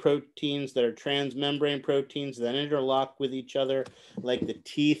globular proteins that are transmembrane proteins that interlock with each other like the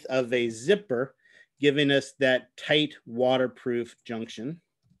teeth of a zipper, giving us that tight waterproof junction.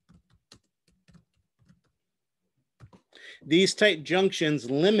 These tight junctions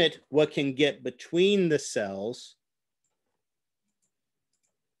limit what can get between the cells.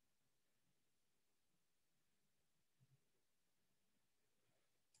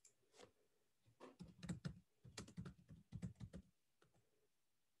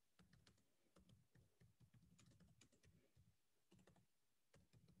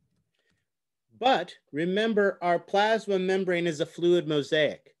 But remember, our plasma membrane is a fluid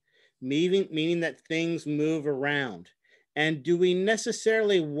mosaic, meaning that things move around. And do we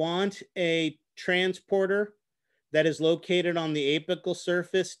necessarily want a transporter that is located on the apical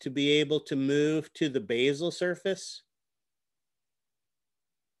surface to be able to move to the basal surface?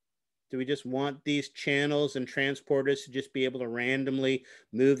 Do we just want these channels and transporters to just be able to randomly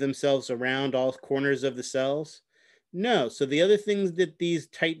move themselves around all corners of the cells? No. So the other things that these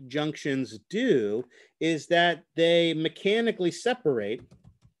tight junctions do is that they mechanically separate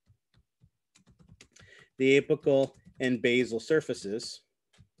the apical and basal surfaces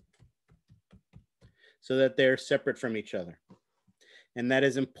so that they're separate from each other. And that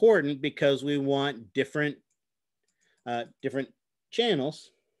is important because we want different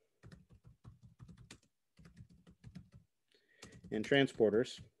channels and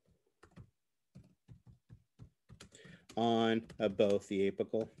transporters on both the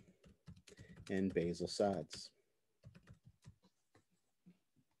apical and basal sides.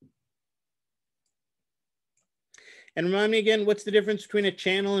 And remind me again, what's the difference between a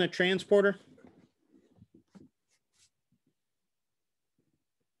channel and a transporter?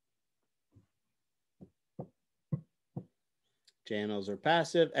 Channels are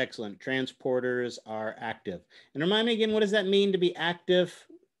passive, excellent. Transporters are active. And remind me again, what does that mean to be active?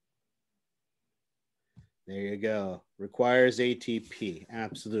 There you go. Requires ATP,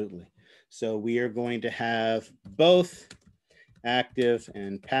 absolutely. So we are going to have both active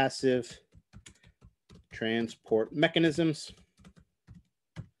and passive transport mechanisms.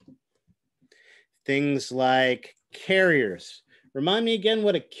 Things like carriers. Remind me again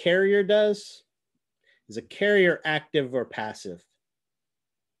what a carrier does. Is a carrier active or passive?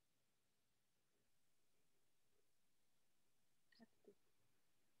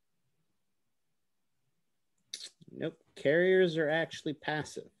 Nope, carriers are actually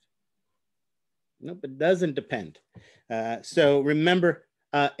passive. Nope, it doesn't depend. So remember,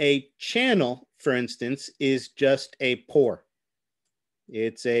 a channel for instance, is just a pore.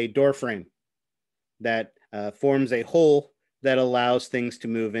 It's a door frame that forms a hole that allows things to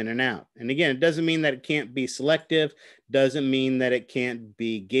move in and out. And again, it doesn't mean that it can't be selective, doesn't mean that it can't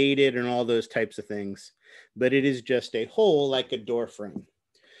be gated and all those types of things, but it is just a hole like a door frame.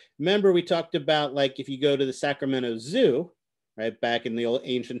 Remember, we talked about, like, if you go to the Sacramento Zoo, right, back in the old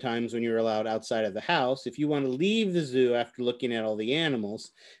ancient times when you were allowed outside of the house, if you want to leave the zoo after looking at all the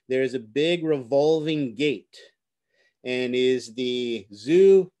animals, there's a big revolving gate. And is the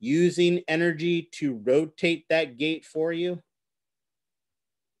zoo using energy to rotate that gate for you?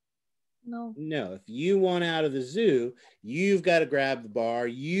 No. No. If you want out of the zoo, you've got to grab the bar,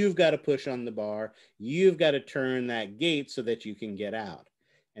 you've got to push on the bar, you've got to turn that gate so that you can get out.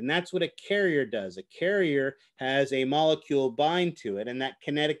 And that's what a carrier does. A carrier has a molecule bind to it, and that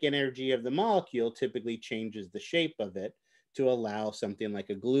kinetic energy of the molecule typically changes the shape of it to allow something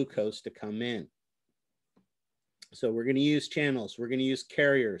like a glucose to come in. So we're going to use channels, we're going to use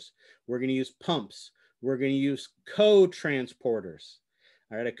carriers, we're going to use pumps, we're going to use co-transporters.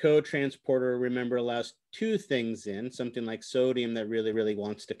 All right, a co-transporter, remember, allows two things in, something like sodium that really, really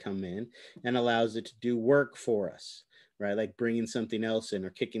wants to come in and allows it to do work for us, right? Like bringing something else in or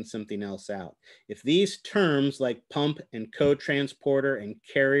kicking something else out. If these terms like pump and co-transporter and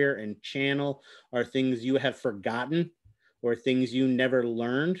carrier and channel are things you have forgotten or things you never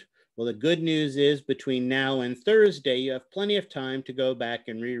learned, well, the good news is between now and Thursday, you have plenty of time to go back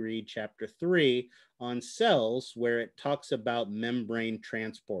and reread chapter 3 on cells, where it talks about membrane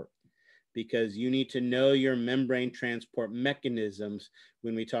transport, because you need to know your membrane transport mechanisms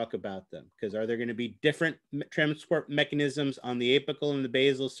when we talk about them. Because are there going to be different transport mechanisms on the apical and the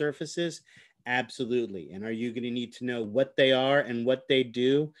basal surfaces? Absolutely. And are you going to need to know what they are and what they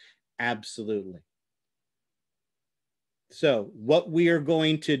do? Absolutely. So what we are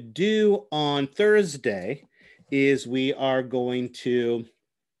going to do on Thursday is we are going to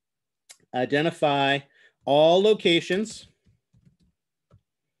identify all locations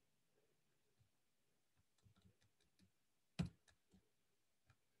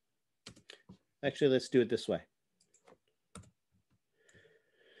Actually, let's do it this way.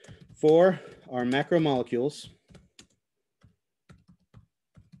 For our macromolecules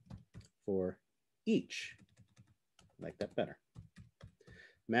for each, I like that better.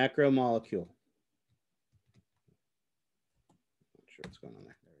 Macromolecule. Not sure what's going on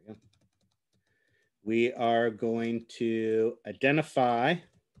there. There we go. We are going to identify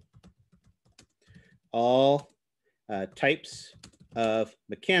all types of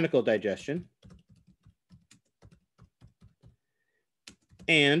mechanical digestion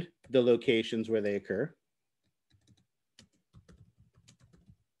and the locations where they occur.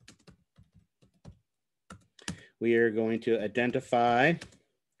 We are going to identify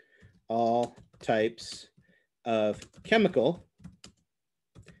all types of chemical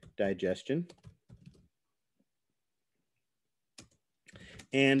digestion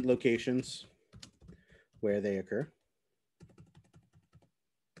and locations where they occur.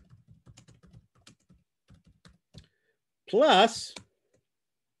 Plus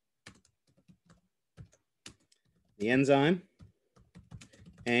the enzyme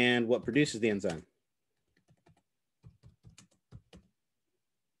and what produces the enzyme.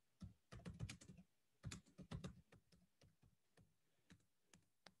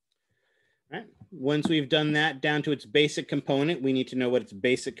 All right. Once we've done that down to its basic component, we need to know what its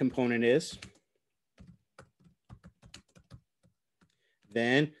basic component is.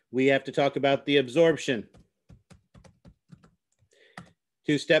 Then we have to talk about the absorption.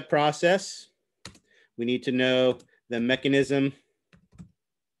 Two-step process. We need to know the mechanism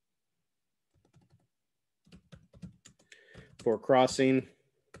for crossing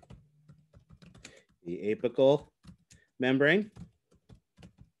the apical membrane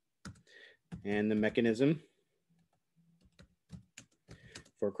and the mechanism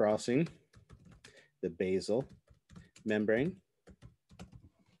for crossing the basal membrane.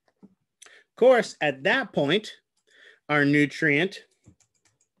 Of course, at that point, our nutrient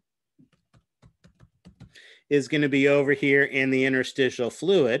is going to be over here in the interstitial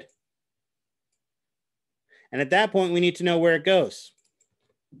fluid. And at that point, we need to know where it goes.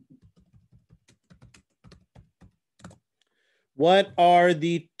 What are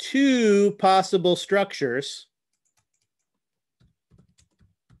the two possible structures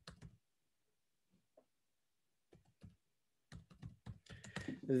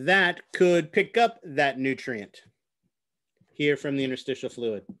that could pick up that nutrient here from the interstitial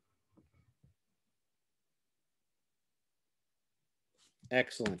fluid?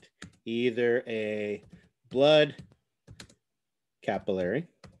 Excellent. Either a blood capillary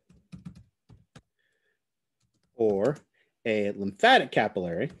or a lymphatic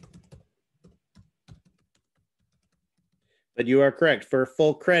capillary. But you are correct. For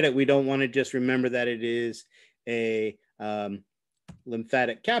full credit, we don't want to just remember that it is a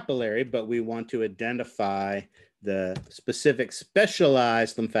lymphatic capillary, but we want to identify the specific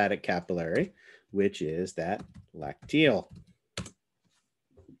specialized lymphatic capillary, which is that lacteal.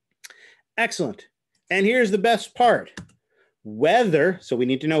 Excellent. And here's the best part. Whether, so we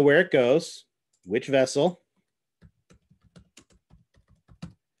need to know where it goes, which vessel.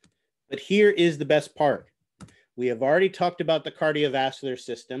 But here is the best part. We have already talked about the cardiovascular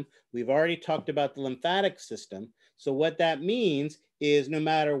system. We've already talked about the lymphatic system. So what that means is no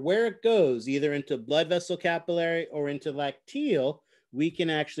matter where it goes, either into blood vessel capillary or into lacteal, we can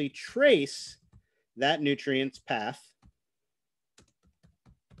actually trace that nutrient's path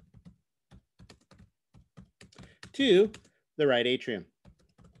to the right atrium,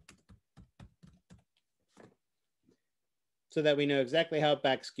 so that we know exactly how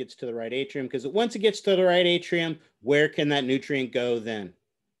it gets to the right atrium, because once it gets to the right atrium, where can that nutrient go then?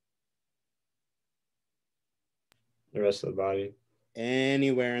 The rest of the body.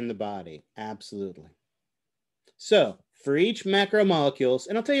 Anywhere in the body, absolutely. So for each macromolecules,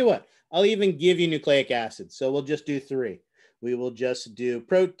 and I'll tell you what, I'll even give you nucleic acids. So we'll just do 3. We will just do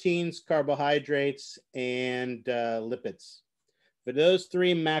proteins, carbohydrates, and lipids. For those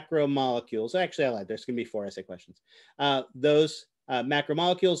 3 macromolecules, actually I lied, there's gonna be 4 essay questions. Those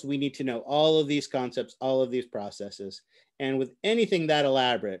macromolecules, we need to know all of these concepts, all of these processes. And with anything that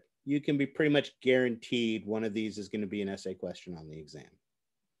elaborate, you can be pretty much guaranteed one of these is gonna be an essay question on the exam.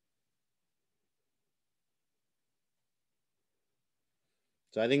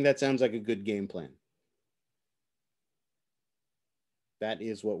 So I think that sounds like a good game plan. That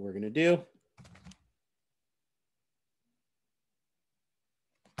is what we're gonna do.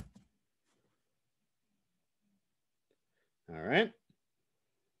 All right.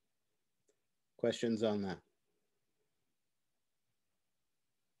 Questions on that?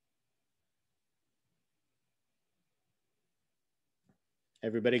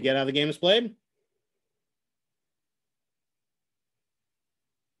 Everybody get how the game is played?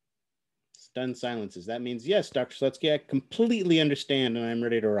 Stunned silences. That means yes, Dr. Slutsky, I completely understand and I'm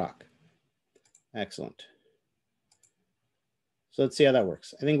ready to rock. Excellent. So let's see how that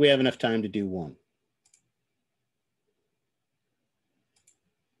works. I think we have enough time to do 1.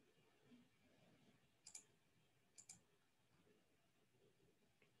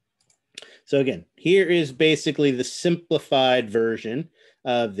 So again, here is basically the simplified version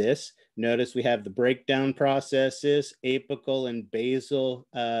of this. Notice we have the breakdown processes, apical and basal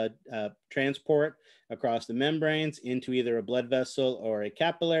transport across the membranes into either a blood vessel or a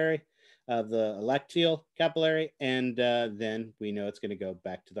capillary of the lacteal capillary. And then we know it's going to go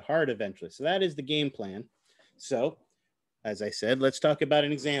back to the heart eventually. So that is the game plan. So as I said, let's talk about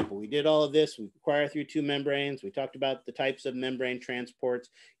an example. We did all of this. We acquire through 2 membranes. We talked about the types of membrane transports.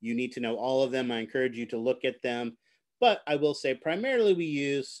 You need to know all of them. I encourage you to look at them. But I will say primarily we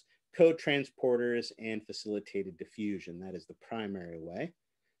use co-transporters and facilitated diffusion. That is the primary way.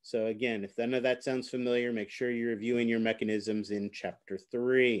 So again, if none of that sounds familiar, make sure you're reviewing your mechanisms in chapter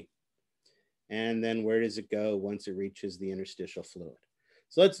 3. And then where does it go once it reaches the interstitial fluid?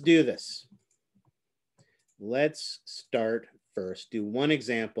 So let's do this. Let's start first, do 1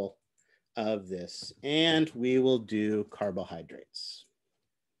 example of this, and we will do carbohydrates.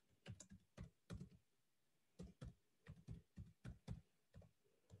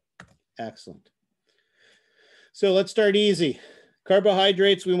 Excellent. So let's start easy.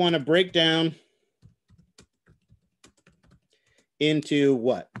 Carbohydrates we want to break down into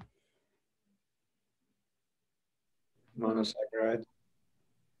what? Monosaccharides.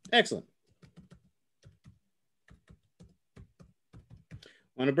 Excellent.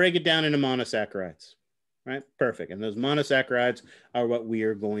 Want to break it down into monosaccharides, right? Perfect. And those monosaccharides are what we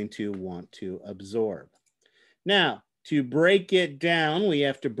are going to want to absorb. Now, to break it down, we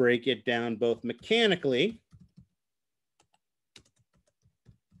have to break it down both mechanically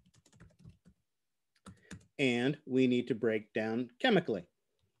and we need to break down chemically.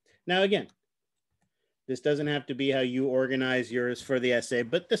 Now, again, this doesn't have to be how you organize yours for the essay,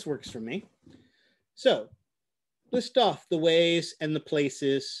 but this works for me. So, list off the ways and the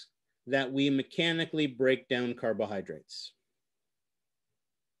places that we mechanically break down carbohydrates.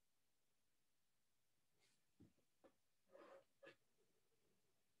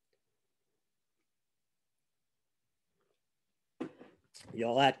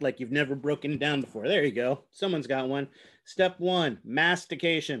 Y'all act like you've never broken it down before. There you go. Someone's got one. Step 1,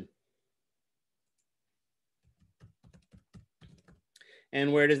 mastication.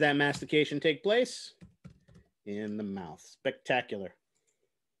 And where does that mastication take place? in the mouth. Spectacular.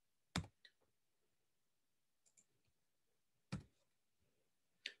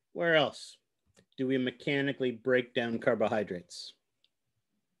 Where else do we mechanically break down carbohydrates?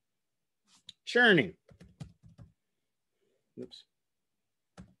 Churning. Oops.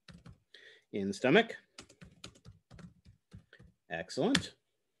 In the stomach. Excellent.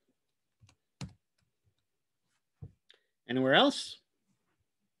 Anywhere else?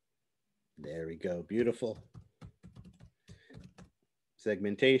 There we go. Beautiful.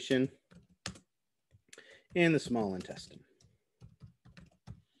 Segmentation in the small intestine.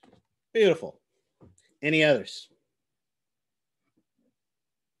 Beautiful. Any others?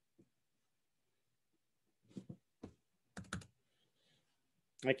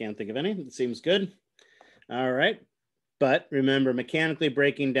 I can't think of any. It seems good. All right. But remember, mechanically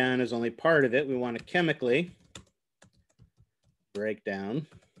breaking down is only part of it. We want to chemically break down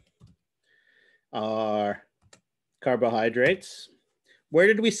our carbohydrates. Where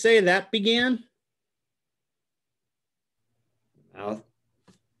did we say that began? Mouth.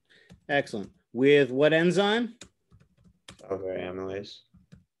 Excellent. With what enzyme? Salivary amylase.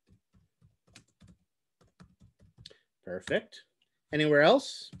 Perfect. Anywhere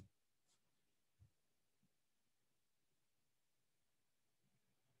else?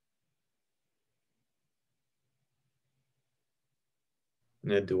 In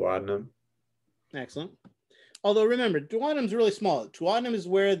the duodenum. Excellent. Although remember, duodenum is really small. Duodenum is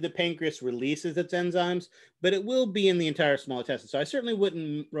where the pancreas releases its enzymes, but it will be in the entire small intestine. So I certainly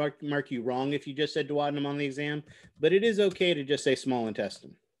wouldn't mark you wrong if you just said duodenum on the exam, but it is okay to just say small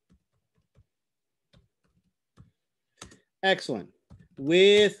intestine. Excellent.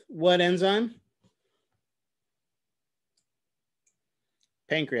 With what enzyme?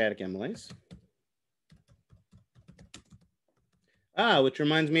 Pancreatic amylase. Ah, which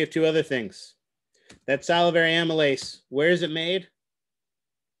reminds me of two other things. That salivary amylase, where is it made?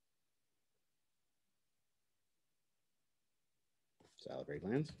 Salivary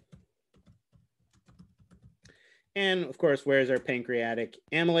glands. And of course, where is our pancreatic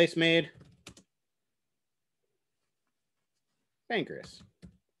amylase made? Pancreas.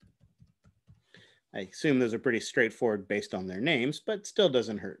 I assume those are pretty straightforward based on their names, but still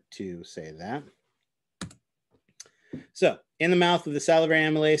doesn't hurt to say that. So in the mouth with the salivary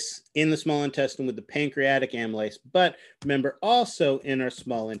amylase, in the small intestine with the pancreatic amylase, but remember also in our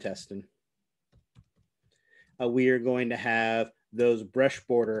small intestine, we are going to have those brush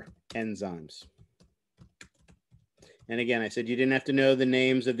border enzymes. And again, I said you didn't have to know the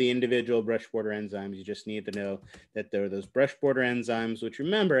names of the individual brush border enzymes. You just need to know that there are those brush border enzymes, which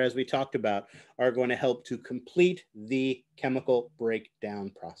remember, as we talked about, are going to help to complete the chemical breakdown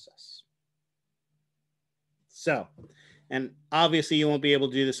process. So, and obviously you won't be able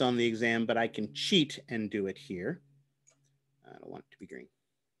to do this on the exam, but I can cheat and do it here. I don't want it to be green.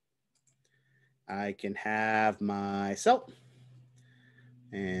 I can have my cell.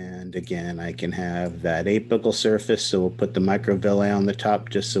 And again, I can have that apical surface. So we'll put the microvilli on the top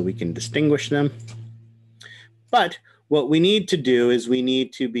just so we can distinguish them. But what we need to do is we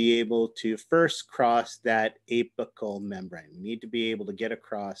need to be able to first cross that apical membrane. We need to be able to get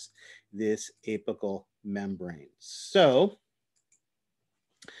across this apical membrane. So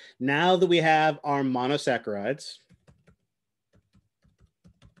now that we have our monosaccharides,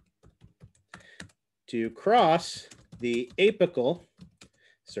 to cross the apical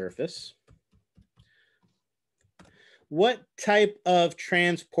surface, what type of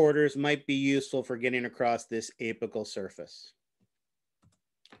transporters might be useful for getting across this apical surface?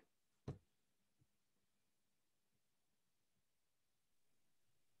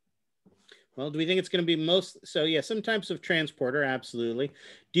 Well, do we think it's going to be most? So yeah, some types of transporter, absolutely.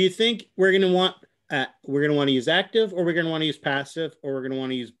 Do you think we're going to want to use active, or we're going to want to use passive, or we're going to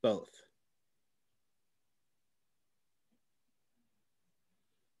want to use both?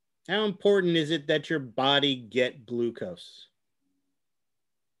 How important is it that your body get glucose?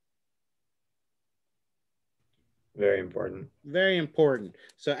 Very important. Very important.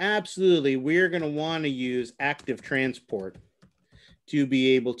 So absolutely, we're going to want to use active transport to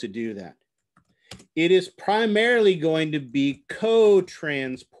be able to do that. It is primarily going to be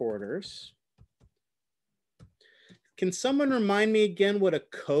co-transporters. Can someone remind me again what a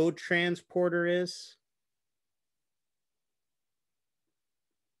co-transporter is?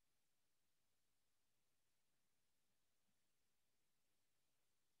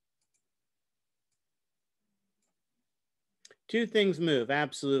 Two things move,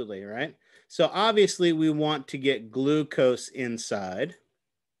 absolutely, right? So obviously we want to get glucose inside.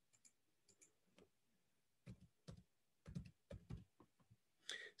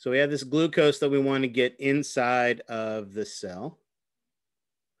 So we have this glucose that we want to get inside of the cell.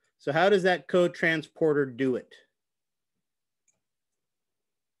 So how does that co-transporter do it?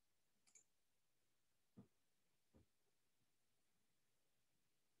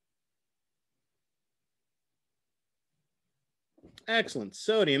 Excellent.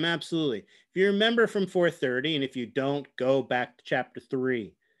 Sodium, absolutely. If you remember from 430, and if you don't, go back to chapter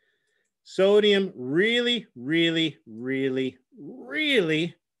 3. Sodium really, really, really,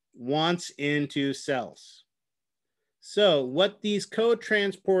 really wants into cells. So what these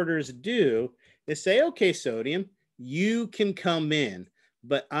co-transporters do is say, okay, sodium, you can come in,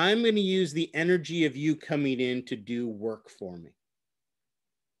 but I'm going to use the energy of you coming in to do work for me.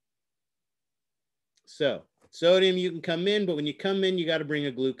 So sodium, you can come in, but when you come in, you got to bring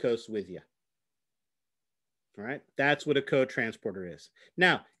a glucose with you. All right, that's what a co-transporter is.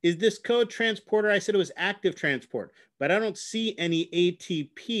 Now, is this co-transporter, I said it was active transport, but I don't see any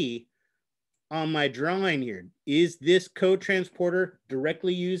ATP on my drawing here. Is this co-transporter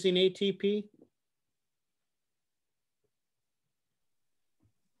directly using ATP?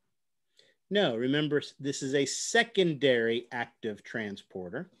 No, remember, this is a secondary active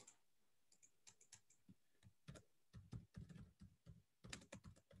transporter.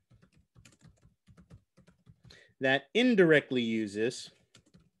 That indirectly uses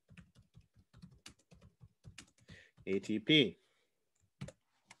ATP.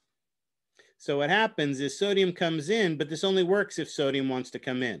 So what happens is sodium comes in, but this only works if sodium wants to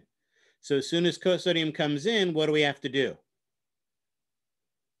come in. So as soon as sodium comes in, what do we have to do?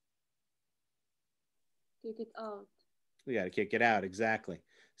 Kick it out. We got to kick it out, exactly.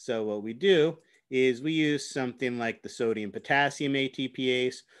 So what we do is we use something like the sodium potassium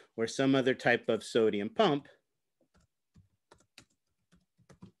ATPase or some other type of sodium pump.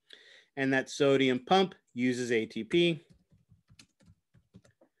 And that sodium pump uses ATP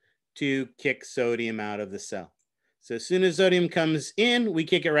to kick sodium out of the cell. So as soon as sodium comes in, we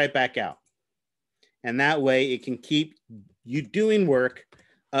kick it right back out. And that way it can keep you doing work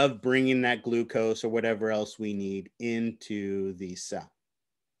of bringing that glucose or whatever else we need into the cell.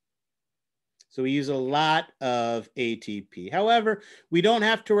 So we use a lot of ATP. However, we don't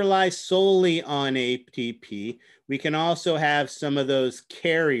have to rely solely on ATP. We can also have some of those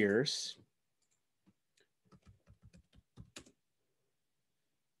carriers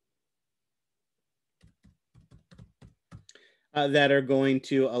that are going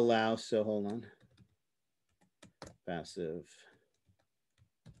to allow, so hold on, passive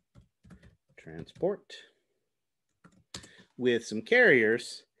transport with some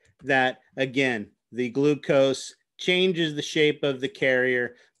carriers that, again, the glucose changes the shape of the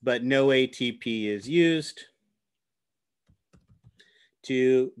carrier, but no ATP is used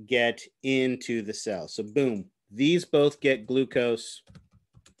to get into the cell. So boom, these both get glucose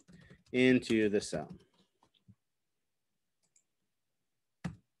into the cell.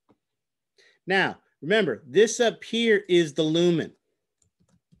 Now, remember, this up here is the lumen.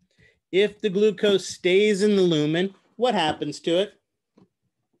 If the glucose stays in the lumen, what happens to it?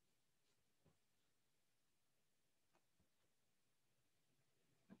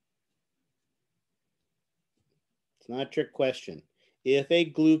 It's not a trick question. If a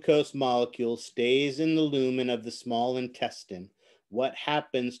glucose molecule stays in the lumen of the small intestine, what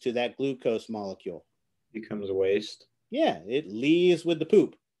happens to that glucose molecule? Becomes waste. Yeah, it leaves with the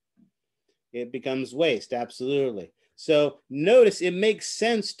poop. It becomes waste, absolutely. So notice it makes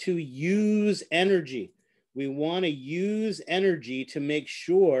sense to use energy. We want to use energy to make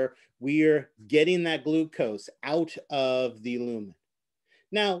sure we are getting that glucose out of the lumen.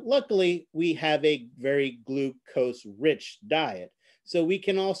 Now, luckily, we have a very glucose-rich diet, so we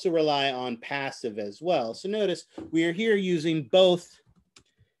can also rely on passive as well. So notice we are here using both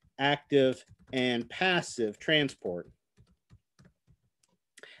active and passive transport.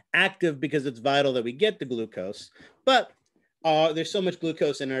 Active because it's vital that we get the glucose, but there's so much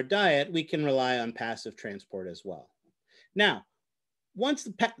glucose in our diet, we can rely on passive transport as well. Now, once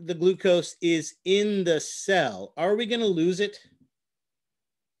the glucose is in the cell, are we going to lose it?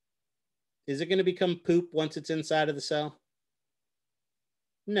 Is it going to become poop once it's inside of the cell?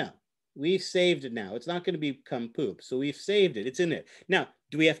 No, we've saved it now. It's not going to become poop. So we've saved it. It's in it. Now,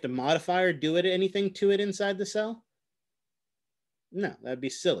 do we have to modify or do anything to it inside the cell? No, that'd be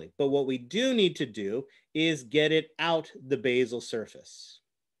silly. But what we do need to do is get it out the basal surface.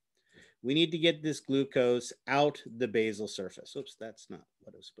 We need to get this glucose out the basal surface. Oops, that's not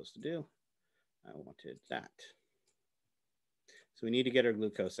what I was supposed to do. I wanted that. So we need to get our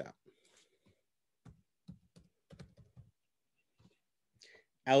glucose out.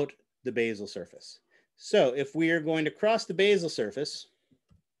 Out the basal surface. So if we are going to cross the basal surface,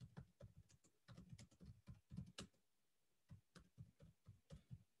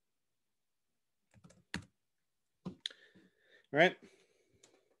 right?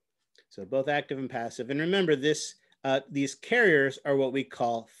 So both active and passive. And remember this, these carriers are what we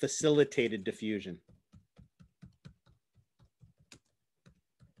call facilitated diffusion.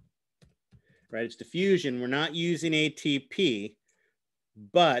 Right, it's diffusion. We're not using ATP,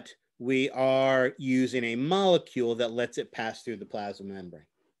 but we are using a molecule that lets it pass through the plasma membrane.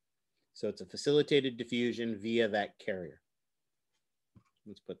 So it's a facilitated diffusion via that carrier.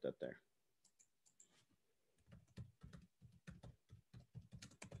 Let's put that there.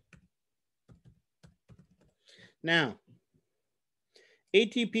 Now,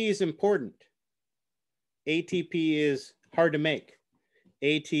 ATP is important. ATP is hard to make.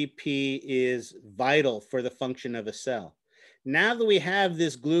 ATP is vital for the function of a cell. Now that we have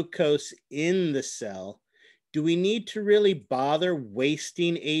this glucose in the cell, do we need to really bother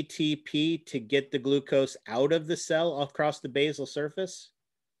wasting ATP to get the glucose out of the cell across the basal surface?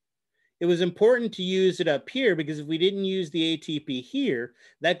 It was important to use it up here because if we didn't use the ATP here,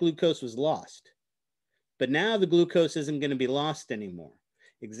 that glucose was lost. But now the glucose isn't going to be lost anymore.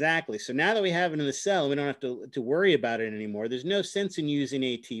 Exactly. So now that we have it in the cell, we don't have to worry about it anymore. There's no sense in using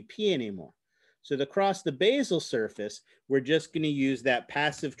ATP anymore. So across the basal surface, we're just going to use that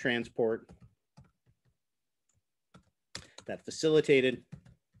passive transport, that facilitated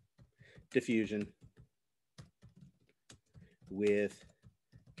diffusion with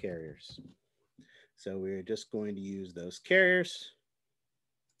carriers. So we're just going to use those carriers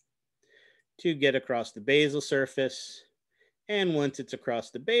to get across the basal surface. And once it's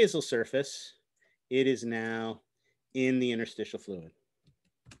across the basal surface, it is now in the interstitial fluid.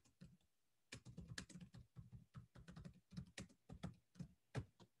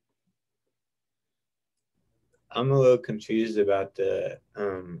 I'm a little confused about the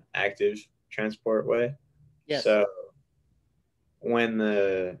active transport way. Yes. So when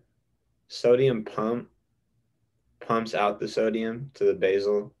the sodium pumps out the sodium to the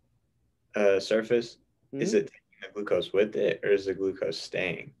basal surface, is it taking the glucose with it, or is the glucose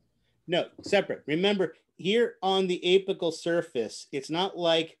staying? No, separate. Remember, here on the apical surface, it's not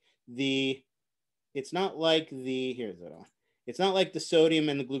like the sodium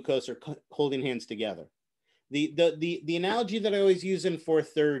and the glucose are holding hands together. The analogy that I always use in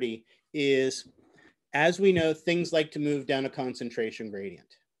 430 is, as we know, things like to move down a concentration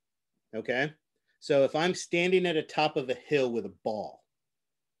gradient. Okay, so if I'm standing at the top of a hill with a ball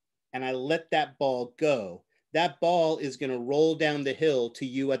and I let that ball go, that ball is going to roll down the hill to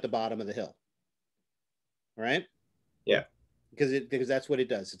you at the bottom of the hill. All right? Yeah. Because that's what it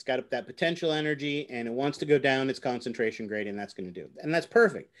does. It's got that potential energy and it wants to go down its concentration gradient. That's going to do it. And that's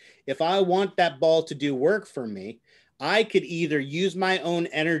perfect. If I want that ball to do work for me, I could either use my own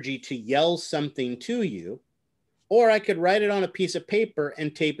energy to yell something to you, or I could write it on a piece of paper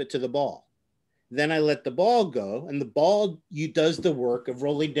and tape it to the ball. Then I let the ball go, and the ball does the work of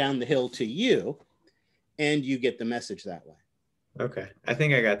rolling down the hill to you, and you get the message that way. Okay, I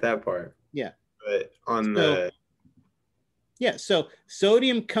think I got that part. Yeah. But on so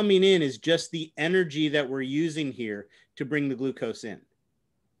sodium coming in is just the energy that we're using here to bring the glucose in.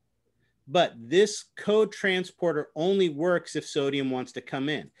 But this co-transporter only works if sodium wants to come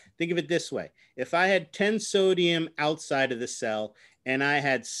in. Think of it this way. If I had 10 sodium outside of the cell and I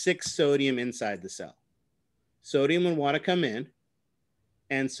had 6 sodium inside the cell, sodium would want to come in.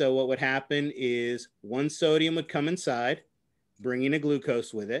 And so what would happen is 1 sodium would come inside, bringing a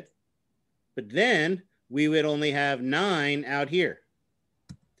glucose with it. But then we would only have 9 out here.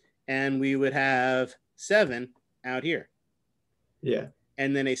 And we would have 7 out here. Yeah.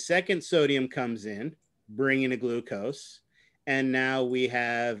 And then a second sodium comes in, bringing a glucose. And now we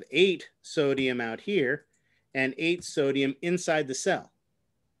have 8 sodium out here and 8 sodium inside the cell.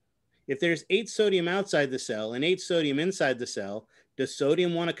 If there's 8 sodium outside the cell and 8 sodium inside the cell, does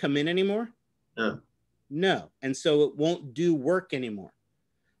sodium want to come in anymore? No. No. And so it won't do work anymore.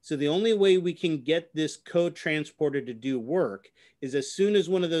 So the only way we can get this co-transporter to do work is as soon as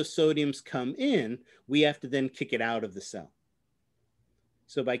one of those sodiums come in, we have to then kick it out of the cell.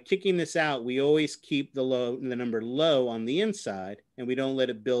 So by kicking this out, we always keep the number low on the inside, and we don't let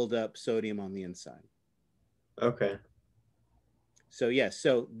it build up sodium on the inside. Okay. So yes,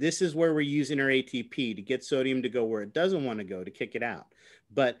 so this is where we're using our ATP to get sodium to go where it doesn't want to go, to kick it out.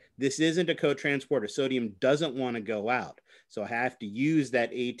 But this isn't a co-transporter. Sodium doesn't want to go out. So I have to use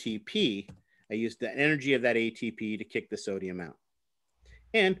that ATP. I use the energy of that ATP to kick the sodium out.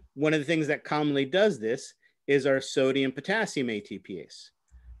 And one of the things that commonly does this is our sodium potassium ATPase,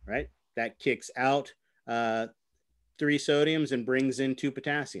 right? That kicks out 3 sodiums and brings in 2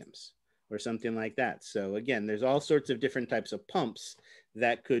 potassiums or something like that. So again, there's all sorts of different types of pumps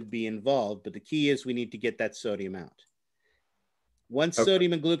that could be involved, but the key is we need to get that sodium out. Once Okay.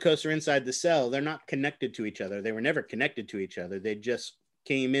 sodium and glucose are inside the cell, they're not connected to each other. They were never connected to each other. They just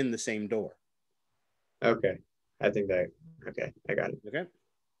came in the same door. Okay. I think that, okay, I got it. Okay.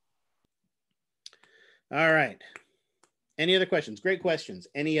 All right. Any other questions? Great questions.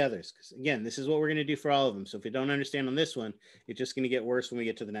 Any others? Because again, this is what we're going to do for all of them. So if you don't understand on this one, it's just going to get worse when we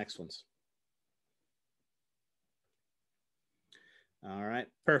get to the next ones. All right,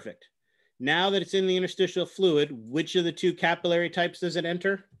 perfect. Now that it's in the interstitial fluid, which of the two capillary types does it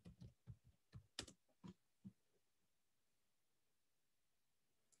enter?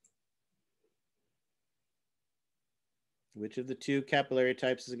 Which of the two capillary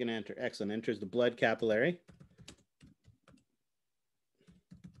types is it going to enter? Excellent. Enters the blood capillary.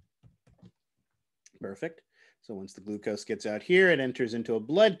 Perfect. So once the glucose gets out here, it enters into a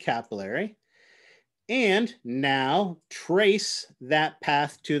blood capillary. And now trace that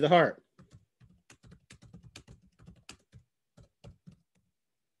path to the heart.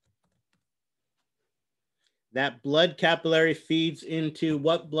 That blood capillary feeds into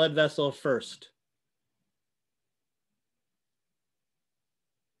what blood vessel first?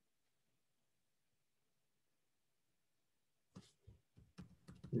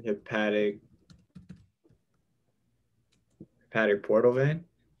 Hepatic portal vein.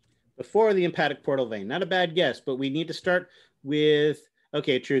 Before the hepatic portal vein. Not a bad guess, but we need to start with,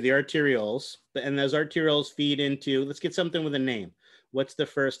 okay, true, the arterioles. And those arterioles feed into, let's get something with a name. What's the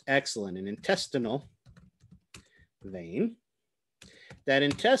first? Excellent. An intestinal vein. That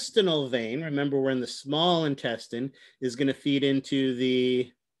intestinal vein, remember we're in the small intestine, is going to feed into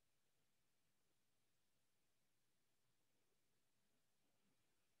the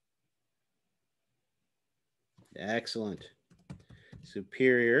excellent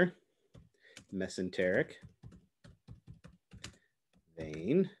superior mesenteric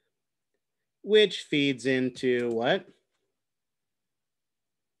vein, which feeds into what?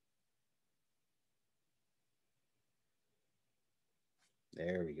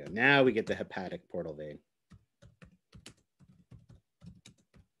 There we go. Now we get the hepatic portal vein.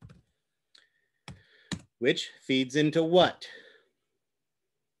 Which feeds into what?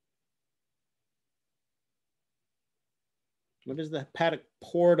 What does the hepatic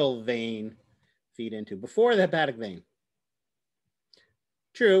portal vein feed into? Before the hepatic vein.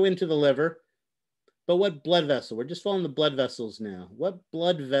 True, into the liver. But what blood vessel? We're just following the blood vessels now. What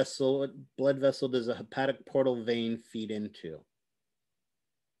blood vessel does a hepatic portal vein feed into?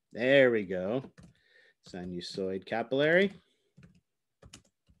 There we go. Sinusoid capillary.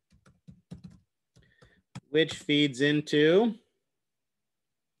 Which feeds into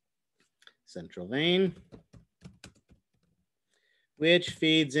central vein. Which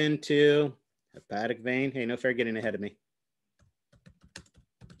feeds into hepatic vein. Hey, no fair getting ahead of me.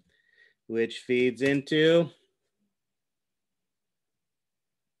 Which feeds into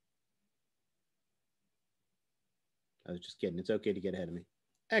I was just kidding. It's okay to get ahead of me.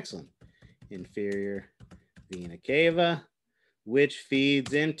 Excellent. Inferior vena cava, which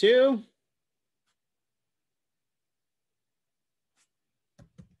feeds into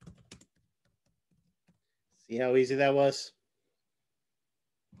see how easy that was?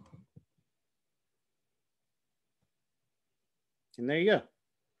 And there you go.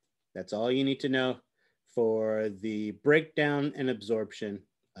 That's all you need to know for the breakdown and absorption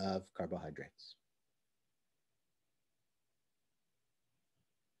of carbohydrates.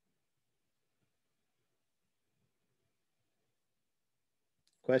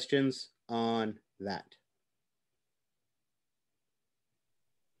 Questions on that?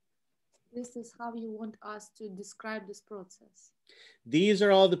 This is how you want us to describe this process. These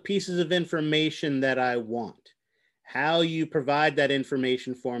are all the pieces of information that I want. How you provide that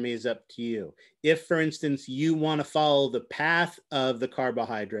information for me is up to you. If, for instance, you want to follow the path of the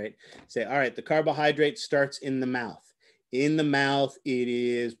carbohydrate, say, all right, the carbohydrate starts in the mouth. In the mouth, it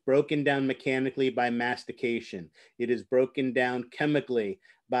is broken down mechanically by mastication. It is broken down chemically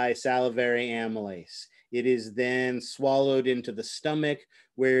by salivary amylase. It is then swallowed into the stomach,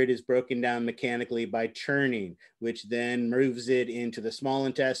 where it is broken down mechanically by churning, which then moves it into the small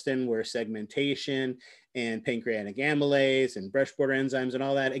intestine, where segmentation and pancreatic amylase and brush border enzymes and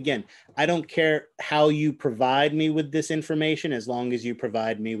all that. Again, I don't care how you provide me with this information, as long as you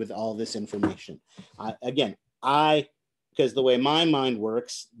provide me with all this information. Because the way my mind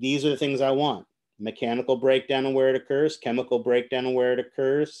works, these are the things I want. Mechanical breakdown and where it occurs, chemical breakdown and where it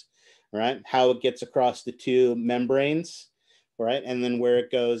occurs, right? How it gets across the two membranes, right? And then where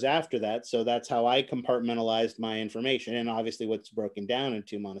it goes after that. So that's how I compartmentalized my information, and obviously what's broken down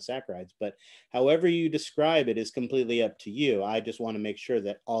into monosaccharides. But however you describe it is completely up to you. I just want to make sure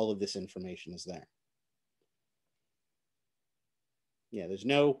that all of this information is there. Yeah, there's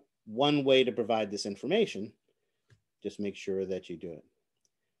no one way to provide this information. Just make sure that you do it.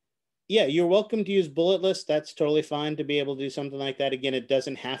 Yeah, you're welcome to use bullet lists. That's totally fine to be able to do something like that. Again, it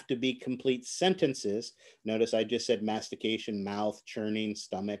doesn't have to be complete sentences. Notice I just said mastication, mouth, churning,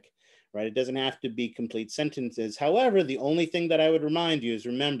 stomach, right? It doesn't have to be complete sentences. However, the only thing that I would remind you is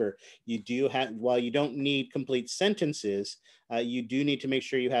remember, you do have, while you don't need complete sentences, you do need to make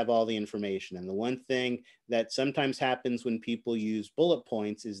sure you have all the information. And the one thing that sometimes happens when people use bullet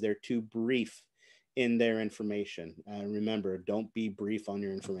points is they're too brief in their information. Remember, don't be brief on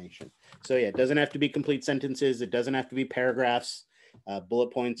your information. So yeah, it doesn't have to be complete sentences. It doesn't have to be paragraphs.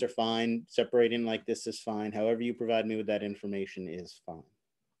 Bullet points are fine. Separating like this is fine. However you provide me with that information is fine.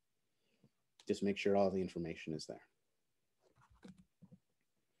 Just make sure all the information is there.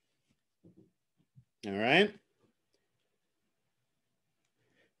 All right.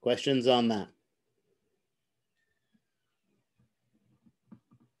 Questions on that?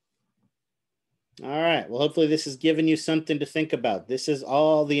 All right, well, hopefully this has given you something to think about. This is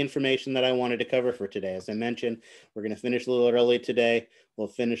all the information that I wanted to cover for today. As I mentioned, we're going to finish a little early today. We'll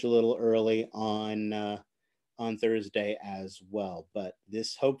finish a little early on Thursday as well. But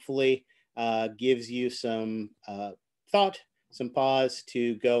this hopefully gives you some thought, some pause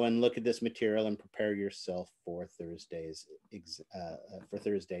to go and look at this material and prepare yourself for Thursday's,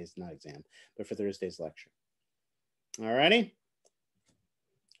 not exam, but for Thursday's lecture. All righty.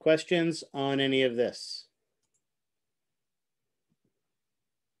 Questions on any of this?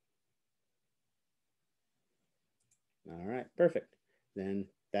 All right, perfect. Then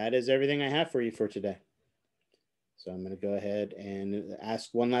that is everything I have for you for today. So I'm going to go ahead and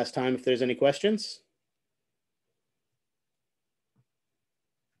ask one last time if there's any questions.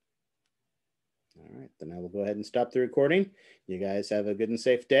 All right, then I will go ahead and stop the recording. You guys have a good and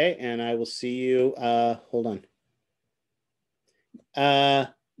safe day, and I will see you, hold on.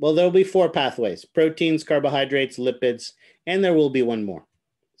 Well, there'll be 4 pathways: proteins, carbohydrates, lipids, and there will be one more.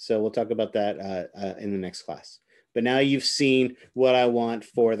 So we'll talk about that in the next class. But now you've seen what I want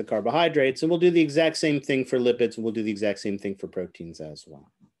for the carbohydrates, and we'll do the exact same thing for lipids, and we'll do the exact same thing for proteins as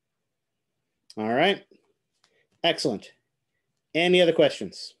well. All right, excellent. Any other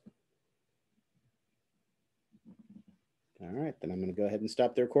questions? All right, then I'm going to go ahead and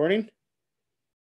stop the recording.